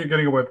looking at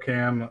getting a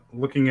webcam,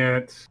 looking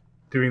at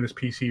doing this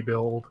PC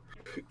build,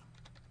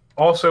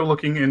 also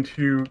looking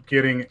into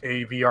getting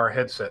a VR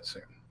headset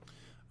soon.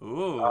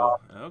 Ooh,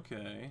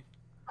 okay.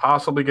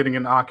 Possibly getting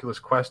an Oculus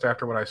Quest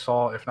after what I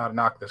saw. If not an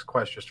Oculus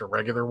Quest, just a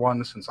regular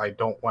one, since I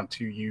don't want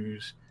to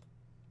use...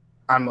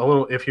 I'm a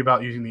little iffy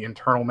about using the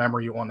internal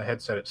memory on the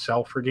headset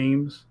itself for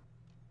games.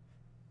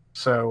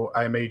 So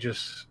I may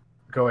just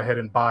go ahead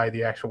and buy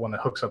the actual one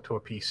that hooks up to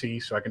a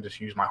PC so I can just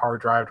use my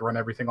hard drive to run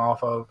everything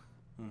off of.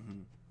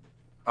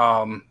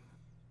 Mm-hmm.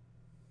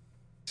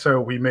 So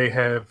we may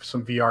have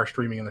some VR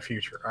streaming in the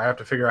future. I have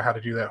to figure out how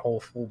to do that whole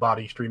full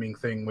body streaming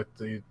thing with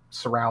the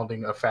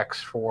surrounding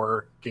effects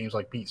for games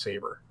like Beat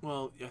Saber.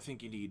 Well, I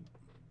think you need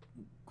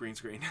green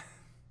screen.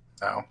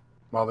 Oh,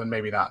 well then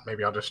maybe not.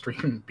 Maybe I'll just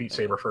stream Beat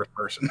Saber first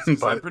person.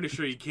 But I'm pretty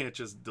sure you can't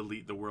just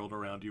delete the world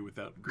around you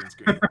without green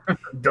screen.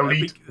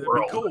 Delete the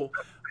world.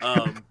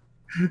 That'd be cool.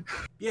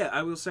 Yeah,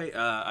 I will say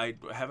I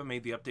haven't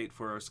made the update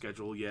for our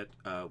schedule yet.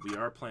 We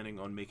are planning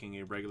on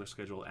making a regular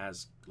schedule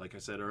as, like I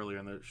said earlier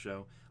in the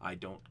show, I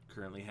don't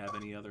currently have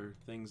any other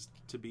things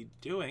to be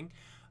doing.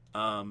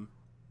 We're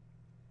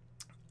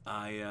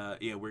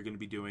going to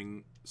be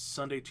doing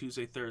Sunday,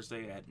 Tuesday,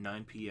 Thursday at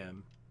 9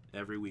 p.m.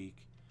 every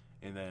week,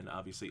 and then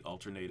obviously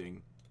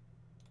alternating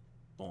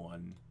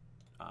on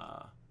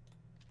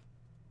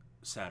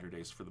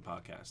Saturdays for the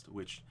podcast,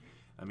 which,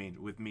 I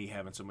mean, with me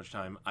having so much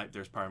time,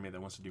 there's part of me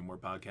that wants to do more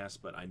podcasts,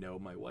 but I know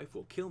my wife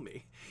will kill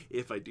me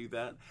if I do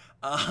that.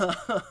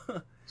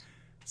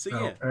 So,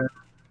 yeah.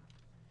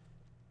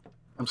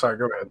 I'm sorry,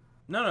 go ahead.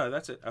 No,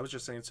 that's it. I was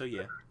just saying, so,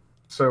 yeah.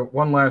 So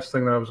one last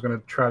thing that I was going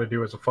to try to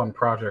do as a fun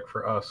project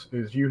for us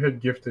is you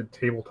had gifted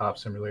Tabletop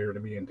Simulator to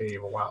me and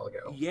Dave a while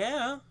ago.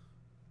 Yeah.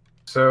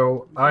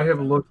 So I have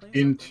looked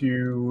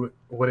into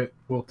what it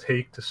will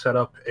take to set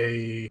up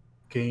a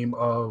game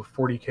of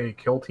 40K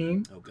Kill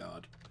Team. Oh,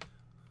 God.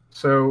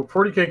 So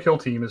 40K Kill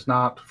Team is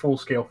not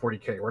full-scale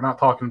 40K. We're not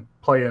talking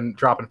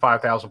dropping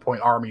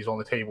 5,000-point armies on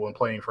the table and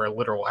playing for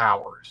literal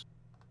hours.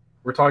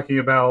 We're talking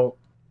about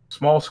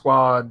small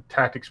squad,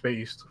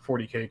 tactics-based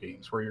 40K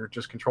games where you're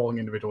just controlling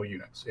individual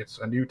units. It's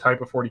a new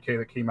type of 40K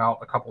that came out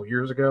a couple of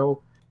years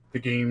ago. The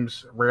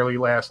games rarely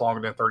last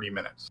longer than 30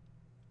 minutes.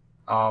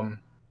 And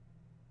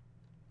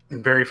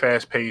very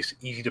fast-paced,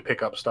 easy to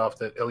pick up stuff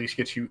that at least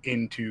gets you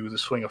into the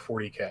swing of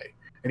 40K.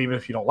 And even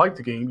if you don't like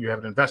the game, you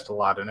haven't invested a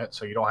lot in it,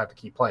 so you don't have to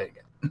keep playing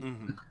it.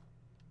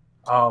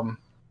 Mm-hmm.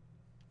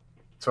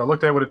 So I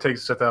looked at what it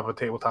takes to set up a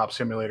Tabletop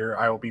Simulator.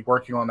 I will be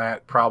working on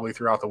that probably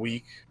throughout the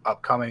week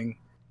upcoming.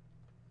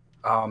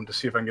 To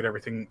see if I can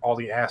get all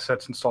the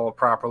assets installed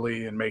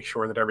properly and make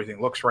sure that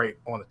everything looks right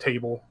on the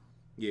table.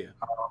 Yeah.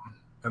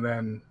 And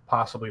then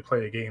possibly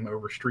play a game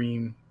over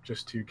stream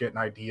just to get an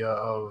idea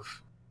of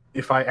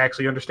if I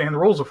actually understand the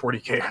rules of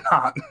 40K or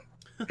not.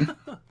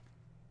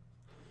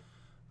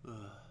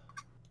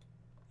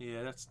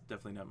 Yeah, that's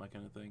definitely not my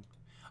kind of thing.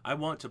 I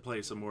want to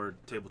play some more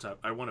tabletop.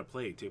 I want to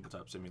play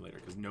Tabletop Simulator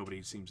because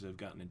nobody seems to have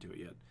gotten into it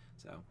yet.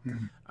 So,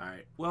 All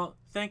right. Well,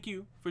 thank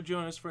you for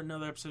joining us for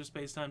another episode of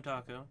Space Time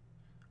Taco.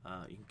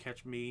 You can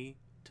catch me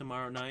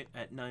tomorrow night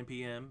at 9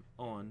 p.m.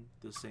 on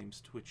the same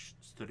Twitch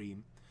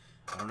stream.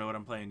 I don't know what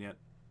I'm playing yet.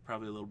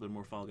 Probably a little bit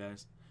more Fall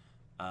Guys.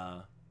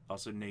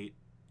 Also, Nate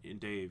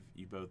and Dave,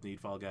 you both need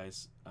Fall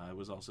Guys. I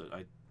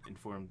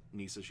informed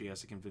Nisa she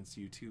has to convince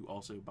you to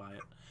also buy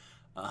it.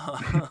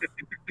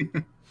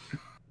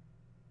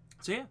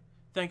 So yeah,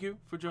 thank you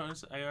for joining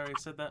us. I already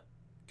said that.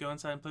 Go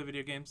inside and play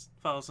video games.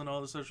 Follow us on all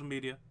the social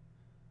media.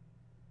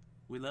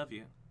 We love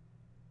you.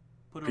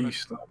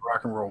 Peace,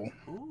 rock and roll.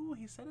 Ooh,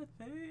 he said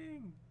a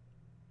thing.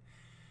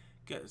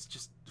 Guys,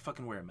 just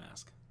fucking wear a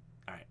mask.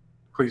 All right.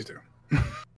 Please do.